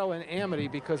Bozzato and Amity,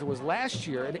 because it was last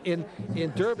year in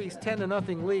Derby's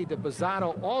 10-0 lead that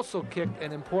Bozzato also kicked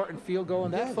an important field goal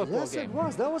in that football game. Yes, it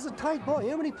was. That was a tight ball.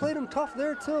 Amity played him tough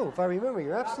there, too, if I remember.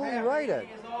 You're absolutely right, Ed.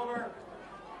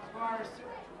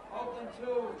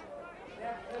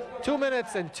 2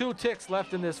 minutes and 2 ticks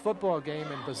left in this football game,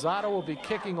 and Bozzato will be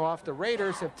kicking off. The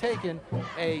Raiders have taken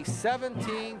a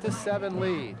 17-7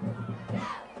 lead.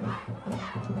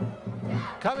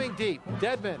 Coming deep,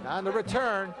 Dedman on the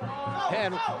return,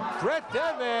 and Brett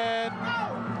Dedman.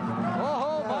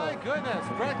 Oh my goodness,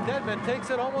 Brett Dedman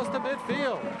takes it almost to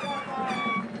midfield.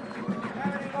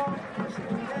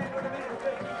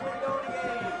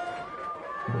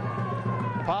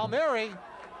 Palmieri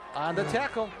on the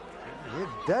tackle.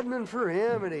 Dedman for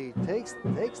Amity takes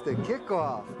the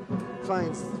kickoff,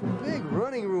 finds big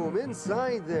running room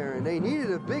inside there, and they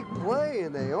needed a big play,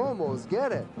 and they almost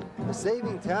get it. The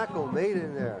saving tackle made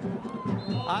in there.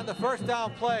 On the first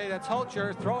down play, that's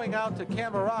Holcher throwing out to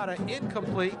Camerata,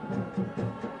 incomplete.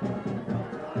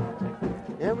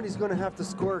 Amity's going to have to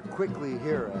score quickly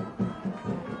here, Ed.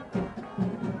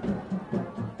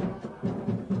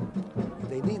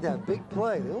 They need that big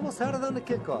play. They almost had it on the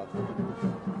kickoff.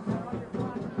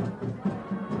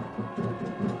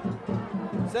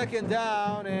 Second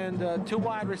down, and 2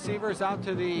 wide receivers out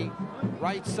to the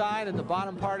right side in the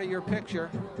bottom part of your picture.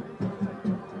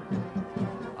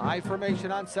 I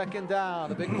formation on second down.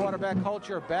 The big quarterback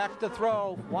Holcher back to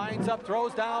throw, winds up,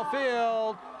 throws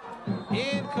downfield.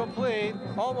 Incomplete,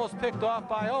 almost picked off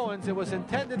by Owens. It was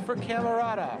intended for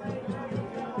Camerata.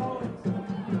 All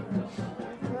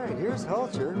right, here's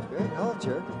Holcher, Greg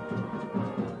Holcher.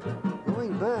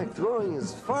 Going back, throwing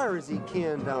as far as he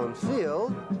can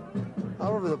downfield.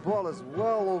 However, the ball is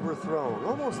well overthrown,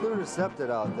 almost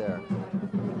intercepted out there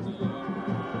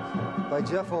by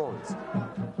Jeff Owens.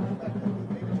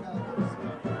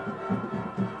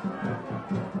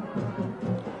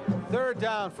 Third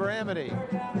down for Amity.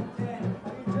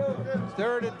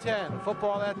 3rd and 10.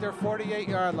 Football at their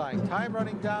 48-yard line. Time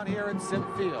running down here in Sim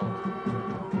Field.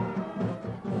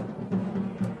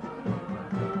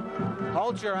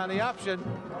 Holcher on the option.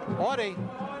 Audie.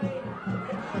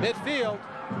 Midfield.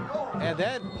 And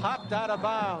then popped out of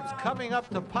bounds. Coming up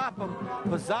to pop him,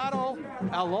 Bozzato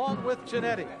along with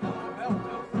Giannetti.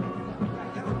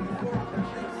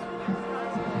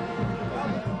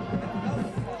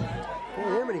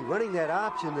 Amity running that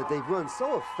option that they've run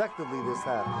so effectively this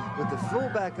half, with the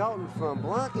fullback out in front,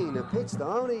 blocking the pitch to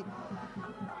Audi,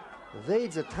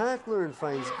 evades a tackler and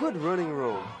finds good running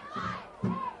room.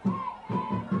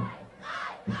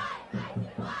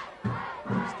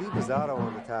 Steve Bozzato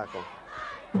on the tackle.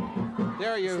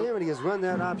 There you. Amity has run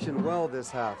that option well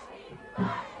this half.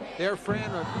 There,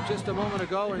 Fran, just a moment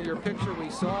ago in your picture, we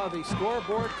saw the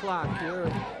scoreboard clock here,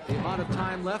 and the amount of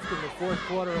time left in the 4th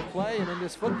quarter of play and in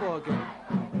this football game.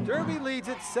 Derby leads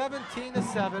it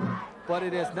 17-7, but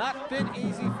it has not been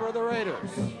easy for the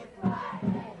Raiders.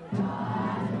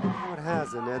 No, it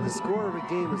hasn't, Ed. The score of a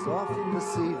game is often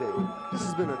deceiving. This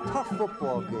has been a tough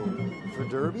football game for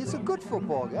Derby. It's a good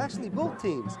football game. Actually, both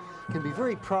teams can be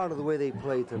very proud of the way they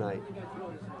played tonight.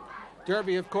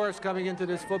 Derby, of course, coming into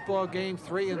this football game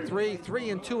 3-3,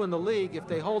 3-2 in the league. If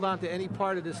they hold on to any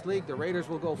part of this league, the Raiders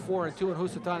will go 4-2 in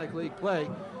Housatonic League play.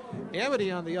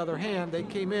 Amity, on the other hand, they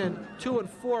came in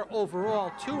 2-4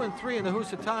 overall, 2-3 in the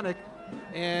Housatonic,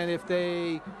 and if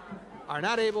they are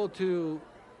not able to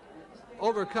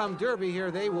overcome Derby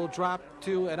here, they will drop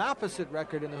to an opposite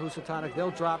record in the Housatonic. They'll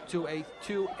drop to a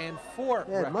 2-4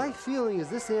 record. My feeling is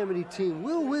this Amity team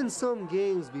will win some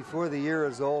games before the year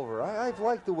is over. I've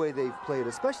liked the way they've played,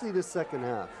 especially this second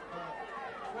half.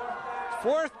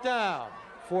 4th down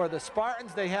for the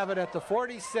Spartans. They have it at the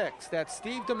 46. That's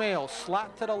Steve DeMail,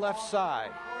 slot to the left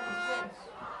side.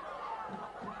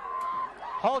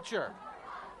 Hulcher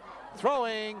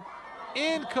throwing,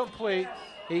 incomplete.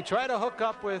 He tried to hook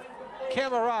up with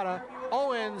Camerata.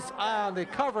 Owens on the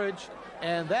coverage,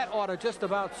 and that ought to just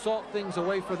about salt things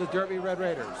away for the Derby Red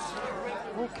Raiders.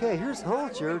 Okay, here's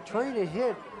Hulcher trying to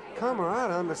hit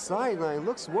Camerata on the sideline.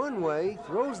 Looks one way,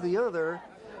 throws the other.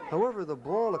 However, the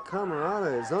ball to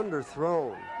Camerata is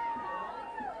underthrown.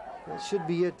 That should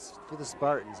be it for the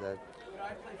Spartans, Ed.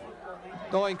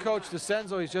 Knowing Coach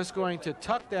DeCenzo, he's just going to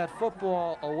tuck that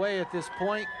football away at this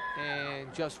point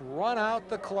and just run out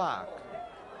the clock.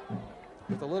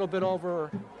 With a little bit over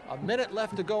a minute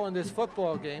left to go in this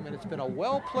football game, and it's been a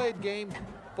well-played game,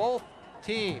 both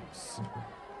teams.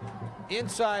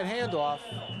 Inside handoff.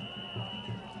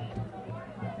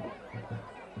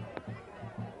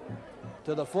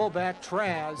 To the fullback,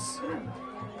 Traz.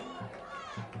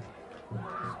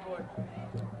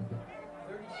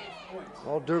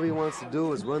 All Derby wants to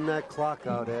do is run that clock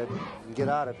out, Ed, and get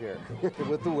out of here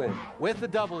with the win. With the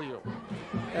W.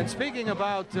 And speaking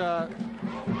about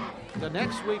the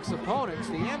next week's opponents,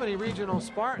 the Amity Regional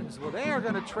Spartans, well, they are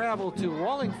going to travel to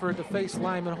Wallingford to face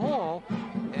Lyman Hall,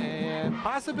 and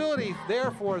possibility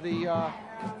there for the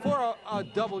for a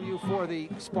W for the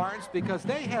Spartans, because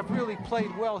they have really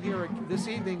played well here this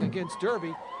evening against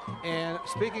Derby. And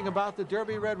speaking about the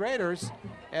Derby Red Raiders,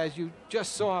 as you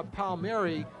just saw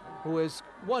Palmieri, who is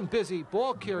one busy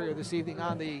ball carrier this evening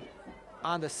on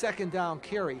the second down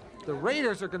carry. The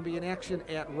Raiders are going to be in action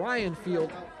at Ryan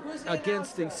Field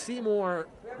against the Seymour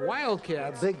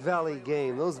Wildcats. Big Valley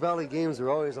game. Those Valley games are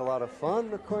always a lot of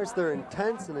fun. Of course, they're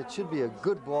intense, and it should be a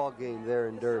good ball game there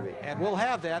in Derby. And we'll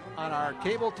have that on our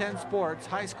Cable 10 Sports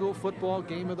High School Football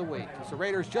Game of the Week. So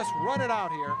Raiders just run it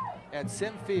out here at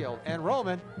Sim Field. And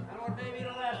Roman.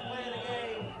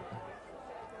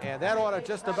 And that ought to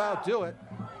just about do it.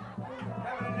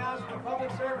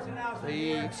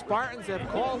 The Spartans have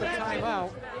called a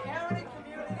timeout. The Amity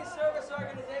Community Service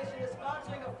Organization is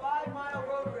sponsoring a 5-mile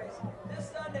road race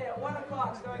this Sunday at 1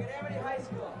 o'clock starting at Amity High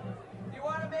School. If you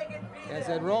want to make it, be As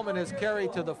there. Ed Roman is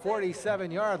carried to the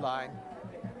 47-yard line.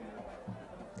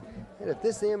 And if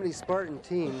this Amity Spartan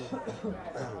team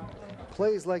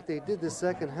plays like they did the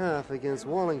second half against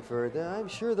Wallingford, I'm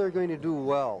sure they're going to do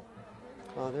well.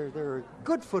 They're a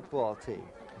good football team.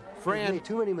 They made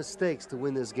too many mistakes to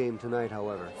win this game tonight,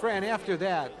 however. Fran, after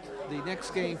that, the next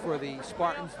game for the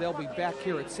Spartans, they'll be back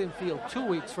here at Sim Field 2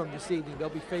 weeks from this evening. They'll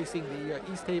be facing the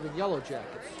East Haven Yellow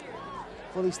Jackets.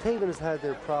 Well, East Haven has had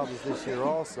their problems this year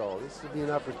also. This would be an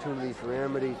opportunity for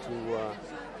Amity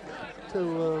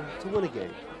to win a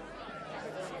game.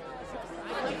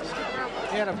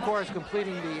 And, of course,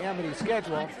 completing the Amity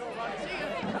schedule,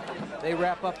 they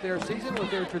wrap up their season with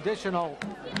their traditional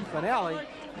finale.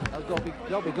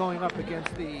 They'll be going up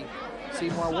against the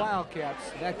Seymour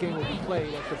Wildcats. That game will be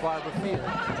played at the Barber Field.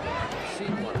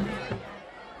 Seymour.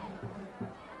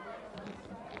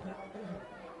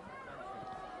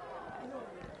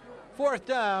 Fourth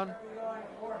down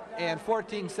and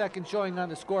 14 seconds showing on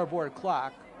the scoreboard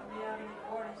clock.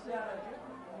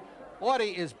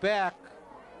 Audie is back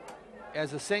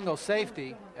as a single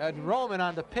safety, and Roman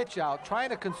on the pitch out, trying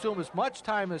to consume as much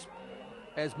time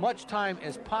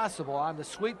as possible on the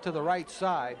sweep to the right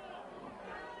side.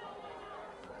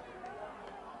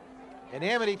 And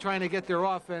Amity trying to get their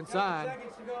offense on.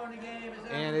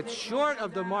 And it's short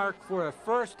of the mark for a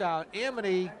first down.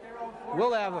 Amity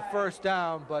will have a first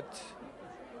down, but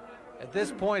at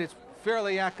this point it's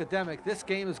fairly academic. This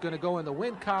game is going to go in the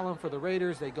win column for the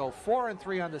Raiders. They go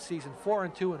 4-3 on the season,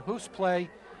 4-2 in Hoos play,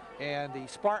 and the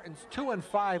Spartans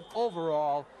 2-5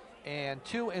 overall and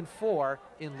 2-4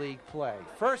 in league play.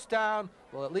 First down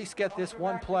will at least get this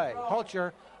one play.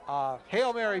 Hulcher,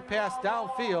 Hail Mary pass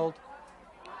downfield,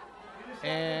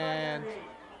 and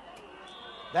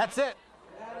that's it.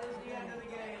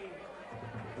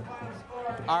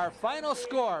 Our final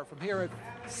score from here at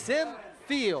Sim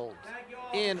Field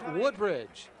in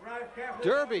Woodbridge.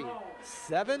 Derby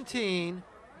 17,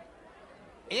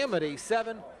 Amity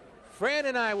 7. Fran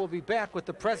and I will be back with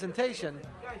the presentation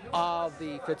of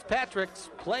the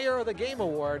Fitzpatrick's Player of the Game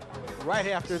Award right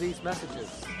after these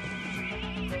messages.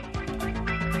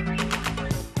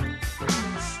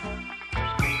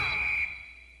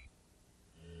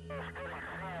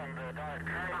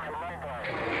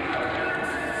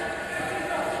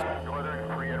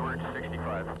 Northern 3 Edwards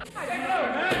 65.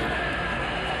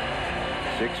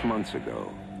 6 months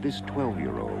ago, this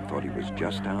 12-year-old thought he was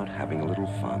just out having a little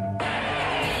fun.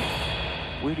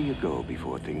 Where do you go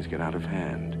before things get out of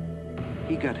hand?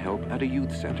 He got help at a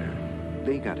youth center.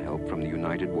 They got help from the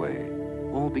United Way.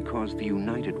 All because the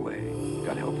United Way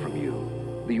got help from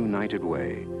you. The United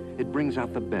Way. It brings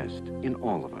out the best in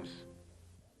all of us.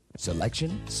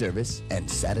 Selection, service,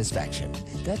 and satisfaction.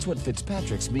 That's what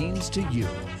Fitzpatrick's means to you.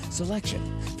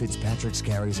 Selection. Fitzpatrick's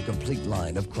carries a complete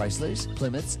line of Chryslers,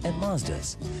 Plymouths, and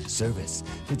Mazdas. Service.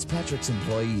 Fitzpatrick's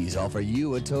employees offer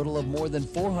you a total of more than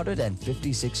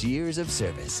 456 years of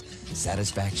service.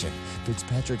 Satisfaction.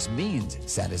 Fitzpatrick's means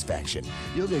satisfaction.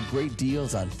 You'll get great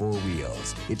deals on 4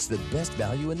 wheels. It's the best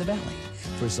value in the valley.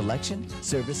 For selection,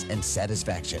 service, and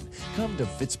satisfaction, come to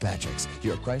Fitzpatrick's,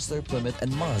 your Chrysler, Plymouth,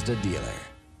 and Mazda dealer.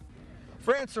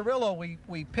 Fran Cirillo,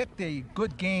 we picked a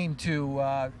good game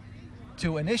to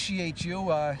initiate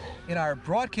you in our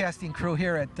broadcasting crew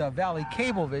here at Valley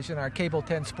Cablevision, our Cable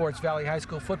 10 Sports Valley High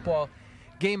School football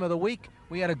game of the week.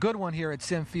 We had a good one here at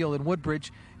Sim Field in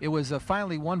Woodbridge. It was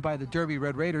finally won by the Derby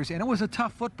Red Raiders, and it was a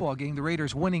tough football game. The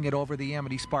Raiders winning it over the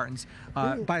Amity Spartans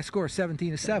by a score of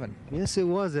 17-7. Yes, it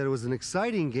was. It was an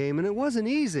exciting game, and it wasn't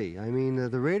easy. I mean,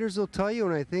 the Raiders will tell you,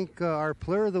 and I think our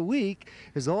Player of the Week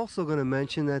is also going to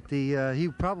mention that he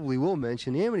probably will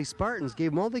mention the Amity Spartans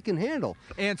gave them all they can handle.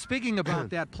 And speaking about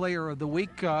that Player of the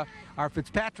Week, our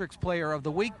Fitzpatrick's Player of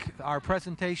the Week, our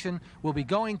presentation will be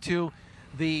going to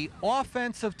the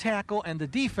offensive tackle and the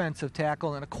defensive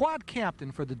tackle and a quad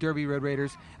captain for the Derby Red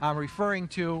Raiders. I'm referring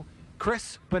to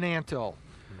Chris Benanto,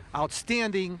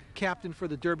 outstanding captain for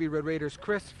the Derby Red Raiders.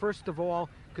 Chris, first of all,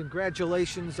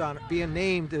 congratulations on being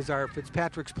named as our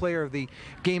Fitzpatrick's Player of the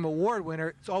Game Award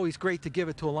winner. It's always great to give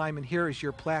it to a lineman. Here is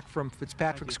your plaque from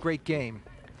Fitzpatrick's great game.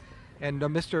 And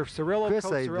Mr. Cirillo, Chris,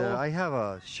 Coach Cirillo. I have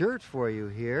a shirt for you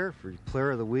here for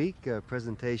Player of the Week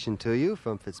presentation to you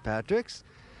from Fitzpatrick's.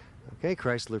 Okay,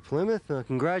 Chrysler Plymouth,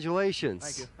 congratulations.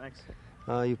 Thank you,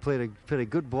 thanks. You played a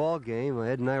good ball game.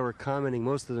 Ed and I were commenting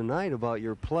most of the night about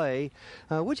your play.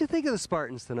 What'd you think of the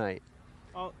Spartans tonight?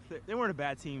 Oh, they weren't a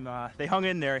bad team. They hung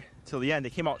in there till the end.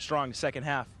 They came out strong the second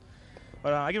half.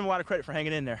 But I give them a lot of credit for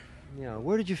hanging in there. Yeah,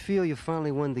 where did you feel you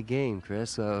finally won the game,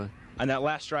 Chris? On that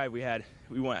last drive we had,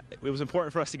 it was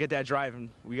important for us to get that drive, and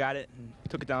we got it and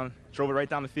took it down, drove it right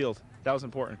down the field. That was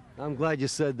important. I'm glad you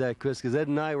said that, Chris, because Ed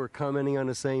and I were commenting on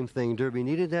the same thing. Derby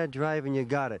needed that drive, and you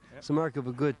got it. Yep. It's a mark of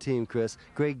a good team, Chris.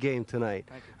 Great game tonight.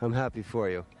 Thank you. I'm happy for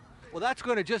you. Well, that's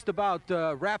going to just about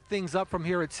wrap things up from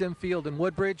here at Sim Field in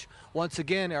Woodbridge. Once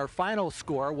again, our final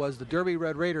score was the Derby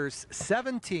Red Raiders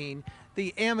 17,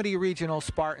 the Amity Regional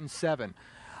Spartans 7.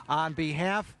 On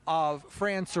behalf of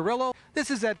Fran Cirillo, this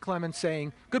is Ed Clemens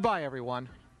saying goodbye, everyone.